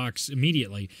out of the box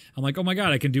immediately. I'm like, oh my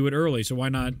god, I can do it early, so why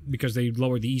not? Because they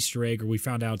lowered the Easter egg, or we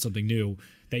found out something new,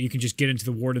 that you can just get into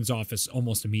the warden's office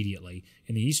almost immediately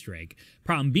in the Easter egg.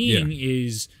 Problem being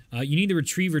is you need the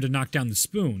retriever to knock down the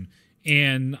spoon.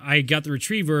 And I got the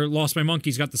retriever, lost my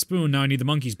monkeys, got the spoon, now I need the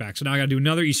monkeys back. So now I gotta do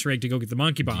another Easter egg to go get the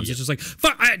monkey bombs. It's just like,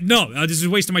 fuck, this is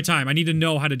wasting my time. I need to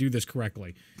know how to do this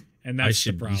correctly. And that's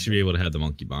the problem. You should be able to have the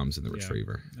monkey bombs in the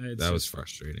retriever. That was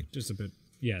frustrating. Just a bit,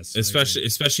 yes.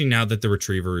 Especially now that the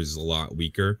retriever is a lot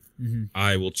weaker,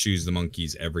 I will choose the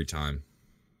monkeys every time.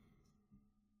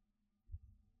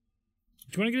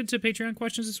 Do you want to get into Patreon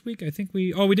questions this week? I think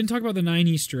we didn't talk about the 9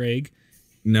 Easter egg.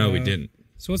 No, we didn't.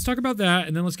 So let's talk about that,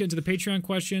 and then let's get into the Patreon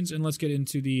questions, and let's get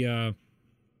into the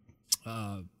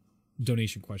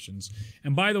donation questions.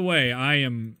 And by the way,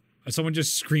 someone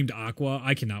just screamed Aqua.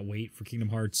 I cannot wait for Kingdom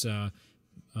Hearts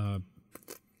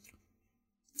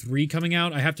 3 coming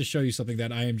out. I have to show you something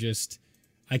that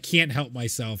I can't help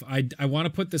myself. I want to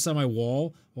put this on my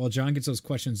wall while John gets those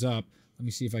questions up. Let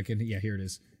me see if I can. Yeah, here it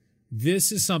is.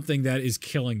 This is something that is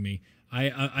killing me.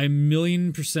 I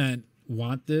 1,000,000%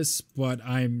 want this, but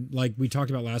I'm, like we talked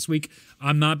about last week,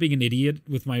 I'm not being an idiot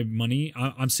with my money.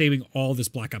 I'm saving all this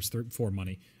Black Ops 4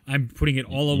 money. I'm putting it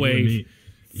all away.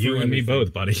 You and me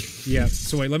both, buddy. Yeah.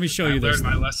 So wait, let me show you this. I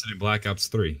learned my lesson in Black Ops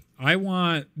 3.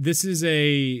 This is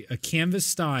a canvas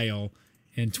style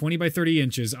and 20 by 30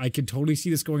 inches. I can totally see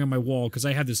this going on my wall because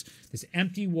I have this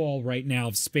empty wall right now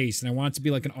of space, and I want it to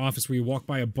be like an office where you walk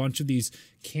by a bunch of these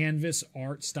canvas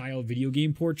art style video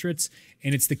game portraits,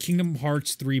 and it's the Kingdom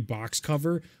Hearts 3 box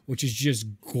cover, which is just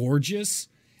gorgeous.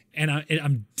 And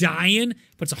I'm dying,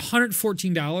 but it's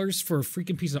 $114 for a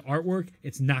freaking piece of artwork.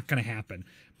 It's not going to happen.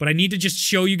 But I need to just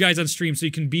show you guys on stream so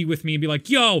you can be with me and be like,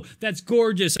 yo, that's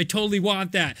gorgeous. I totally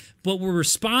want that. But we're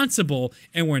responsible,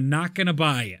 and we're not going to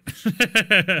buy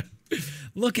it.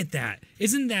 Look at that.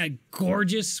 Isn't that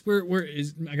gorgeous? I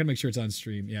got to make sure it's on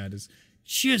stream. Yeah, it is.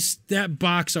 Just that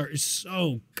box art is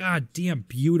so goddamn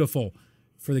beautiful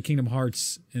for the Kingdom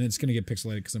Hearts. And it's going to get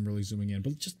pixelated because I'm really zooming in.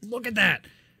 But just look at that.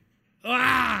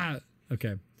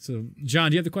 Okay. So,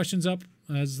 John, do you have the questions up?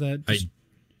 As that I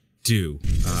do.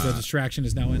 As the distraction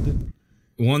is now ended?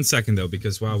 1 second, though,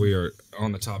 because while we are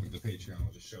on the topic of the Patreon,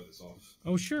 I'll just show this off.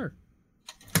 Oh, sure.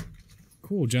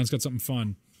 Cool. John's got something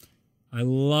fun. I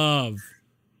love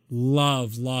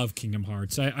Kingdom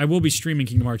Hearts. I will be streaming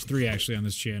Kingdom Hearts 3, actually, on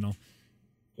this channel.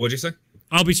 What'd you say?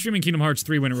 I'll be streaming Kingdom Hearts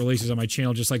 3 when it releases on my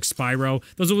channel, just like Spyro.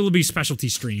 Those will be specialty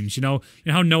streams, you know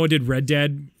how Noah did Red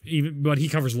Dead, but he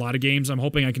covers a lot of games. I'm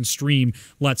hoping I can stream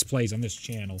Let's Plays on this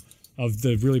channel of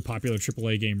the really popular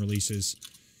AAA game releases.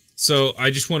 So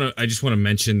I just want to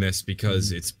mention this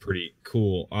because it's pretty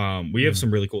cool. We have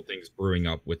some really cool things brewing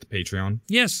up with the Patreon.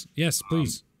 Yes,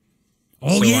 please.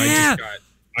 So yeah!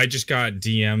 I just got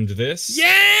DM'd this.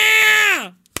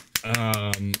 Yeah!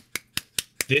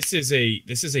 This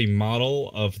is a model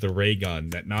of the ray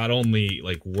gun that not only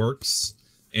like works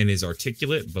and is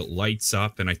articulate, but lights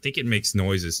up, and I think it makes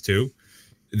noises too.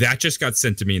 That just got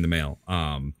sent to me in the mail.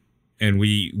 And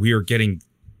we are getting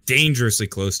dangerously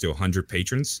close to 100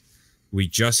 patrons. We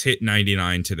just hit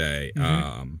 99 today.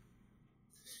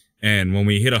 And when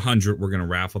we hit 100, we're going to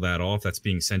raffle that off. That's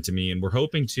being sent to me, and we're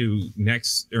hoping to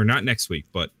not next week,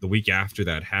 but the week after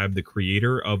that, have the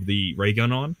creator of the ray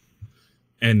gun on.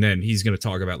 And then he's going to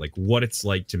talk about like what it's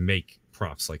like to make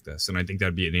props like this. And I think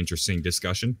that'd be an interesting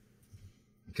discussion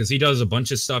because he does a bunch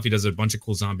of stuff. He does a bunch of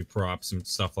cool zombie props and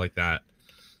stuff like that.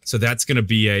 So that's going to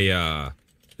be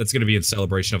in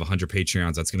celebration of 100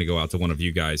 Patreons. That's going to go out to one of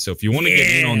you guys. So if you want to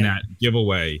get in on that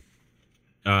giveaway,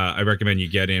 I recommend you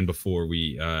get in before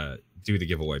we do the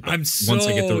giveaway. But I'm so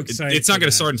excited. It's not going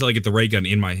to start until I get the ray gun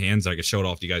in my hands. I can show it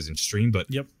off to you guys in stream. But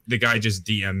the guy just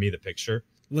DM'd me the picture.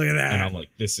 Look at that. And I'm like,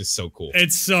 this is so cool.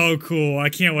 It's so cool. I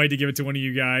can't wait to give it to one of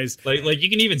you guys. Like you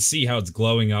can even see how it's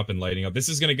glowing up and lighting up. This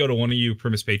is going to go to one of you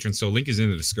Primus patrons, so link is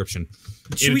in the description.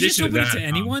 Should we just open it to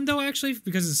anyone, though, actually?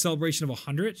 Because it's a celebration of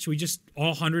 100? Should we just,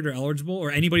 all 100 are eligible?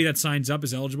 Or anybody that signs up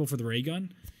is eligible for the ray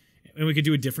gun? And we could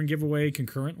do a different giveaway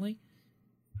concurrently?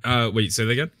 Wait, say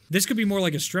that again? This could be more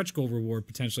like a stretch goal reward,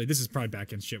 potentially. This is probably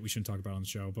back-end shit we shouldn't talk about on the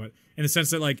show, but in the sense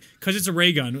that, like, because it's a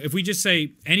ray gun, if we just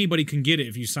say anybody can get it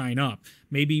if you sign up,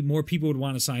 maybe more people would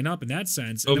want to sign up in that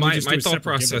sense. Oh, my thought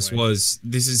process was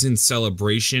this is in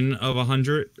celebration of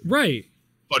 100. Right.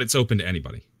 But it's open to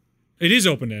anybody. It is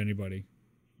open to anybody.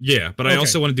 Yeah, but I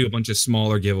also want to do a bunch of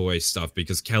smaller giveaway stuff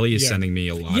because Kelly is sending me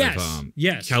a lot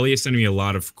of Kelly is sending me a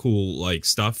lot of cool like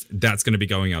stuff that's going to be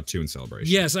going out too in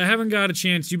celebration. Yes, I haven't got a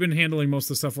chance. You've been handling most of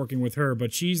the stuff working with her,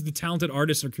 but she's the talented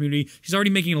artist in our community. She's already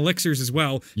making elixirs as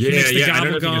well. She makes the I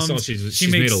don't know if you saw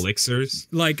she's made elixirs.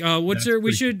 Like what's her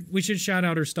we should shout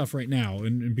out her stuff right now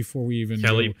and before we even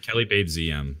Kelly Babe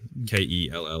ZM. KELLII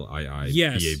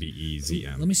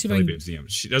BABEZM. Let me see if Kelly I can Babe ZM.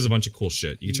 She does a bunch of cool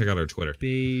shit. You can check out her Twitter.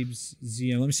 Babes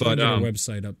ZM. Let me see if I can get her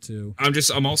website up too.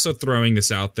 I'm also throwing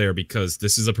this out there because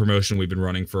this is a promotion we've been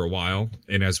running for a while,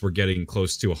 and as we're getting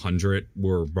close to 100,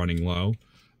 we're running low.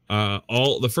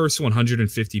 All the first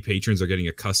 150 patrons are getting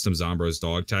a custom Zombros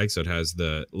dog tag, so it has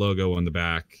the logo on the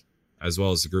back as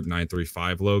well as the Group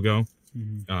 935 logo.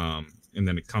 And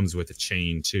then it comes with a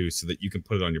chain too, so that you can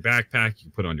put it on your backpack, you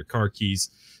can put it on your car keys.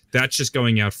 That's just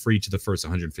going out free to the first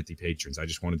 150 patrons. I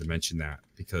just wanted to mention that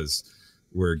because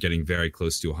we're getting very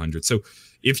close to 100. So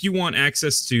if you want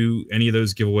access to any of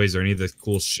those giveaways or any of the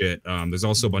cool shit, there's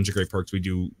also a bunch of great perks. We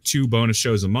do 2 bonus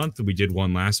shows a month. We did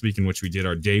one last week in which we did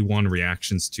our day 1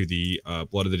 reactions to the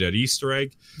Blood of the Dead Easter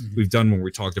egg. We've done one where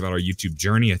we talked about our YouTube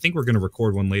journey. I think we're going to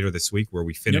record one later this week where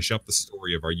we finish up the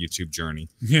story of our YouTube journey.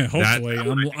 Yeah, hopefully.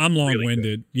 I'm long-winded.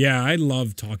 Really yeah, I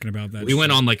love talking about that. We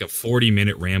went on like a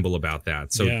 40-minute ramble about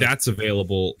that. So that's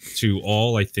available to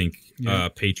all, I think,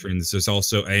 patrons. There's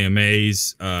also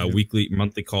AMAs, weekly,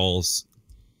 monthly calls,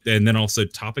 and then also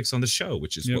topics on the show,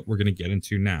 which is what we're going to get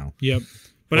into now.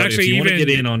 But actually, if you want to get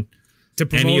in on to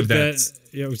any of that,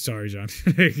 sorry, John.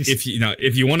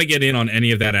 if you want to get in on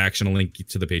any of that action, a link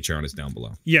to the Patreon is down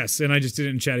below. Yes, and I just did it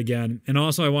in chat again. And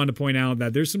also, I wanted to point out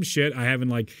that there's some shit I haven't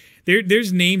like.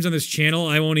 There's names on this channel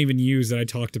I won't even use that I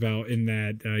talked about in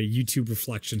that YouTube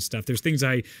reflection stuff. There's things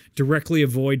I directly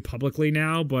avoid publicly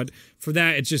now, but for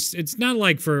that, it's not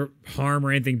like for harm or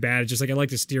anything bad. It's just like I like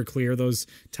to steer clear of those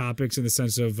topics in the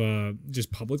sense of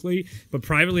just publicly. But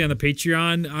privately on the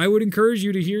Patreon, I would encourage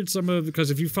you to hear some of, because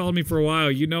if you followed me for a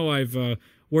while, you know I've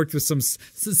worked with some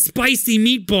spicy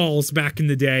meatballs back in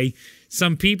the day.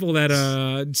 Some people that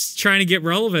trying to get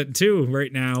relevant too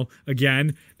right now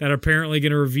again that are apparently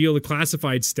going to reveal the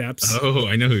classified steps. Oh,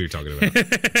 I know who you're talking about.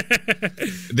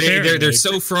 they're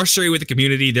so frustrated with the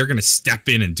community, they're going to step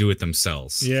in and do it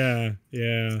themselves. Yeah.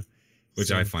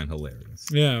 Which I find hilarious.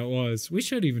 Yeah, it was. We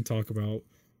should even talk about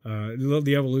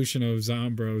The evolution of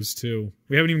Zombros too.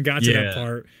 We haven't even got to that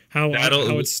part. How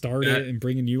it started and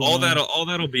bringing you all on.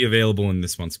 that'll be available in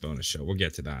this month's bonus show. We'll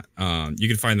get to that. You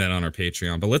can find that on our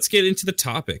Patreon. But let's get into the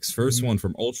topics. First one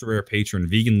from ultra rare patron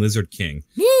Vegan Lizard King.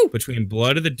 Woo! Between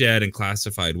Blood of the Dead and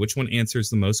Classified, which one answers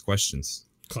the most questions?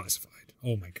 Classified.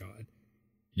 Oh my god.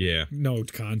 Yeah. No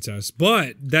contest.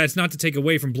 But that's not to take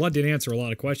away from Blood did answer a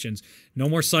lot of questions. No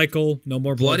more cycle, no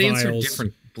more blood vials.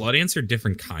 Blood answered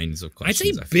different kinds of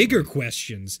questions. I'd say bigger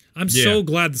questions. I'm so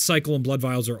glad the cycle and blood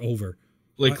vials are over.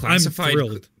 Like Classified, I'm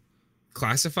thrilled.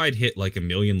 Classified hit like a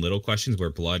million little questions where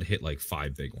Blood hit like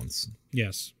 5 big ones.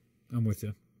 Yes, I'm with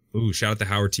you. Ooh, shout out to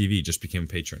Howard TV, just became a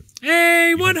patron.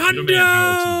 Hey, 100!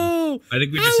 I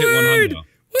think we just hit 100.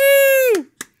 Woo!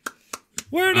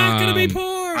 We're not going to be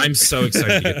poor! I'm so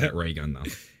excited to get that ray gun, though.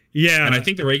 Yeah. And I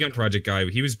think the Ray Gun Project guy,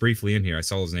 he was briefly in here. I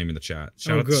saw his name in the chat.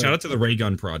 Shout out to the Ray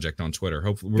Gun Project on Twitter.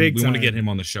 Hopefully, we want to get him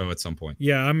on the show at some point.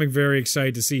 Yeah, I'm very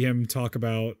excited to see him talk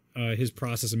about his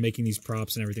process of making these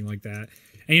props and everything like that.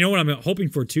 And you know what I'm hoping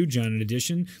for too, John, in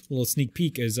addition, a little sneak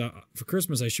peek, is for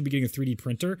Christmas I should be getting a 3D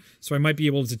printer, so I might be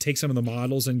able to take some of the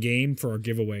models in game for our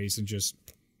giveaways and just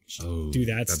do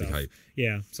that stuff.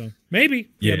 Yeah, so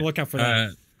maybe. Yeah, look out for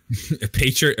that. A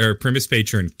patron or Primus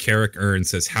patron Carrick Earn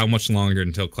says, "How much longer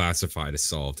until Classified is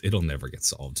solved?" It'll never get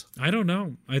solved. I don't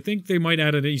know. I think they might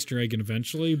add an Easter egg in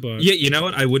eventually, but yeah, you know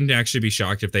what? I wouldn't actually be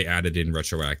shocked if they added in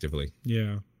retroactively.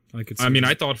 Yeah, I could. See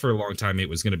I thought for a long time it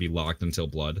was going to be locked until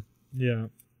Blood. Yeah,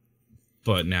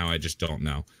 but now I just don't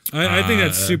know. I think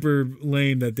that's super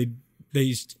lame that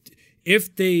they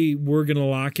if they were going to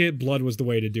lock it, Blood was the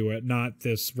way to do it, not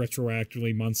this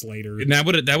retroactively months later. And that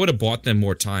would have bought them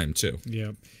more time too.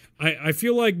 Yeah. I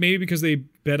feel like maybe because they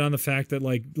bet on the fact that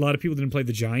like a lot of people didn't play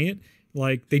the Giant,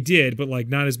 like they did, but like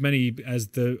not as many as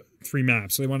the 3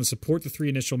 maps. So they want to support the 3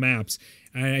 initial maps.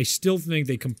 And I still think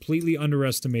they completely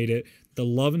underestimated the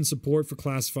love and support for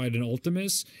Classified and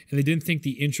Ultimus, and they didn't think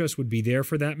the interest would be there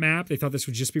for that map. They thought this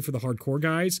would just be for the hardcore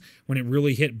guys when it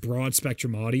really hit broad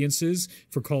spectrum audiences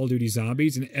for Call of Duty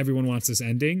Zombies, and everyone wants this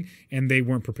ending, and they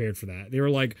weren't prepared for that. They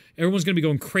were like, everyone's going to be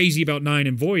going crazy about 9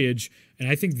 and Voyage, and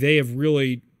I think they have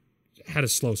really had a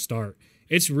slow start.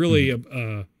 It's really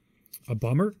a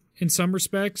bummer in some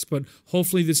respects, but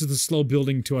hopefully this is the slow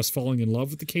building to us falling in love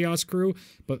with the Chaos crew.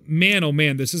 But man, oh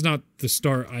man, this is not the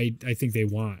start I think they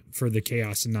want for the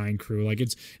Chaos and 9 crew. Like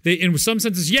they in some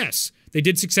senses, yes, they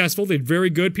did successful. They're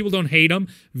very good. People don't hate them.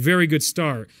 Very good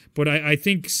start. But I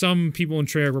think some people in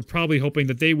Treyarch were probably hoping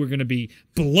that they were going to be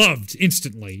beloved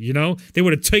instantly. You know, they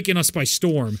would have taken us by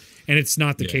storm, and it's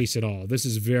not the case at all. This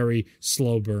is very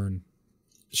slow burn.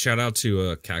 Shout out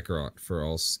to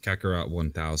Kakarot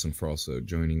 1000 for also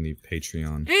joining the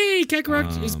Patreon. Hey,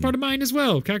 Kakarot is part of mine as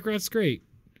well. Kakarot's great.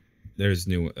 There's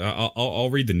new. I'll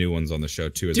read the new ones on the show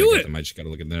too. I just got to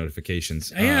look at the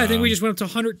notifications. Yeah, I think we just went up to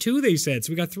 102. They said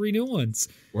so. We got 3 new ones.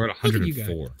 We're at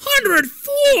 104.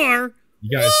 104.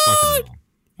 You guys fucking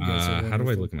know. How do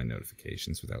I look at my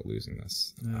notifications without losing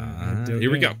this? Here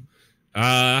we go.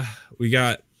 We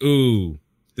got. Ooh,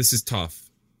 this is tough.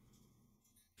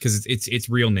 Because it's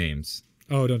real names.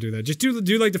 Oh, don't do that. Just do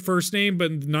like the first name,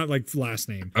 but not like last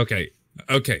name. Okay.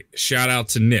 Shout out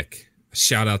to Nick.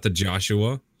 Shout out to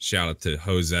Joshua. Shout out to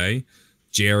Jose,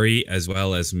 Jerry, as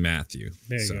well as Matthew.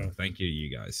 There you go. Thank you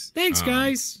guys. Thanks,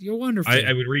 guys. You're wonderful.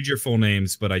 I would read your full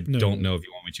names, but I don't know if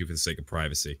you want me to for the sake of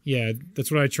privacy. Yeah, that's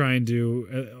what I try and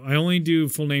do. I only do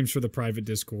full names for the private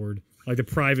Discord, like the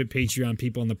private Patreon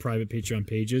people on the private Patreon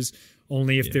pages.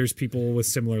 Only if there's people with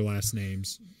similar last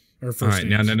names. Or first all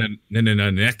right, names.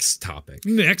 no. Next topic.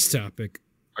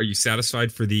 Are you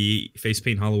satisfied for the face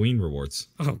paint Halloween rewards?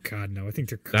 Oh God, no! I think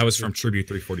they're. That was from Tribute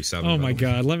 347. Oh my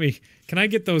God, can I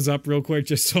get those up real quick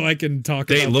just so I can talk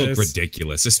about this? They look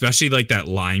ridiculous, especially like that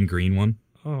lime green one.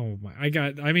 Oh my!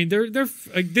 They're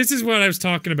like, this is what I was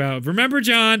talking about. Remember,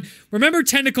 John? Remember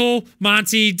Tentacle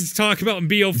Monty to talk about in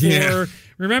BO4? Yeah.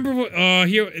 Remember what?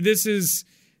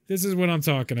 This is what I'm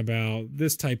talking about.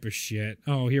 This type of shit.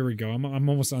 Oh, here we go. I'm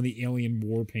almost on the alien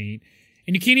war paint.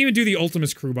 And you can't even do the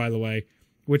Ultimus crew, by the way,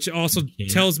 which also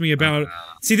tells me about...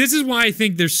 See, this is why I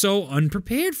think they're so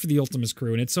unprepared for the Ultimus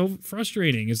crew, and it's so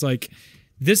frustrating. It's like,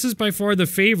 this is by far the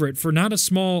favorite for not a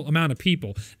small amount of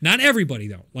people. Not everybody,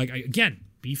 though. Like, again,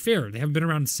 be fair. They haven't been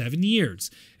around 7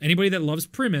 years. Anybody that loves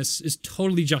Primus is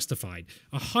totally justified.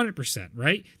 100%,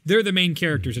 right? They're the main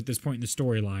characters at this point in the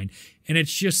storyline. And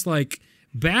it's just like...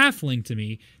 baffling to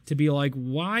me to be like,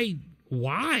 why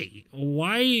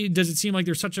does it seem like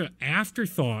there's such an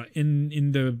afterthought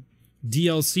in the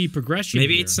DLC progression?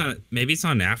 Maybe it's not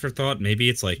an afterthought. Maybe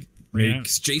it's like,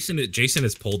 because Jason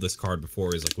has pulled this card before.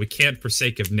 He's like, we can't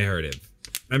forsake of narrative.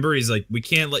 Remember, he's like, we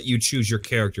can't let you choose your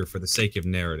character for the sake of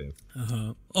narrative.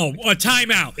 Oh, a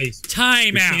timeout. We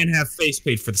Timeout. can't have face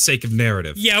paint for the sake of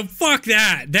narrative. Yeah, fuck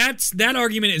that. That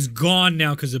argument is gone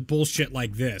now because of bullshit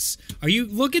like this. Are you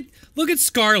look at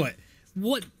Scarlet?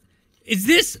 What is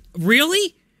this?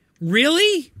 Really?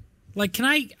 Like, can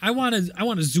I want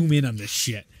to zoom in on this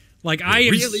shit. Like, I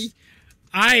am really.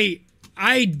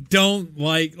 I don't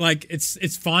like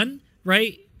it's fun,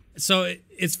 right? So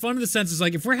it's fun in the sense it's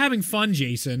like if we're having fun,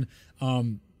 Jason.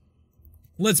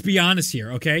 Let's be honest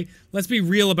here, okay? Let's be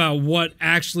real about what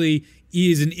actually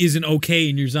is and isn't okay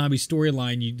in your zombie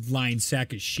storyline, you lying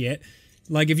sack of shit.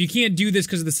 Like, if you can't do this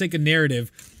because of the sake of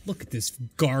narrative, look at this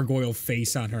gargoyle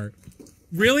face on her.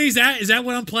 Really? Is that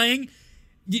what I'm playing?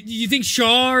 You think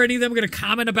Shaw or any of them are going to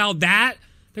comment about that?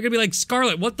 They're going to be like,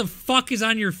 Scarlet, what the fuck is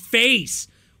on your face?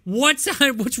 What's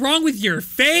wrong with your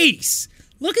face?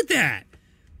 Look at that.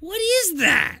 What is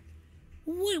that?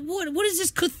 What is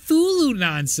this Cthulhu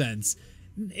nonsense?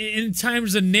 In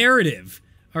times of narrative,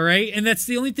 all right? And that's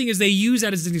the only thing is they use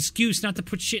that as an excuse not to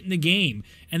put shit in the game.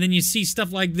 And then you see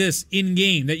stuff like this in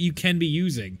game that you can be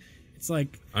using. It's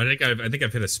like I think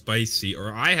I've hit a spicy,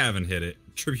 or I haven't hit it.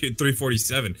 Tribute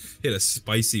 347 hit a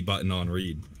spicy button on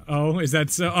read. Oh, is that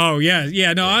so? Oh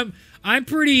yeah. No, I'm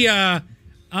pretty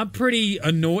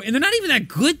annoyed, and they're not even that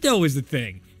good though. Is the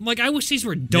thing? Like, I wish these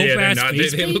were dope ass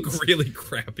face They paints. look really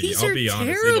crappy. These I'll are be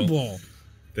honest. terrible.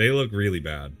 They look really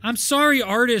bad. I'm sorry, the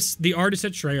artists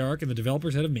at Treyarch and the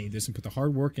developers that have made this and put the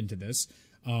hard work into this.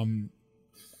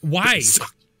 Why?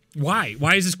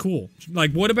 Why is this cool?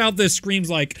 Like, what about this screams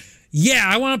like, yeah,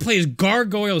 I want to play as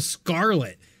Gargoyle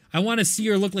Scarlet. I want to see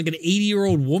her look like an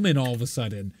 80-year-old woman all of a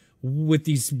sudden with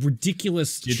these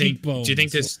ridiculous cheekbones. Do you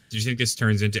think this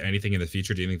turns into anything in the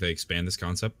future? Do you think they expand this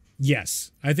concept? Yes.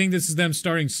 I think this is them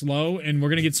starting slow, and we're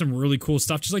going to get some really cool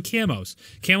stuff, just like camos.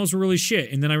 Camos were really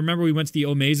shit. And then I remember we went to the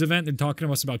Omaze event, they're talking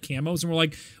to us about camos, and we're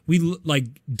like, we like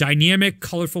dynamic,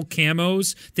 colorful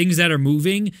camos, things that are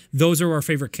moving. Those are our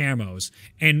favorite camos.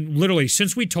 And literally,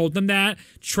 since we told them that,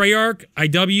 Treyarch,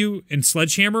 IW, and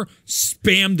Sledgehammer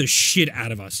spammed the shit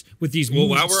out of us with these Well,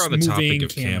 while we're on the topic of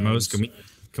camos,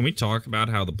 can we talk about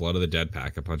how the Blood of the Dead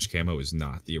Pack-a-Punch camo is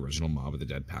not the original Mob of the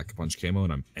Dead Pack-a-Punch camo,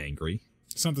 and I'm angry.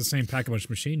 It's not the same Pack-a-Punch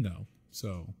machine, though.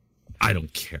 So I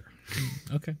don't care.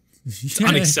 Okay. It's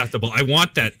unacceptable. I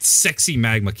want that sexy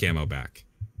magma camo back.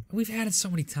 We've had it so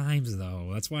many times, though.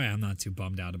 That's why I'm not too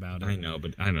bummed out about it. I know,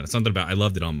 but I don't know. Something about I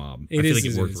loved it on Mob. I feel like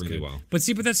it worked really well. But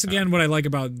see, that's again what I like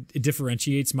about it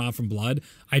differentiates Mob from Blood.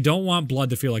 I don't want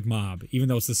Blood to feel like Mob, even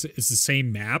though it's the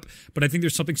same map. But I think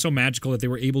there's something so magical that they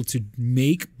were able to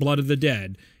make Blood of the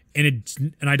Dead, and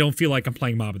I don't feel like I'm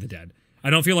playing Mob of the Dead. I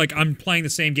don't feel like I'm playing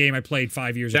the same game I played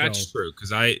 5 years ago. That's true,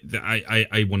 because I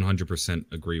 100%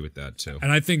 agree with that too.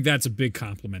 And I think that's a big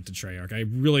compliment to Treyarch. I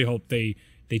really hope they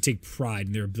take pride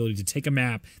in their ability to take a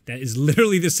map that is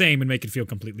literally the same and make it feel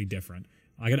completely different.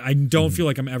 I don't feel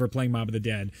like I'm ever playing Mob of the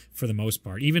Dead for the most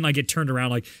part. Even I get turned around,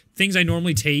 like things I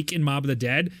normally take in Mob of the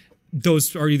Dead,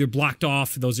 those are either blocked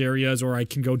off those areas or I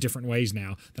can go different ways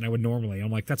now than I would normally.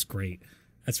 I'm like, that's great.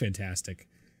 That's fantastic.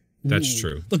 That's Ooh.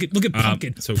 true. Look at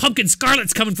Pumpkin. Pumpkin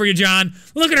Scarlet's coming for you, John.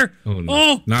 Look at her. Oh, no.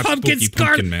 Oh, Not Pumpkin spooky Scarlet.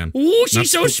 Pumpkin Man. Ooh, she's Not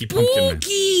so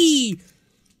spooky spooky.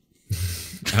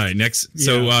 All right, next. Yeah.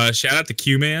 So shout out to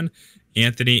Q-Man,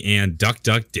 Anthony, and Duck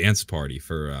Duck Dance Party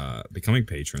for becoming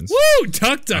patrons. Woo!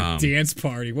 Duck Duck Dance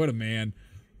Party. What a man.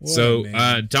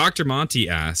 Dr. Monty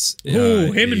asks.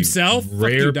 Him himself?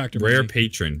 Rare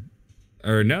patron.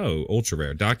 Or no, ultra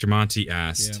rare. Dr. Monty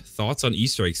asked, thoughts on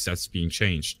Easter egg sets being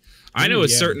changed. I know a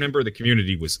certain member of the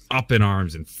community was up in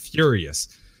arms and furious.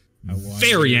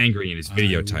 Very angry in his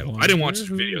video title. I didn't watch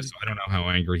the video, so I don't know how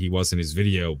angry he was in his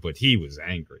video, but he was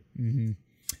angry. Mm-hmm.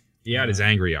 He had his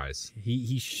angry eyes.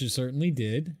 He certainly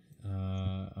did.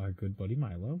 Our good buddy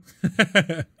Milo.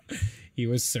 He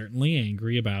was certainly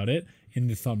angry about it in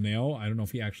the thumbnail. I don't know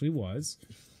if he actually was,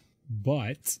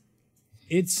 but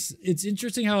it's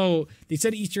interesting how they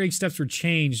said Easter egg steps were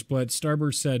changed, but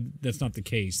Starburst said that's not the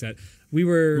case. That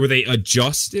were they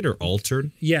adjusted or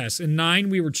altered? Yes, in 9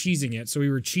 we were cheesing it, so we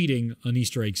were cheating an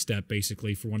Easter egg step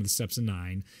basically for one of the steps in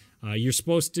 9. You're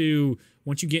supposed to,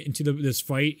 once you get into this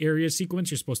fight area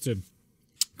sequence, you're supposed to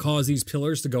cause these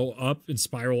pillars to go up and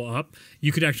spiral up.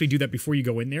 You could actually do that before you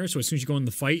go in there, so as soon as you go in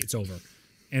the fight, it's over.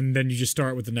 And then you just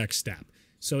start with the next step.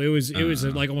 So it was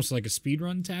like almost like a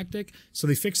speedrun tactic. So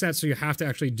they fixed that so you have to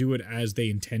actually do it as they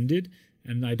intended.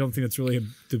 And I don't think that's really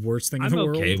the worst thing in the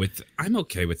world. I'm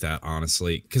okay with that,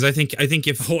 honestly, because I think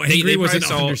if angry was an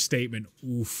understatement.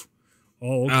 Oof.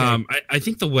 Oh, okay. I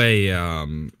think the way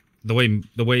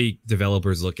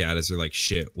developers look at it is they're like,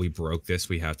 shit, we broke this,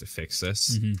 we have to fix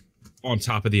this. Mm-hmm. on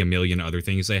top of the a million other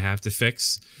things they have to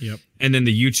fix. Yep. And then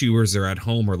the YouTubers are at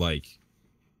home are like,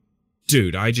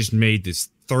 dude, I just made this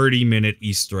 30-minute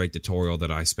Easter egg tutorial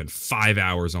that I spent 5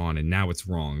 hours on, and now it's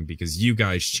wrong because you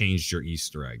guys changed your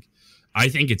Easter egg. I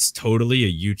think it's totally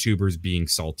a YouTubers being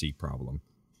salty problem.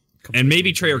 And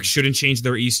maybe Treyarch shouldn't change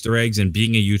their Easter eggs, and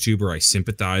being a YouTuber, I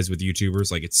sympathize with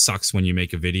YouTubers. Like, it sucks when you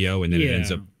make a video and then it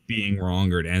ends up being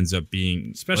wrong, or it ends up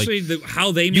being... Especially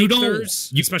how they make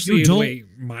theirs. Especially the way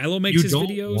Milo makes his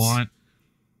videos.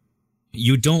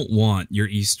 You don't want your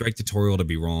Easter egg tutorial to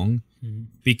be wrong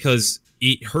because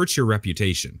it hurts your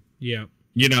reputation. Yeah.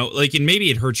 You know, like, and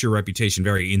maybe it hurts your reputation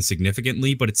very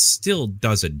insignificantly, but it still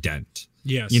does a dent.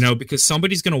 Yes. You know, because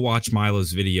somebody's going to watch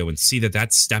Milo's video and see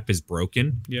that step is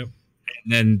broken. Yep.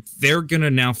 And then they're going to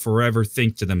now forever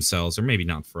think to themselves, or maybe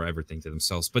not forever think to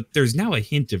themselves, but there's now a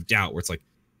hint of doubt where it's like,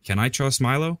 can I trust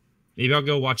Milo? Maybe I'll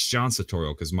go watch John's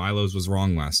tutorial because Milo's was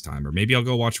wrong last time. Or maybe I'll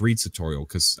go watch Reed's tutorial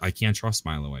because I can't trust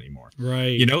Milo anymore.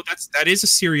 Right. You know, that is a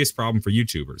serious problem for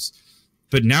YouTubers.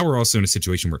 But now we're also in a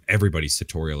situation where everybody's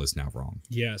tutorial is now wrong.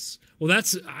 Yes. Well,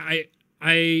 that's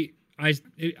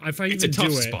it's a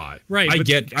tough spot. Right. I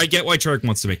get why Treyarch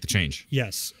wants to make the change.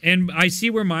 Yes. And I see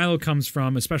where Milo comes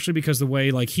from, especially because the way,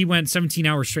 like, he went 17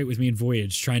 hours straight with me in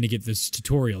Voyage trying to get this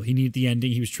tutorial. He needed the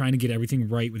ending. He was trying to get everything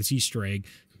right with his Easter egg,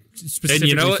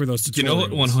 specifically for those tutorials. You know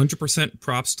what? 100%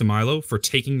 props to Milo for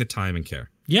taking the time and care.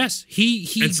 Yes. He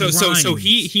so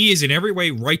he is in every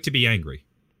way right to be angry.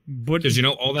 Because, you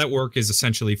know, all that work is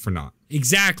essentially for naught.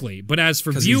 Exactly. But as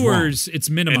for viewers, it's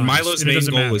minimized. And Milo's main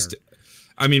goal is...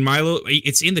 I mean, Milo,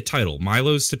 it's in the title.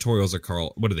 Milo's tutorials are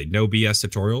called, what are they, no BS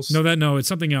tutorials? No, it's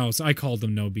something else. I called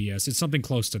them no BS. It's something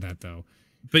close to that, though.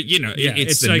 But, you know,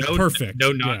 it's like perfect.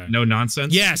 No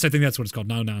nonsense. Yes, I think that's what it's called,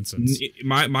 no nonsense.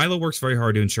 Milo works very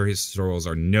hard to ensure his tutorials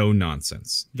are no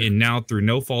nonsense. Yeah. And now, through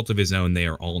no fault of his own, they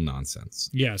are all nonsense.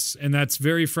 Yes, and that's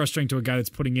very frustrating to a guy that's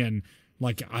putting in,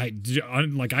 like I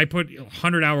put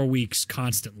 100-hour weeks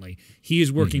constantly. He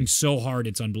is working so hard,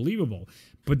 it's unbelievable.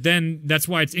 But then that's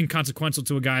why it's inconsequential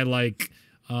to a guy like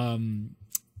a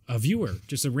viewer,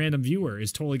 just a random viewer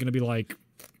is totally going to be like,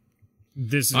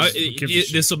 this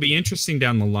will be interesting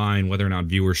down the line whether or not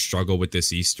viewers struggle with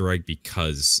this Easter egg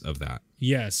because of that.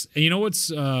 Yes. And you know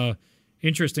what's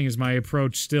interesting is my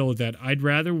approach still that I'd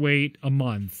rather wait a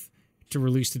month to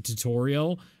release the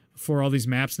tutorial for all these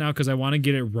maps now because I want to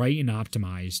get it right and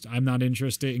optimized. I'm not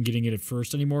interested in getting it at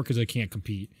first anymore because I can't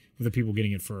compete with the people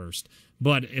getting it first.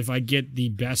 But if I get the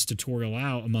best tutorial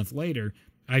out a month later,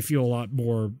 I feel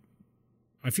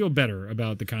better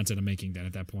about the content I'm making then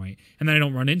at that point. And then I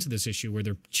don't run into this issue where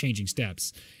they're changing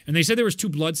steps. And they said there was 2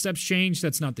 blood steps changed.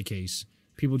 That's not the case.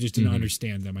 People just didn't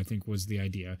understand them, I think, was the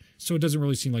idea. So it doesn't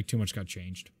really seem like too much got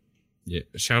changed. Yeah.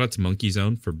 Shout out to Monkey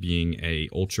Zone for being a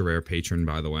ultra rare patron,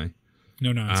 by the way.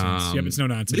 No nonsense. Yep, it's no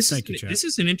nonsense. Thank you, chat. This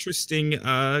is an interesting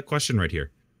question right here.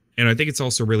 And I think it's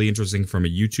also really interesting from a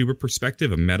YouTuber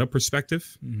perspective, a meta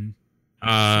perspective.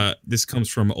 This comes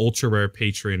from ultra rare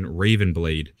patron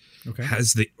Ravenblade. Okay.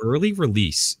 Has the early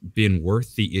release been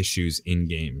worth the issues in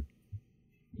game?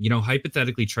 You know,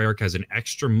 hypothetically, Treyarch has an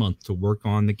extra month to work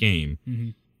on the game.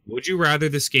 Would you rather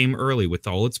this game early with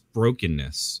all its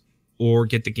brokenness, or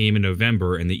get the game in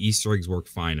November and the Easter eggs work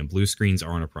fine and blue screens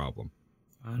aren't a problem?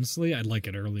 Honestly, I'd like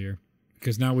it earlier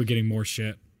because now we're getting more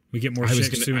shit. We get more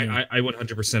shit sooner. I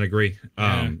 100% agree.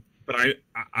 But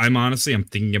I'm honestly, I'm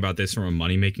thinking about this from a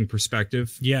money-making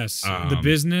perspective. Yes, the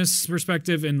business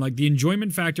perspective and like the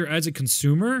enjoyment factor as a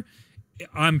consumer,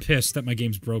 I'm pissed that my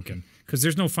game's broken because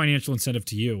there's no financial incentive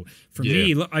to you. For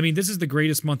me, I mean, this is the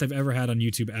greatest month I've ever had on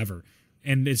YouTube ever.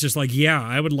 And it's just like, yeah,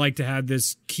 I would like to have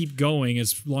this keep going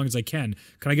as long as I can.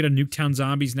 Can I get a Nuketown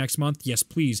Zombies next month? Yes,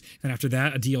 please. And after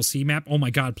that, a DLC map? Oh my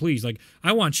God, please. Like,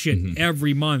 I want shit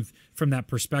every month from that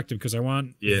perspective because I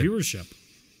want viewership.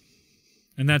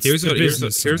 And that's here's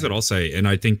what I'll say. And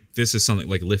I think this is something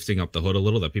like lifting up the hood a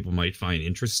little that people might find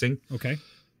interesting. Okay.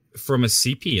 From a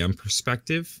CPM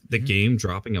perspective, the game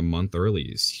dropping a month early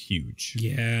is huge.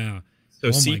 Yeah. So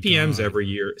CPMs every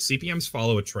year, CPMs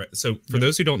follow a trend. So for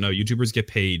those who don't know, YouTubers get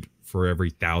paid for every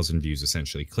 1,000 views,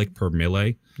 essentially. Click per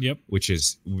melee. Yep. Which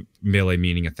is melee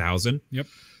meaning 1,000. Yep.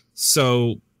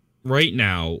 So right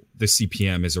now, the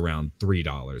CPM is around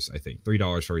 $3, I think.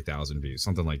 $3 for every 1,000 views,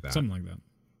 something like that. Something like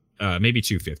that. Maybe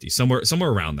 $2.50,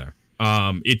 somewhere around there.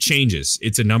 It changes.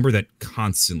 It's a number that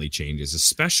constantly changes,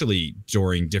 especially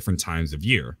during different times of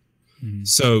year.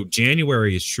 So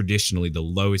January is traditionally the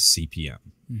lowest CPM.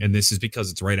 And this is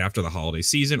because it's right after the holiday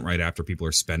season, right after people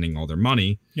are spending all their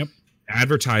money. Yep.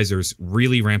 Advertisers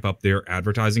really ramp up their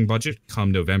advertising budget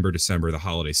come November, December, the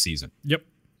holiday season. Yep.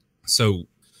 So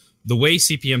the way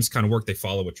CPMs kind of work, they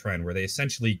follow a trend where they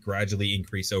essentially gradually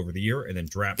increase over the year and then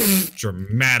drop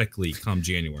dramatically come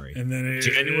January. And then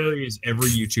January is every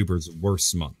YouTuber's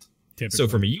worst month. Typically. So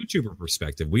from a YouTuber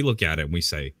perspective, we look at it and we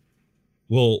say,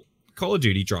 well, Call of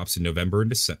Duty drops in November and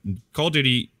December. Call of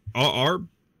Duty, our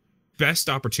best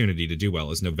opportunity to do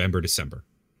well is November, December.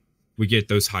 We get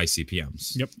those high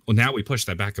CPMs. Yep. Well, now we push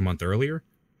that back a month earlier.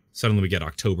 Suddenly we get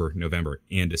October, November,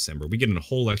 and December. We get a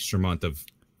whole extra month of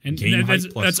game hype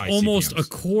plus high almost CPMs. a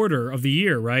quarter of the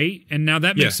year, right? And now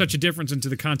that makes such a difference into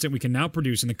the content we can now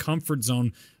produce and the comfort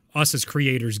zone us as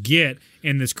creators get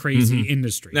in this crazy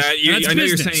industry. Now, I know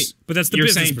you're saying, but that's the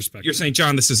business perspective. You're saying,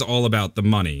 John, this is all about the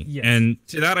money. Yes. And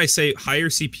to that I say higher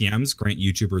CPMs grant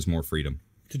YouTubers more freedom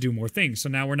to do more things. So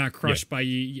now we're not crushed by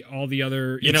all the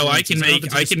other. You know, I can make a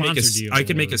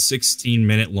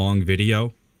 16-minute long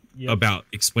video about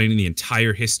explaining the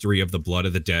entire history of the Blood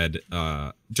of the Dead,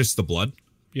 just the blood.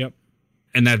 Yep.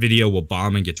 And that video will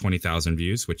bomb and get 20,000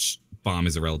 views, which bomb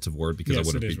is a relative word because I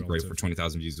would have been great for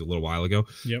 20,000 views a little while ago.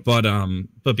 Yep. But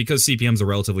because CPMs are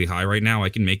relatively high right now, I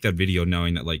can make that video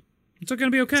knowing that like it's going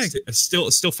to be okay.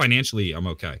 Still financially, I'm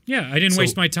okay. Yeah, I didn't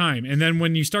waste my time. And then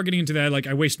when you start getting into that, like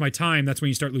I waste my time, that's when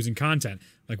you start losing content.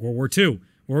 Like World War II.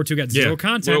 World War II got zero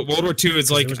content. World War II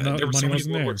is like there were so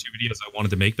many World War II videos I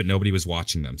wanted to make, but nobody was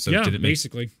watching them. So it didn't make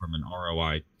sense from an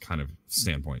ROI kind of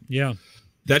standpoint. Yeah.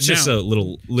 That's just a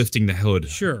little lifting the hood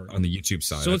on the YouTube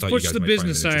side. So let's push the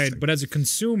business side, but as a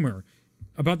consumer,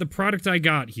 about the product I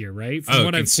got here, right? From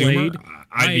what I've played,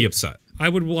 I'd be upset. I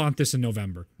would want this in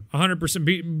November.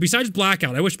 100%. Besides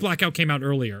Blackout, I wish Blackout came out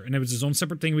earlier and it was his own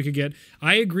separate thing we could get.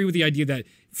 I agree with the idea that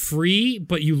free,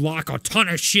 but you lock a ton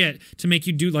of shit to make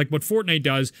you do like what Fortnite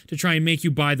does to try and make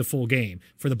you buy the full game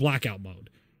for the Blackout mode.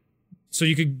 So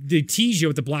they tease you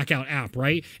with the Blackout app,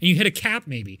 right? And you hit a cap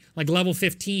maybe, like level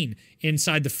 15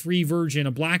 inside the free version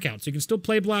of Blackout. So you can still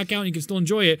play Blackout and you can still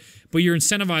enjoy it, but you're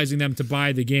incentivizing them to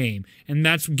buy the game. And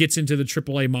that's what gets into the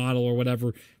AAA model or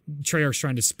whatever Treyarch's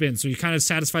trying to spin. So you kind of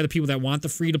satisfy the people that want the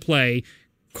free-to-play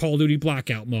Call of Duty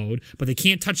Blackout mode, but they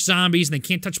can't touch zombies and they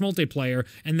can't touch multiplayer,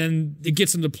 and then it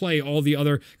gets them to play all the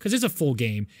other, because it's a full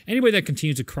game. Anybody that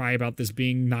continues to cry about this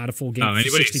being not a full game for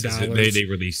 $60. They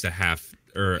released a half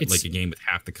or like a game with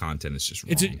half the content is just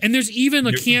wrong. And there's even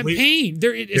a campaign.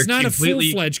 It's not a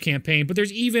full-fledged campaign, but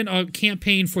there's even a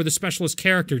campaign for the specialist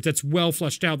characters that's well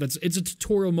fleshed out. It's a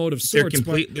tutorial mode of sorts.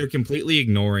 They're completely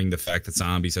ignoring the fact that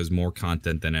Zombies has more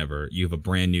content than ever. You have a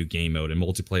brand new game mode, and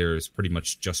multiplayer is pretty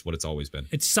much just what it's always been.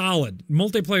 It's solid.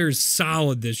 Multiplayer is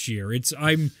solid this year.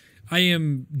 I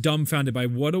am dumbfounded by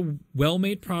what a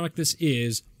well-made product this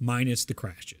is, minus the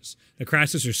crashes. The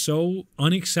crashes are so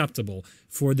unacceptable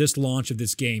for this launch of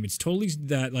this game. It's totally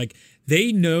that, like,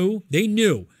 they knew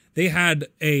they had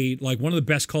one of the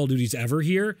best Call of Duties ever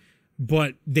here,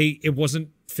 but it wasn't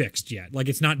fixed yet. Like,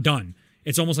 it's not done.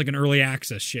 It's almost like an early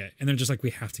access shit. And they're just like, we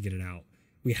have to get it out.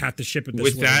 We have to ship it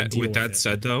this way. With that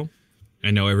said, though, I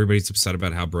know everybody's upset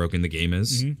about how broken the game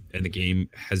is, and the game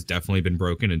has definitely been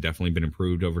broken and definitely been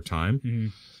improved over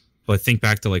time. But think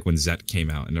back to like when Zet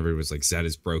came out and everybody was like, Zet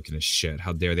is broken as shit.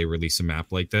 How dare they release a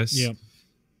map like this? Yep.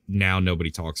 Now nobody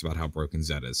talks about how broken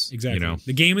Zet is. Exactly. You know?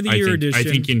 The Game of the Year edition. I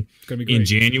think in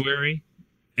January,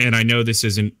 and I know this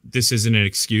isn't an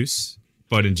excuse,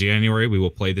 but in January we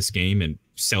will play this game and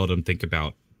seldom think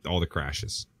about all the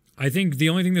crashes. I think the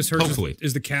only thing this hurts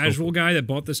is the casual guy that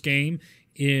bought this game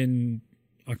in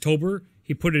October.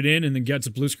 He put it in and then gets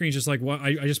a blue screen. Just like, what?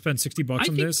 I just spent $60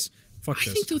 on this. Fuck this.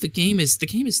 I think though the game is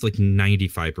like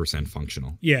 95%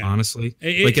 functional. Yeah, honestly,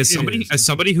 as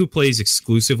somebody who plays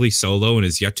exclusively solo and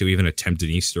has yet to even attempt an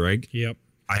Easter egg. Yep,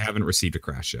 I haven't received a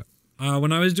crash yet.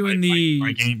 When I was doing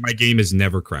my game has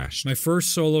never crashed. My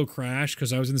first solo crash,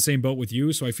 because I was in the same boat with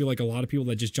you, so I feel like a lot of people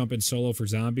that just jump in solo for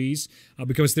zombies,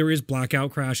 because there is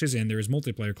blackout crashes and there is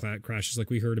multiplayer crashes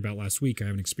like we heard about last week. I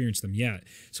haven't experienced them yet.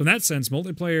 So in that sense,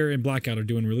 multiplayer and blackout are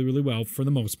doing really, really well for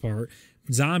the most part.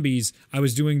 Zombies, I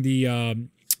was doing the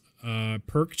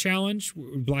perk challenge,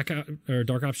 blackout or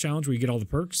Dark Ops challenge, where you get all the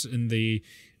perks in the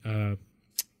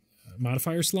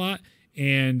modifier slot.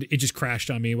 And it just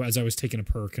crashed on me as I was taking a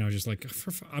perk, and I was just like,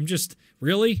 I'm just,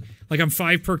 really? Like, I'm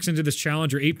 5 perks into this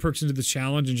challenge or 8 perks into this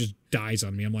challenge and just dies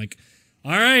on me. I'm like,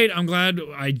 all right, I'm glad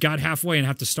I got halfway and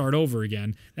have to start over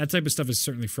again. That type of stuff is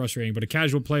certainly frustrating, but a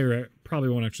casual player probably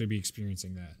won't actually be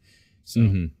experiencing that.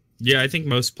 So, yeah, I think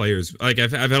most players, like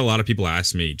I've had a lot of people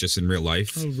ask me just in real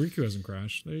life. Oh, Riku hasn't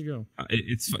crashed. There you go.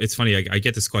 It's funny. I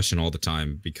get this question all the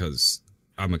time because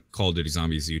I'm a Call of Duty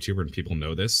Zombies YouTuber and people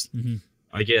know this.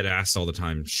 I get asked all the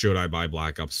time, should I buy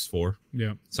Black Ops 4?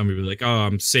 Yeah. Some people be like, oh,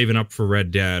 I'm saving up for Red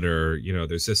Dead, or,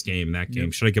 there's this game and that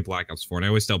game. Should I get Black Ops 4? And I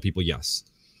always tell people yes.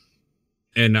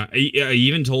 And I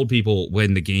even told people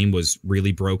when the game was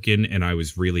really broken and I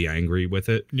was really angry with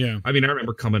it. Yeah. I mean, I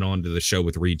remember coming on to the show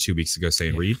with Reed 2 weeks ago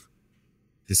saying, Reed,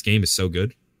 this game is so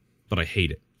good, but I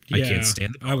hate it. Yeah, I can't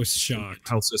stand it. I was shocked. The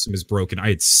health system is broken. I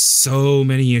had so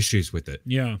many issues with it.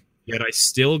 Yeah. Yet I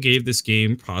still gave this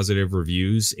game positive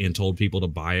reviews and told people to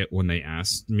buy it when they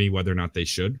asked me whether or not they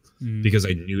should, because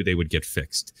I knew they would get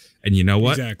fixed. And you know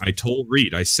what? Exactly. I told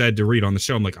Reed, I said to Reed on the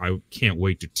show, I'm like, I can't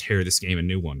wait to tear this game a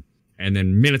new one. And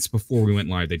then minutes before we went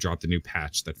live, they dropped a new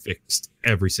patch that fixed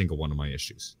every single one of my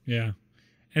issues. Yeah.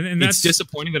 And that's it's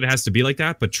disappointing that it has to be like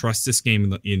that, but trust this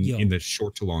game in the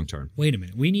short to long term. Wait a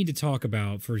minute. We need to talk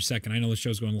about, for a second, I know the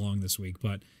show's going long this week,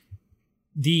 but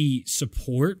the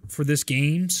support for this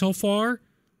game so far,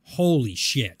 holy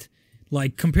shit.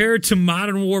 Like, compared to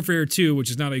Modern Warfare 2, which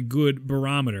is not a good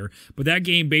barometer, but that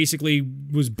game basically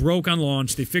was broke on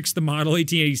launch. They fixed the Model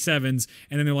 1887s,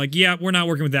 and then they're like, yeah, we're not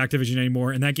working with Activision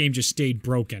anymore, and that game just stayed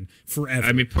broken forever.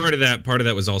 I mean, part of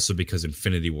that was also because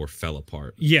Infinity War fell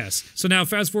apart. Yes. So now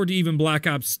fast forward to even Black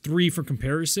Ops 3 for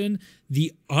comparison.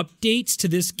 The updates to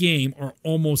this game are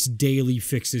almost daily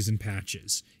fixes and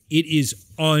patches. It is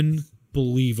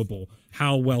unbelievable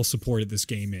how well supported this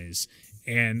game is.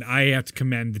 And I have to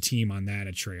commend the team on that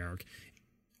at Treyarch.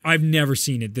 I've never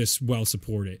seen it this well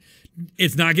supported.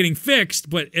 It's not getting fixed,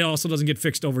 but it also doesn't get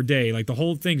fixed over day. Like, the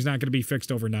whole thing's not going to be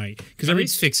fixed overnight. Because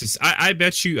these fixes, I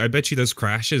bet you those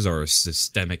crashes are a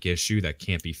systemic issue that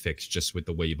can't be fixed just with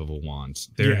the wave of a wand.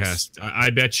 I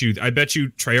bet you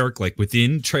Treyarch, like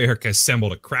within Treyarch,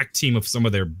 assembled a crack team of some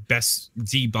of their best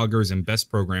debuggers and best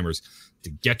programmers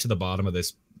to get to the bottom of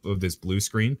this blue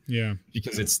screen. Yeah.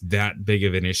 Because it's that big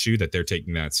of an issue that they're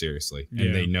taking that seriously.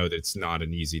 And they know that it's not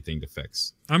an easy thing to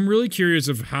fix. I'm really curious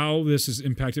of how this has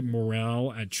impacted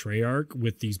morale at Treyarch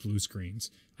with these blue screens.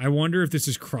 I wonder if this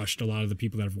has crushed a lot of the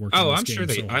people that have worked on this game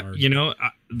so hard.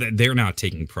 They're not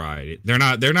taking pride. They're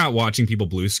not watching people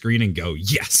blue screen and go,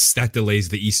 yes, that delays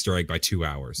the Easter egg by 2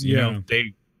 hours. You know,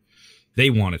 they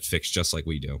want it fixed just like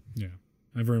we do. Yeah.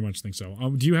 I very much think so.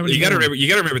 Do you have any? You got to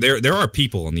remember. There are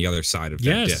people on the other side of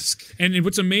that disc. And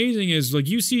what's amazing is, like,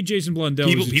 you see Jason Blundell,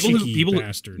 people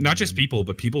bastard, not just people,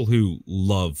 but people who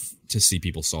love to see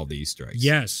people solve the Easter eggs.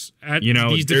 Yes,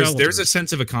 there's a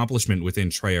sense of accomplishment within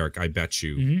Treyarch. I bet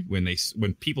you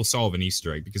when people solve an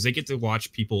Easter egg, because they get to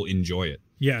watch people enjoy it.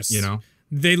 Yes, you know,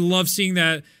 they love seeing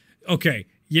that. Okay,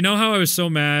 you know how I was so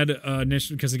mad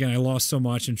initially because, again, I lost so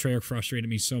much, and Treyarch frustrated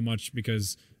me so much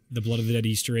because the Blood of the Dead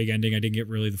Easter egg ending, I didn't get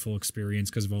really the full experience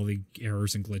because of all the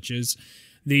errors and glitches.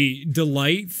 The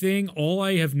Delight thing, all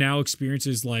I have now experienced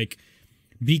is, like,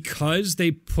 because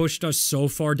they pushed us so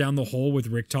far down the hole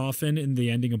with Richtofen in the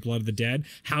ending of Blood of the Dead,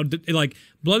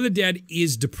 Blood of the Dead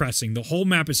is depressing. The whole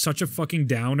map is such a fucking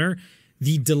downer.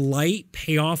 The Delight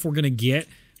payoff we're going to get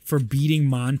for beating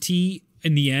Monty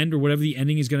in the end, or whatever the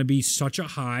ending is going to be, such a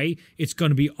high, it's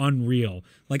going to be unreal.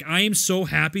 Like, I am so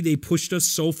happy they pushed us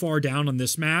so far down on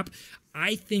this map.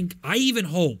 I even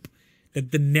hope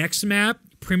that the next map,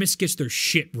 Primus gets their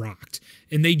shit rocked,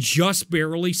 and they just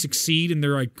barely succeed in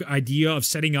their idea of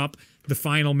setting up the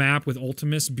final map with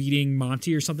Ultimus beating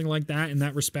Monty or something like that in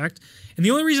that respect. And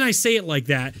the only reason I say it like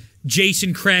that,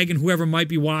 Jason, Craig, and whoever might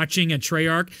be watching at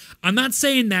Treyarch, I'm not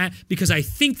saying that because I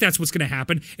think that's what's going to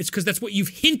happen. It's because that's what you've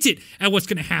hinted at what's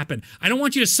going to happen. I don't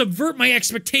want you to subvert my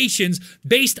expectations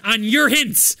based on your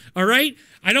hints, all right?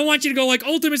 I don't want you to go like,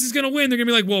 Ultimus is going to win. They're going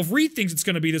to be like, well, if Reed thinks it's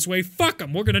going to be this way, fuck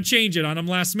them. We're going to change it on them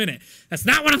last minute. That's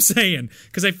not what I'm saying.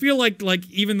 Because I feel like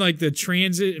even like the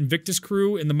Transit Invictus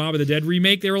crew in the Mob of the Dead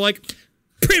remake, they were like,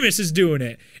 Primus is doing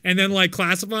it. And then, like,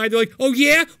 Classified, they're like, oh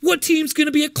yeah? What team's going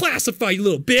to be a Classified, you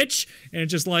little bitch? And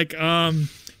it's just like,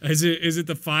 is it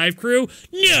the 5 crew?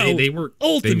 No, they were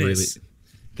Ultimus.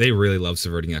 They really love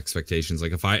subverting expectations.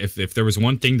 Like, if there was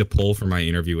one thing to pull from my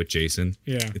interview with Jason,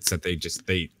 it's that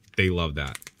they love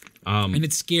that. And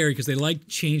it's scary because they like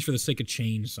change for the sake of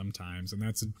change sometimes, and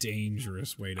that's a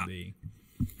dangerous way to be.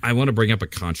 I want to bring up a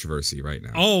controversy right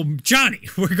now. Oh, Johnny,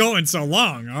 we're going so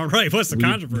long. All right, what's the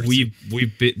controversy?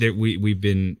 We've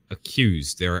been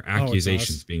accused. There are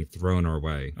accusations being thrown our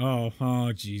way.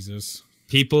 Oh, Jesus.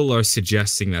 People are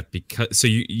suggesting that because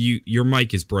your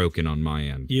mic is broken on my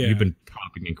end. Yeah. You've been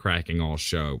popping and cracking all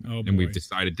show, and we've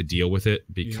decided to deal with it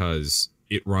because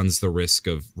it runs the risk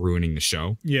of ruining the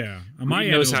show. Yeah, my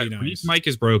end will be nice. His mic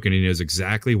is broken. He knows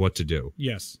exactly what to do.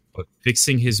 Yes, but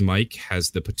fixing his mic has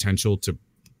the potential to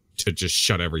just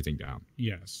shut everything down.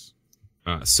 Yes.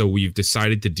 So we've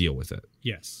decided to deal with it.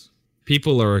 Yes.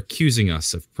 People are accusing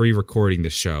us of pre-recording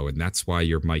the show, and that's why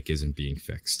your mic isn't being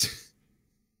fixed.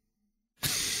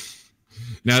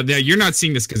 Now you're not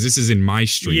seeing this because this is in my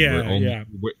stream.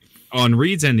 On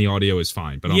Reed's end, the audio is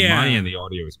fine, but on my end, the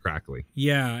audio is crackly.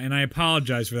 Yeah, and I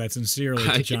apologize for that sincerely.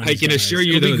 I can assure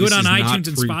you, it'll be good on iTunes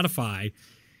and Spotify.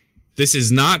 This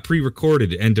is not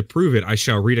pre-recorded, and to prove it, I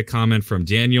shall read a comment from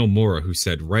Daniel Mora, who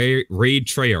said, "Raid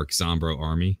Treyarch, Zombro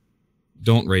Army."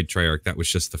 Don't raid Treyarch. That was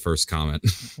just the first comment.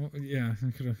 Well, yeah.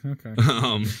 Okay.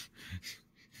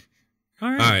 All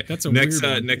right. That's a next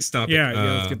weird one. next topic.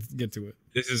 Yeah. Let's get to it.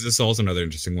 This is also another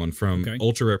interesting one from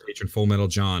Ultra Rare patron Full Metal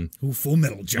John. Ooh, Full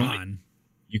Metal John.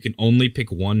 You can only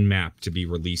pick one map to be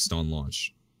released on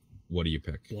launch. What do you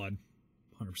pick? Blood.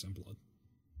 100% blood.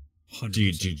 100%.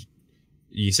 Do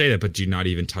you say that, but do you not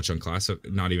even touch on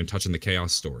not even touch on the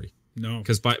chaos story? No.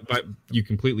 Because by you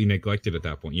completely neglected at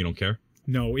that point. You don't care?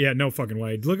 No, no fucking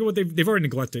way. Look at what they've already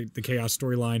neglected the chaos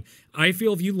storyline. I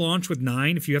feel if you launch with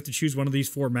 9, if you have to choose one of these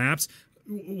 4 maps,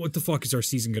 what the fuck is our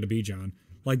season going to be, John?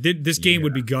 Like, this game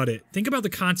would be gutted. Think about the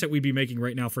content we'd be making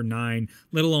right now for 9,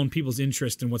 let alone people's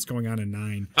interest in what's going on in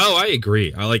 9. Oh, I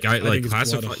agree. I like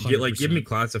classified. Like, give me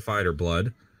classified or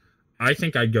blood. I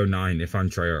think I'd go 9 if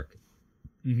I'm Treyarch.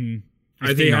 Mm-hmm.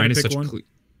 I think 9 is such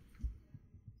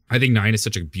I think 9 is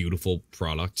such a beautiful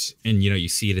product, and you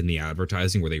see it in the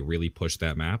advertising where they really push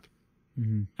that map.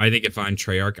 Mm-hmm. I think if I'm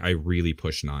Treyarch, I really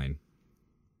push 9.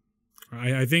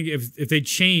 I think if they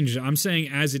change, I'm saying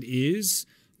as it is,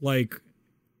 like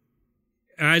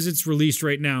as it's released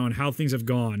right now and how things have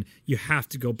gone, you have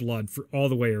to go blood for all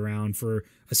the way around for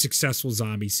a successful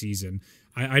zombie season.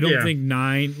 I don't think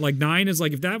 9 is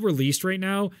like, if that released right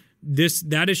now,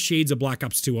 that is shades of Black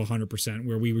Ops 2 100%,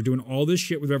 where we were doing all this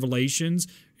shit with Revelations,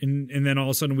 and then all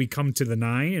of a sudden we come to the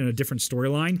 9 in a different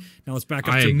storyline. Now let's back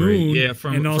up to Moon,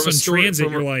 and all of a sudden Transit,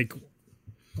 you're like,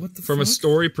 what the fuck? From a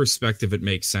story perspective, it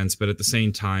makes sense, but at the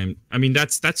same time, I mean,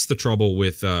 that's the trouble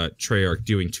with Treyarch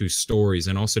doing 2 stories.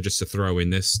 And also, just to throw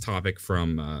in this topic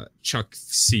from Chuck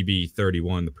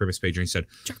CB31, the previous page, and he said,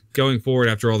 going forward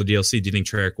after all the DLC, do you think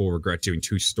Treyarch will regret doing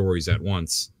 2 stories at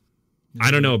once? I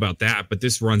don't know about that, but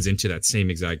this runs into that same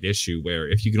exact issue where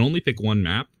if you can only pick one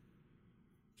map,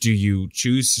 do you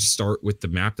choose to start with the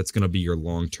map that's going to be your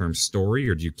long-term story,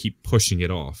 or do you keep pushing it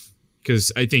off?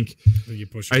 Because I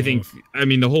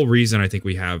mean, the whole reason I think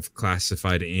we have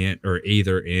classified or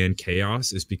Aether and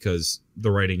Chaos is because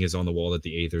the writing is on the wall that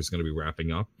the Aether is going to be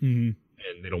wrapping up, and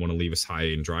they don't want to leave us high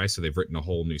and dry, so they've written a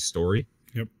whole new story.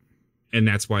 Yep. And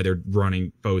that's why they're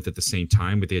running both at the same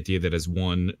time, with the idea that as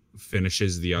one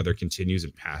finishes, the other continues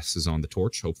and passes on the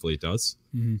torch. Hopefully it does.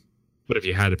 Mm-hmm. But if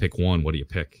you had to pick one, what do you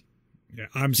pick?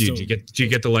 Yeah, do you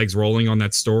get the legs rolling on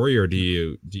that story, or do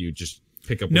you just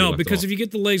pick up? No, because if you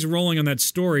get the legs rolling on that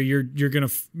story, you're gonna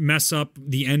mess up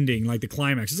the ending, like the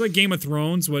climax. It's like Game of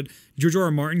Thrones, what George R.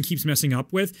 R. Martin keeps messing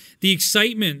up with. The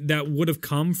excitement that would have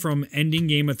come from ending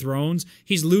Game of Thrones,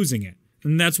 he's losing it.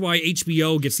 And that's why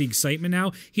HBO gets the excitement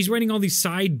now. He's writing all these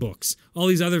side books, all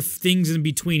these other things in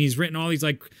between. He's written all these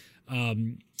what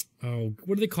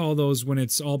do they call those when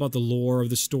it's all about the lore of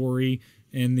the story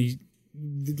and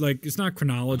it's not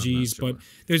chronologies, but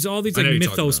there's all these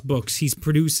mythos books he's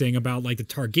producing about like the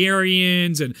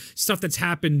Targaryens and stuff that's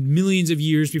happened millions of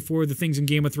years before the things in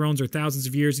Game of Thrones, or thousands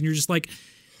of years. And you're just like,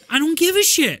 I don't give a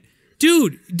shit.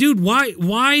 Dude,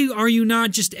 why are you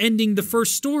not just ending the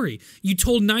first story? You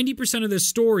told 90% of this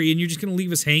story and you're just going to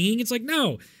leave us hanging? It's like,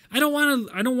 no, I don't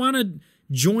want to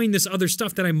join this other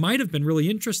stuff that I might have been really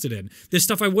interested in. This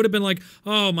stuff I would have been like,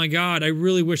 oh my God, I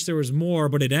really wish there was more,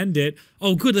 but it ended.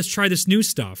 Oh, good, let's try this new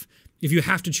stuff. If you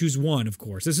have to choose one, of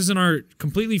course. This isn't our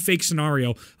completely fake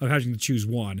scenario of having to choose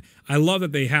one. I love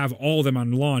that they have all of them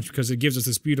on launch because it gives us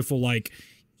this beautiful, like,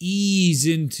 ease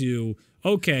into,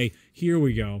 okay, here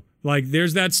we go. Like,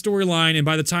 there's that storyline, and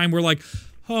by the time we're like,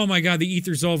 oh my God, the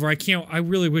Aether's over. I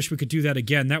really wish we could do that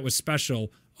again. That was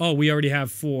special. Oh, we already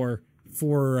have four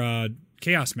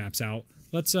Chaos maps out.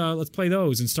 Let's play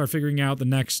those and start figuring out the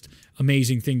next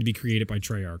amazing thing to be created by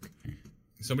Treyarch.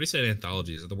 Somebody said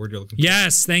anthology. Is that the word you're looking for?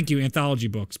 Yes, thank you. Anthology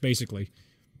books, basically.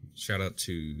 Shout out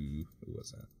to, who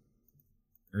was that?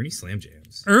 Ernie Slam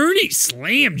Jams. Ernie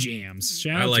Slam Jams.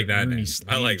 Shout out to that name.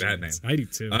 I like that name. I do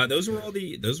too. Those were all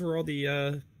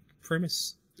the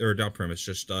premise, or not premise,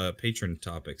 just patron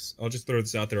topics. I'll just throw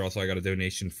this out there. Also, I got a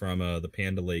donation from the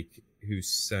Panda Lake, who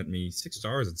sent me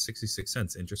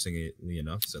 $6.66. Interestingly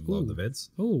enough, said love the vids.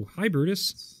 Oh, hi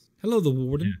Brutus. Hello, the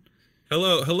Warden. Yeah.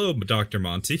 Hello, Dr.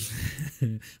 Monty.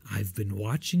 I've been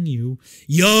watching you.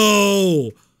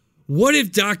 Yo, what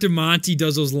if Dr. Monty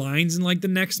does those lines in like the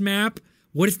next map?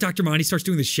 What if Dr. Monty starts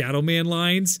doing the Shadow Man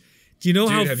lines? Do you know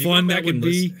how fun that would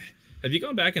be? Have you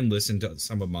gone back and listened to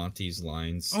some of Monty's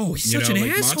lines? Oh, he's such an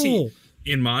asshole. Monty,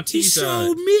 in Monty's...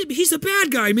 He's a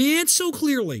bad guy, man, so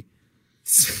clearly.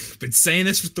 Been saying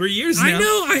this for 3 years now. I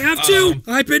know. I have to.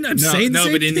 I'm saying the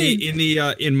same thing.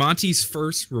 In Monty's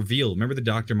first reveal, remember the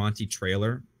Dr. Monty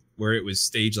trailer where it was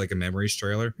staged like a memories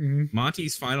trailer? Mm-hmm.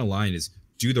 Monty's final line is,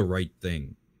 "Do the right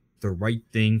thing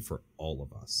for all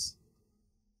of us."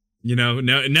 You know,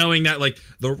 knowing that like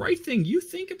the right thing you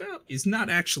think about is not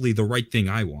actually the right thing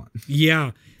I want.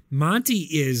 Yeah. Monty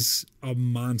is a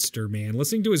monster, man.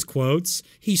 Listening to his quotes,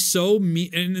 he's so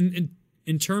in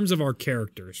terms of our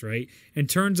characters, right? In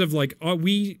terms of like,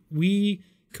 we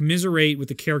commiserate with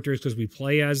the characters because we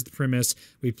play as the premise,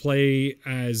 we play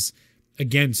as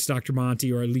against Dr.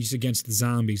 Monty, or at least against the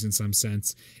zombies in some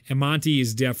sense. And Monty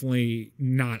is definitely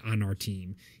not on our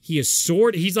team. He's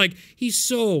so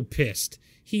pissed.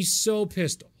 He's so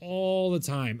pissed all the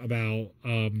time about...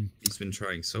 he's been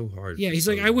trying so hard. Yeah, he's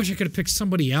like, I wish I could have picked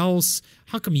somebody else.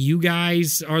 How come you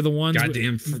guys are the ones...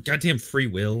 Goddamn free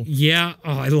will. Yeah,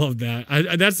 oh, I love that.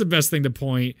 That's the best thing to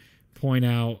point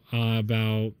out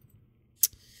about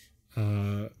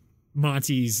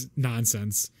Monty's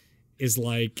nonsense. Is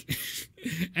like,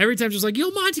 every time just like,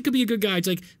 yo, Monty could be a good guy. It's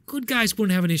like, good guys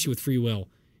wouldn't have an issue with free will.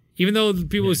 Even though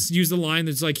people use the line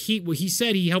that's like, he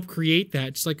said he helped create that.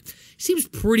 It's like, he seems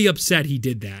pretty upset he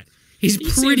did that. He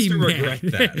pretty seems to mad. regret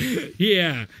that.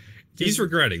 Yeah. He's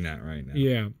regretting that right now.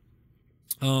 Yeah.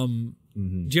 Do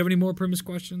you have any more premise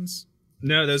questions?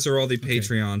 No, those are all the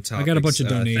Patreon topics. I got a bunch of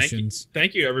donations.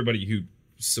 Thank you everybody who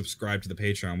subscribed to the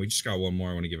Patreon. We just got one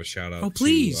more. I want to give a shout out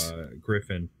to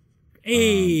Griffin.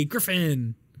 Hey,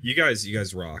 Griffin. You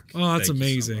guys rock. Oh, that's Thank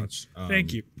amazing. You so much.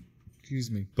 Thank you. Excuse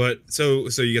me. But so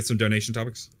you get some donation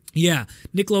topics? Yeah.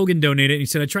 Nick Logan donated, and he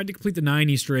said, I tried to complete the 9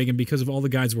 Easter egg, and because of all the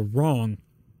guides were wrong,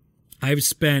 I've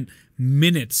spent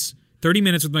 30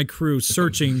 minutes with my crew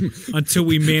searching until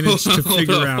we managed to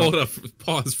figure out. Hold up.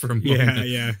 Pause for a moment.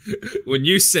 Yeah. When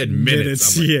you said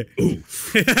minutes I'm like,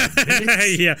 oof.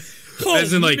 Yeah.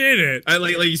 As in, like, minute.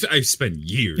 I spent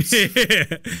years.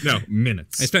 No,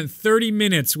 minutes. I spent 30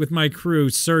 minutes with my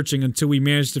crew searching until we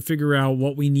managed to figure out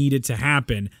what we needed to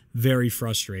happen. Very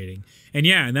frustrating.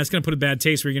 And that's going to put a bad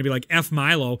taste where you're going to be like, F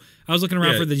Milo. I was looking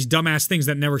around for these dumbass things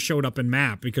that never showed up in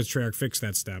map because Treyarch fixed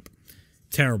that step.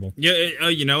 Terrible. Yeah,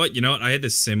 you know what? I had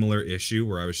this similar issue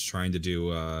where I was trying to do...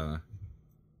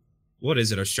 what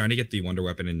is it? I was trying to get the Wonder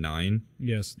Weapon in 9.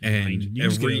 Yes. And you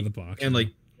just get it out of the box. And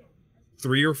like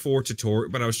 3 or 4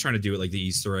 tutorials, but I was trying to do it like the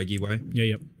Easter eggy way. Yeah,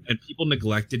 yep. And people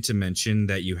neglected to mention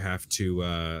that you have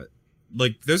to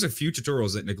there's a few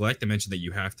tutorials that neglect to mention that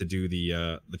you have to do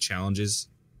the challenges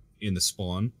in the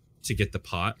spawn to get the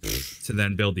pot to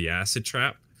then build the acid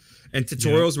trap. And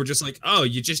tutorials were just like, oh,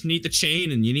 you just need the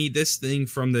chain and you need this thing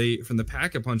from the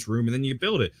Pack-a-Punch room and then you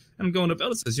build it. And I'm going to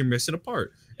build it, says you're missing a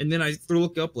part. And then I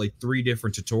look up like 3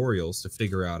 different tutorials to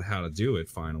figure out how to do it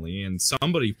finally. And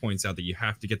somebody points out that you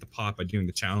have to get the pot by doing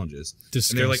the challenges.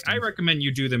 Disgusting. And they're like, I recommend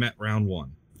you do them at round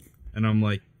 1. And I'm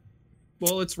like,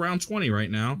 well, it's round 20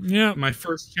 right now. Yeah. My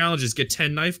first challenge is get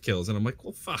 10 knife kills. And I'm like,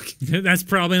 well, fuck. That's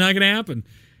probably not going to happen.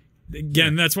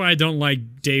 Again, that's why I don't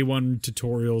like day 1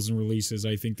 tutorials and releases.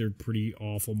 I think they're pretty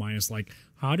awful, minus like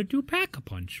how to do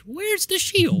Pack-a-Punch. Where's the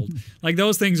shield? Like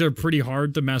those things are pretty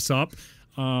hard to mess up.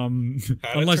 How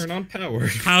to turn on power.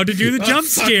 How to do the jump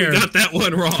scare. We got that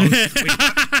one wrong. We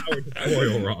got the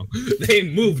oil wrong. They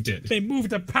moved it. They moved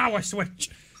the power switch.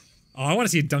 Oh, I want to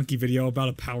see a Donkey video about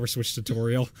a power switch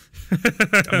tutorial.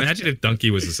 Imagine if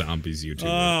Donkey was a zombies YouTuber.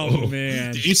 Oh,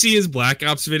 man. Did you see his Black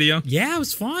Ops video? Yeah, it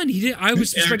was fun. He did. I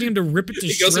was expecting him to rip it to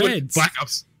shreds. Black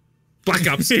Ops. Black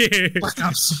Ops. Black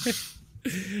Ops.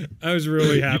 I was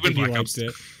really happy he liked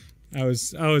it.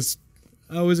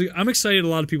 I'm excited a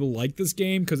lot of people like this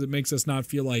game because it makes us not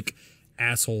feel like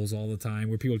assholes all the time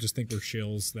where people just think we're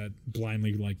shills that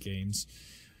blindly like games.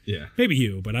 Yeah. Maybe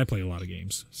you, but I play a lot of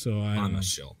games. So I'm a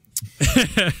shill.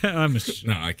 I'm a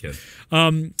shill. No, I kid.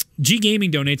 G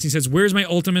Gaming donates. He says, "Where's my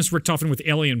Ultimus Richtofen with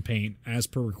alien paint as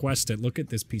per requested? Look at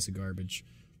this piece of garbage.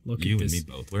 Look you at this. and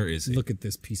me both. Where is he? Look at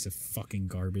this piece of fucking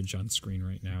garbage on screen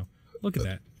right now. Look at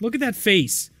that. Look at that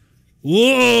face.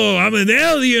 Whoa, I'm an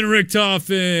alien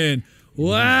Richtofen.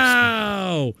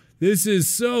 Wow. This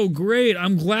is so great.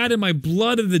 I'm glad in my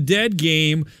Blood of the Dead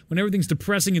game, when everything's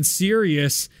depressing and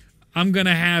serious, I'm going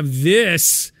to have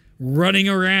this running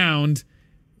around.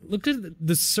 Look at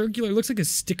the circular. It looks like a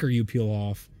sticker you peel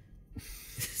off.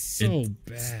 So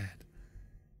bad.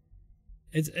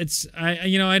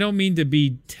 I don't mean to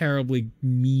be terribly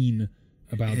mean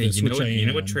about this, you know which what, I am. You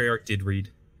know what Treyarch did read?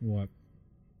 What?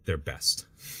 Their best.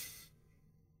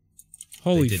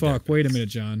 Holy fuck. Wait a minute,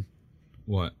 John.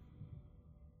 What?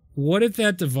 What if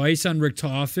that device on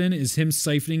Richtofen is him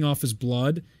siphoning off his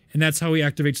blood, and that's how he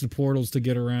activates the portals to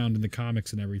get around in the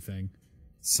comics and everything?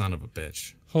 Son of a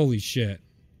bitch. Holy shit.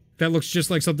 That looks just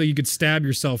like something you could stab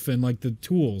yourself in, like the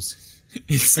tools.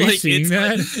 It's Are you seeing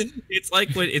that? It's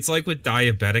like when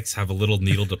diabetics have a little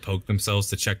needle to poke themselves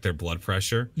to check their blood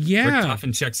pressure. Yeah. Rick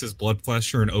Toffin checks his blood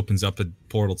pressure and opens up a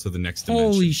portal to the next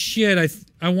dimension. Holy shit.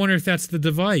 I wonder if that's the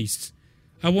device.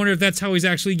 I wonder if that's how he's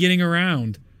actually getting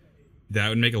around. That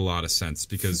would make a lot of sense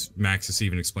because Maxis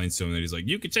even explains to him that he's like,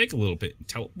 you could take a little bit and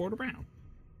teleport around.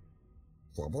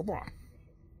 Blah, blah, blah.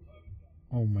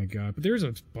 Oh my god. But there's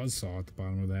a buzzsaw at the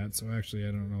bottom of that, so actually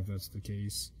I don't know if that's the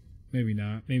case. Maybe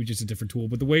not. Maybe just a different tool.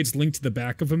 But the way it's linked to the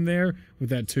back of him there with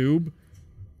that tube,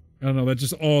 I don't know. That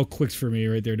just all clicks for me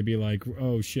right there to be like,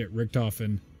 oh shit, Rick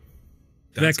Toffin.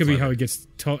 That could be how he gets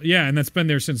yeah, and that's been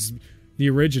there since the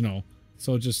original.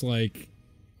 So just like,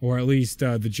 or at least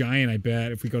the Giant, I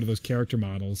bet, if we go to those character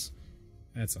models.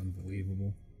 That's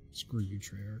unbelievable. Screw you,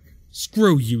 Treyarch.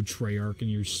 Screw you, Treyarch, and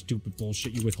your stupid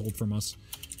bullshit you withhold from us.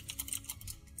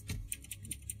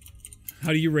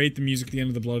 How do you rate the music at the end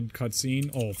of the blood cutscene?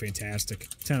 Oh, fantastic.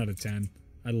 10 out of 10.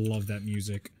 I love that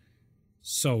music.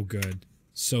 So good.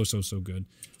 So good.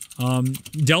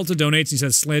 Delta donates. He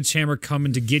says, Sledgehammer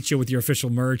coming to get you with your official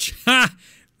merch. Ha!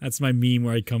 That's my meme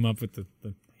where I come up with the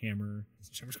hammer.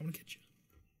 Sledgehammer's coming to get you.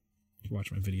 If you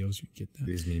watch my videos, you get that.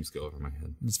 These memes go over my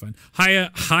head. That's fine.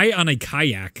 High on a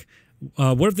kayak.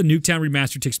 What if the Nuketown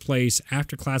remaster takes place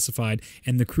after Classified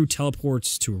and the crew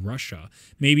teleports to Russia?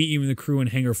 Maybe even the crew in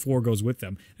Hangar 4 goes with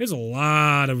them. There's a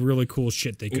lot of really cool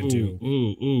shit they could do.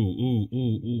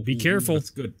 Be careful.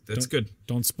 That's good. That's good.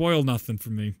 Don't spoil nothing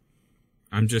for me.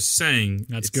 I'm just saying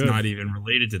it's good. Not even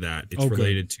related to that. It's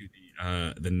related to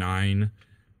the 9,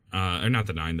 or not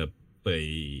the 9,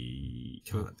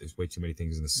 God, there's way too many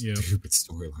things in this stupid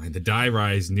storyline. The Die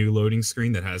Rise new loading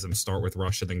screen that has them start with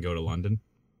Russia, then go to London.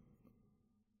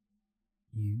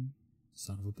 You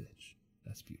son of a bitch.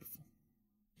 That's beautiful.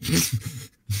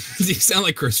 You sound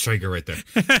like Chris Traeger right there.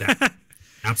 That,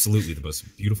 absolutely the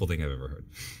most beautiful thing I've ever heard.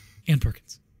 Ann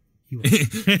Perkins. You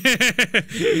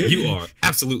are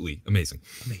absolutely amazing.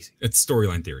 Amazing. It's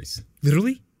storyline theories.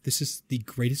 Literally, this is the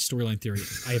greatest storyline theory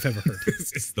I have ever heard.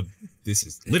 This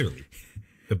is literally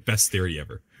the best theory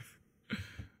ever.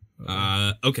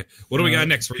 Okay. What do we got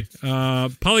next, Reed?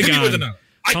 Polygon.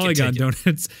 Polygon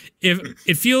donuts. If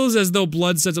it feels as though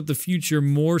blood sets up the future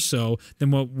more so than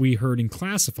what we heard in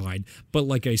Classified, but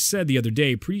like I said the other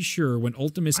day, pretty sure when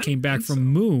Ultimus came back from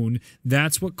Moon,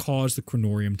 that's what caused the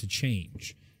Chronorium to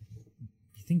change.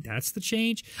 You think that's the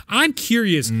change? I'm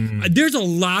curious. There's a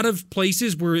lot of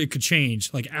places where it could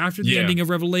change, like after the ending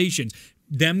of Revelations.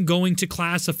 Them going to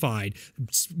Classified,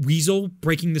 Weasel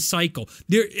breaking the cycle,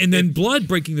 and then Blood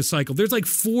breaking the cycle. There's like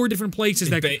 4 different places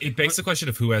it begs the question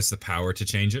of who has the power to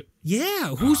change it. Yeah,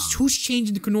 who's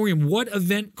changing the Chronorium? What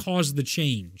event caused the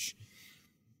change?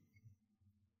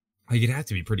 It'd have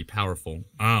to be pretty powerful.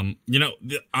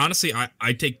 Honestly,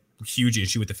 I take huge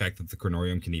issue with the fact that the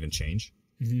Chronorium can even change.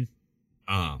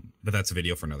 Mm-hmm. But that's a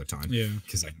video for another time. Yeah,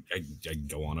 because I can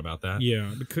go on about that.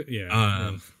 Yeah,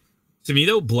 To me,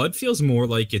 though, Blood feels more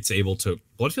like it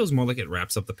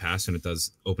wraps up the past than it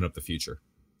does open up the future.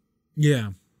 Yeah.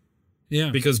 Yeah.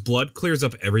 Because Blood clears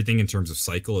up everything in terms of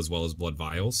cycle as well as blood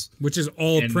vials. Which is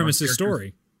all of Primus'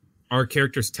 story. Our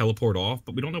characters teleport off,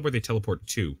 but we don't know where they teleport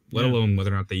to, let alone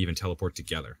whether or not they even teleport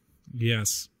together.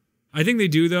 Yes. I think they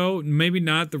do, though. Maybe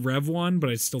not the Rev one, but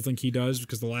I still think he does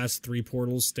because the last 3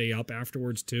 portals stay up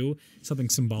afterwards, too. Something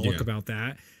symbolic about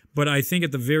that. But I think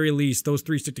at the very least, those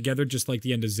 3 stick together just like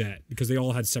the end of Zet, because they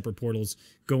all had separate portals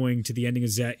going to the ending of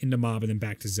Zet, into Mob, and then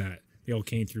back to Zet. They all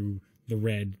came through the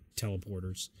red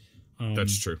teleporters.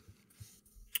 That's true.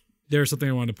 There's something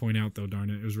I wanted to point out, though, darn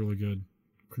it. It was really good.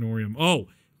 Chronorium. Oh,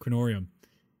 Chronorium.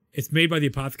 It's made by the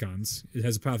Apothecons. It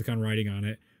has Apothecon writing on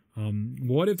it.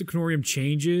 What if the Chronorium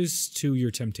changes to your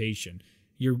temptation?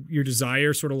 Your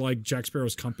desire, sort of like Jack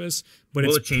Sparrow's compass, but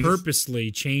it's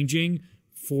purposely changing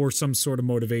for some sort of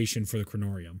motivation for the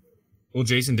Chronorium. Well,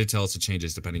 Jason did tell us it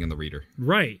changes depending on the reader.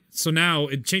 Right. So now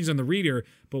it changes on the reader,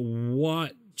 but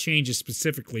what changes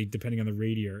specifically depending on the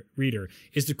reader?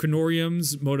 Is the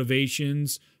Chronorium's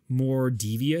motivations more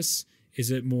devious? Is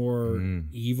it more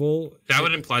evil? That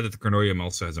would imply that the Chronorium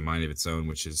also has a mind of its own,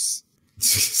 which is...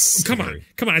 Come on.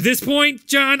 At this point,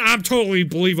 John, I'm totally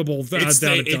believable that it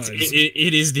does.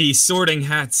 It is the Sorting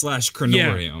Hat /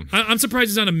 Chronorium. Yeah. I'm surprised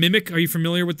it's not a mimic. Are you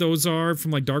familiar with those are from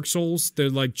like Dark Souls?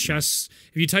 They're like chests.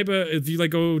 If you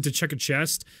go to check a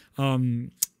chest,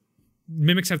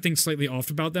 mimics have things slightly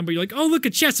off about them, but you're like, oh, look, a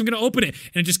chest, I'm going to open it.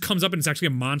 And it just comes up and it's actually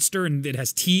a monster and it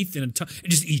has teeth and it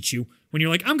just eats you. When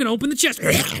you're like, I'm going to open the chest,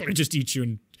 it just eats you.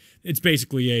 And it's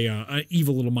basically a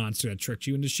evil little monster that tricked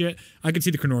you into shit. I could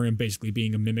see the Kronorium basically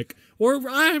being a mimic. Or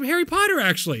Harry Potter,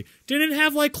 actually. Didn't it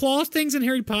have, like, claw things in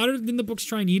Harry Potter? Didn't the books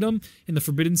try and eat them in the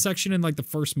forbidden section in, like, the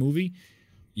first movie?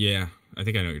 Yeah, I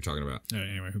think I know what you're talking about.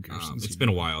 Anyway, who cares? It's been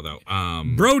a while, though.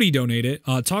 Brody donated.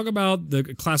 Talk about the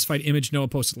classified image Noah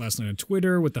posted last night on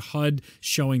Twitter with the HUD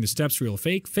showing the steps, real or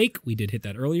fake. Fake, we did hit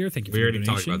that earlier. Thank you for the donation. We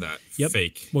already talked about that. Yep.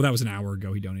 Fake. Well, that was an hour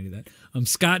ago. He donated that.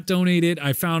 Scott donated.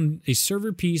 I found a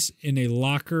server piece in a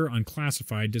locker on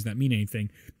classified. Does that mean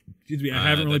anything? Excuse me, I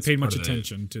haven't really paid much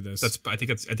attention to this. I think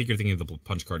you're thinking of the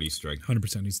punch card Easter egg.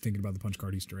 100%. He's thinking about the punch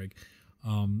card Easter egg.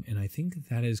 And I think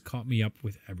that has caught me up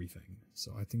with everything.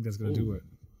 So I think that's going to do it.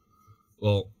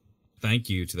 Well, thank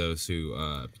you to those who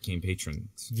became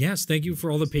patrons. Yes, thank you for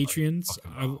all the Patreons.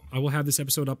 I will have this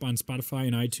episode up on Spotify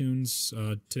and iTunes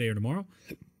today or tomorrow.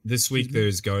 This week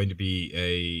there's going to be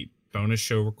a bonus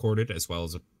show recorded as well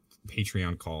as a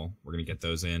Patreon call. We're going to get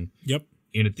those in. Yep.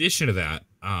 In addition to that,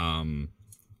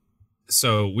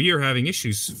 so we are having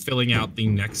issues filling out the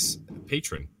next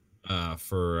patron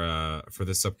for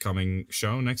this upcoming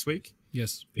show next week.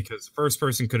 Yes. Because first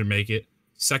person couldn't make it.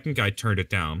 Second guy turned it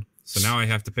down. So now I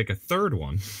have to pick a third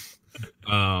one.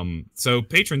 So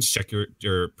patrons, check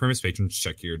your premise patrons,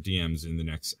 check your DMs in the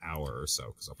next hour or so,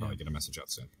 because I'll probably get a message out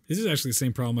soon. This is actually the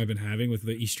same problem I've been having with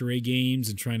the Easter egg games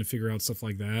and trying to figure out stuff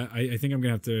like that. I think I'm going to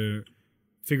have to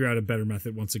figure out a better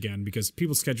method once again, because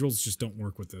people's schedules just don't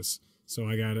work with this. So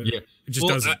I got it. Yeah. It just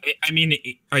doesn't. I mean,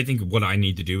 I think what I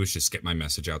need to do is just get my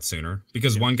message out sooner,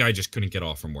 because one guy just couldn't get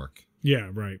off from work. Yeah,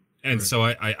 right. And so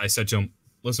I said to him,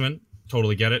 listen, man,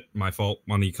 totally get it. My fault.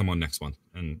 Why don't you come on next month?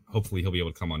 And hopefully he'll be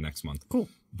able to come on next month. Cool.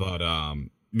 But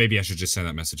maybe I should just send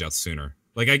that message out sooner.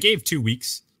 Like, I gave 2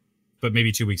 weeks, but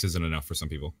maybe 2 weeks isn't enough for some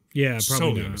people. Yeah, probably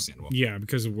totally not. Understandable. Yeah,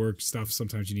 because of work stuff,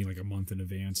 sometimes you need like a month in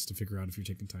advance to figure out if you're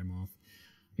taking time off.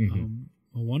 Mm-hmm.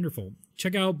 Well, wonderful.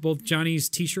 Check out both Johnny's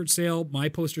t-shirt sale. My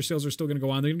poster sales are still going to go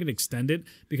on. They're going to get extended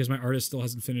because my artist still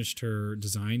hasn't finished her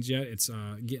designs yet. It's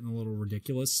getting a little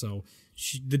ridiculous. So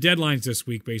the deadline's this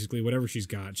week, basically. Whatever she's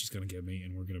got, she's going to give me,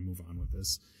 and we're going to move on with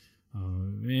this.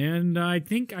 And I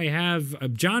think I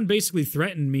have... John basically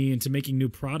threatened me into making new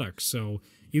products, so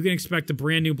you can expect a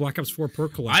brand new Black Ops 4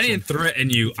 perk collection. I didn't threaten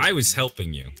you. I was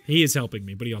helping you. He is helping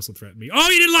me, but he also threatened me. Oh,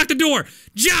 you didn't lock the door!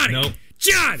 Johnny! Nope.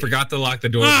 Johnny! Forgot to lock the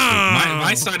door. Oh.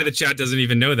 My side of the chat doesn't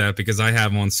even know that, because I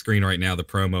have on screen right now the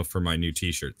promo for my new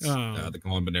t-shirts. The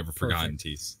Gone But Never Forgotten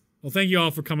tees. Well, thank you all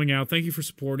for coming out. Thank you for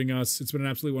supporting us. It's been an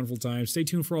absolutely wonderful time. Stay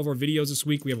tuned for all of our videos this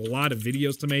week. We have a lot of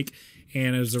videos to make.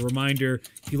 And as a reminder,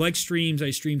 if you like streams, I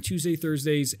stream Tuesday,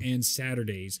 Thursdays, and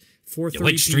Saturdays.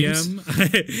 4:30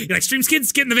 p.m. You like streams,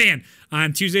 kids? Get in the van.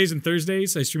 On Tuesdays and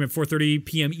Thursdays, I stream at 4:30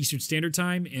 p.m. Eastern Standard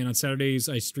Time. And on Saturdays,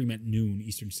 I stream at noon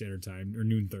Eastern Standard Time, or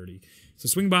noon 30. So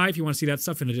swing by if you want to see that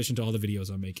stuff in addition to all the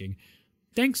videos I'm making.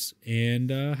 Thanks,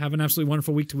 and have an absolutely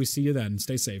wonderful week till we see you then.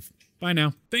 Stay safe. Bye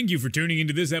now. Thank you for tuning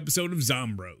into this episode of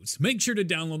Zombros. Make sure to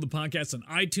download the podcast on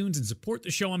iTunes and support the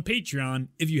show on Patreon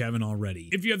if you haven't already.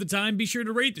 If you have the time, be sure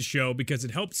to rate the show because it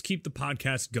helps keep the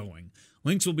podcast going.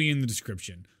 Links will be in the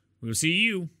description. We will see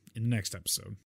you in the next episode.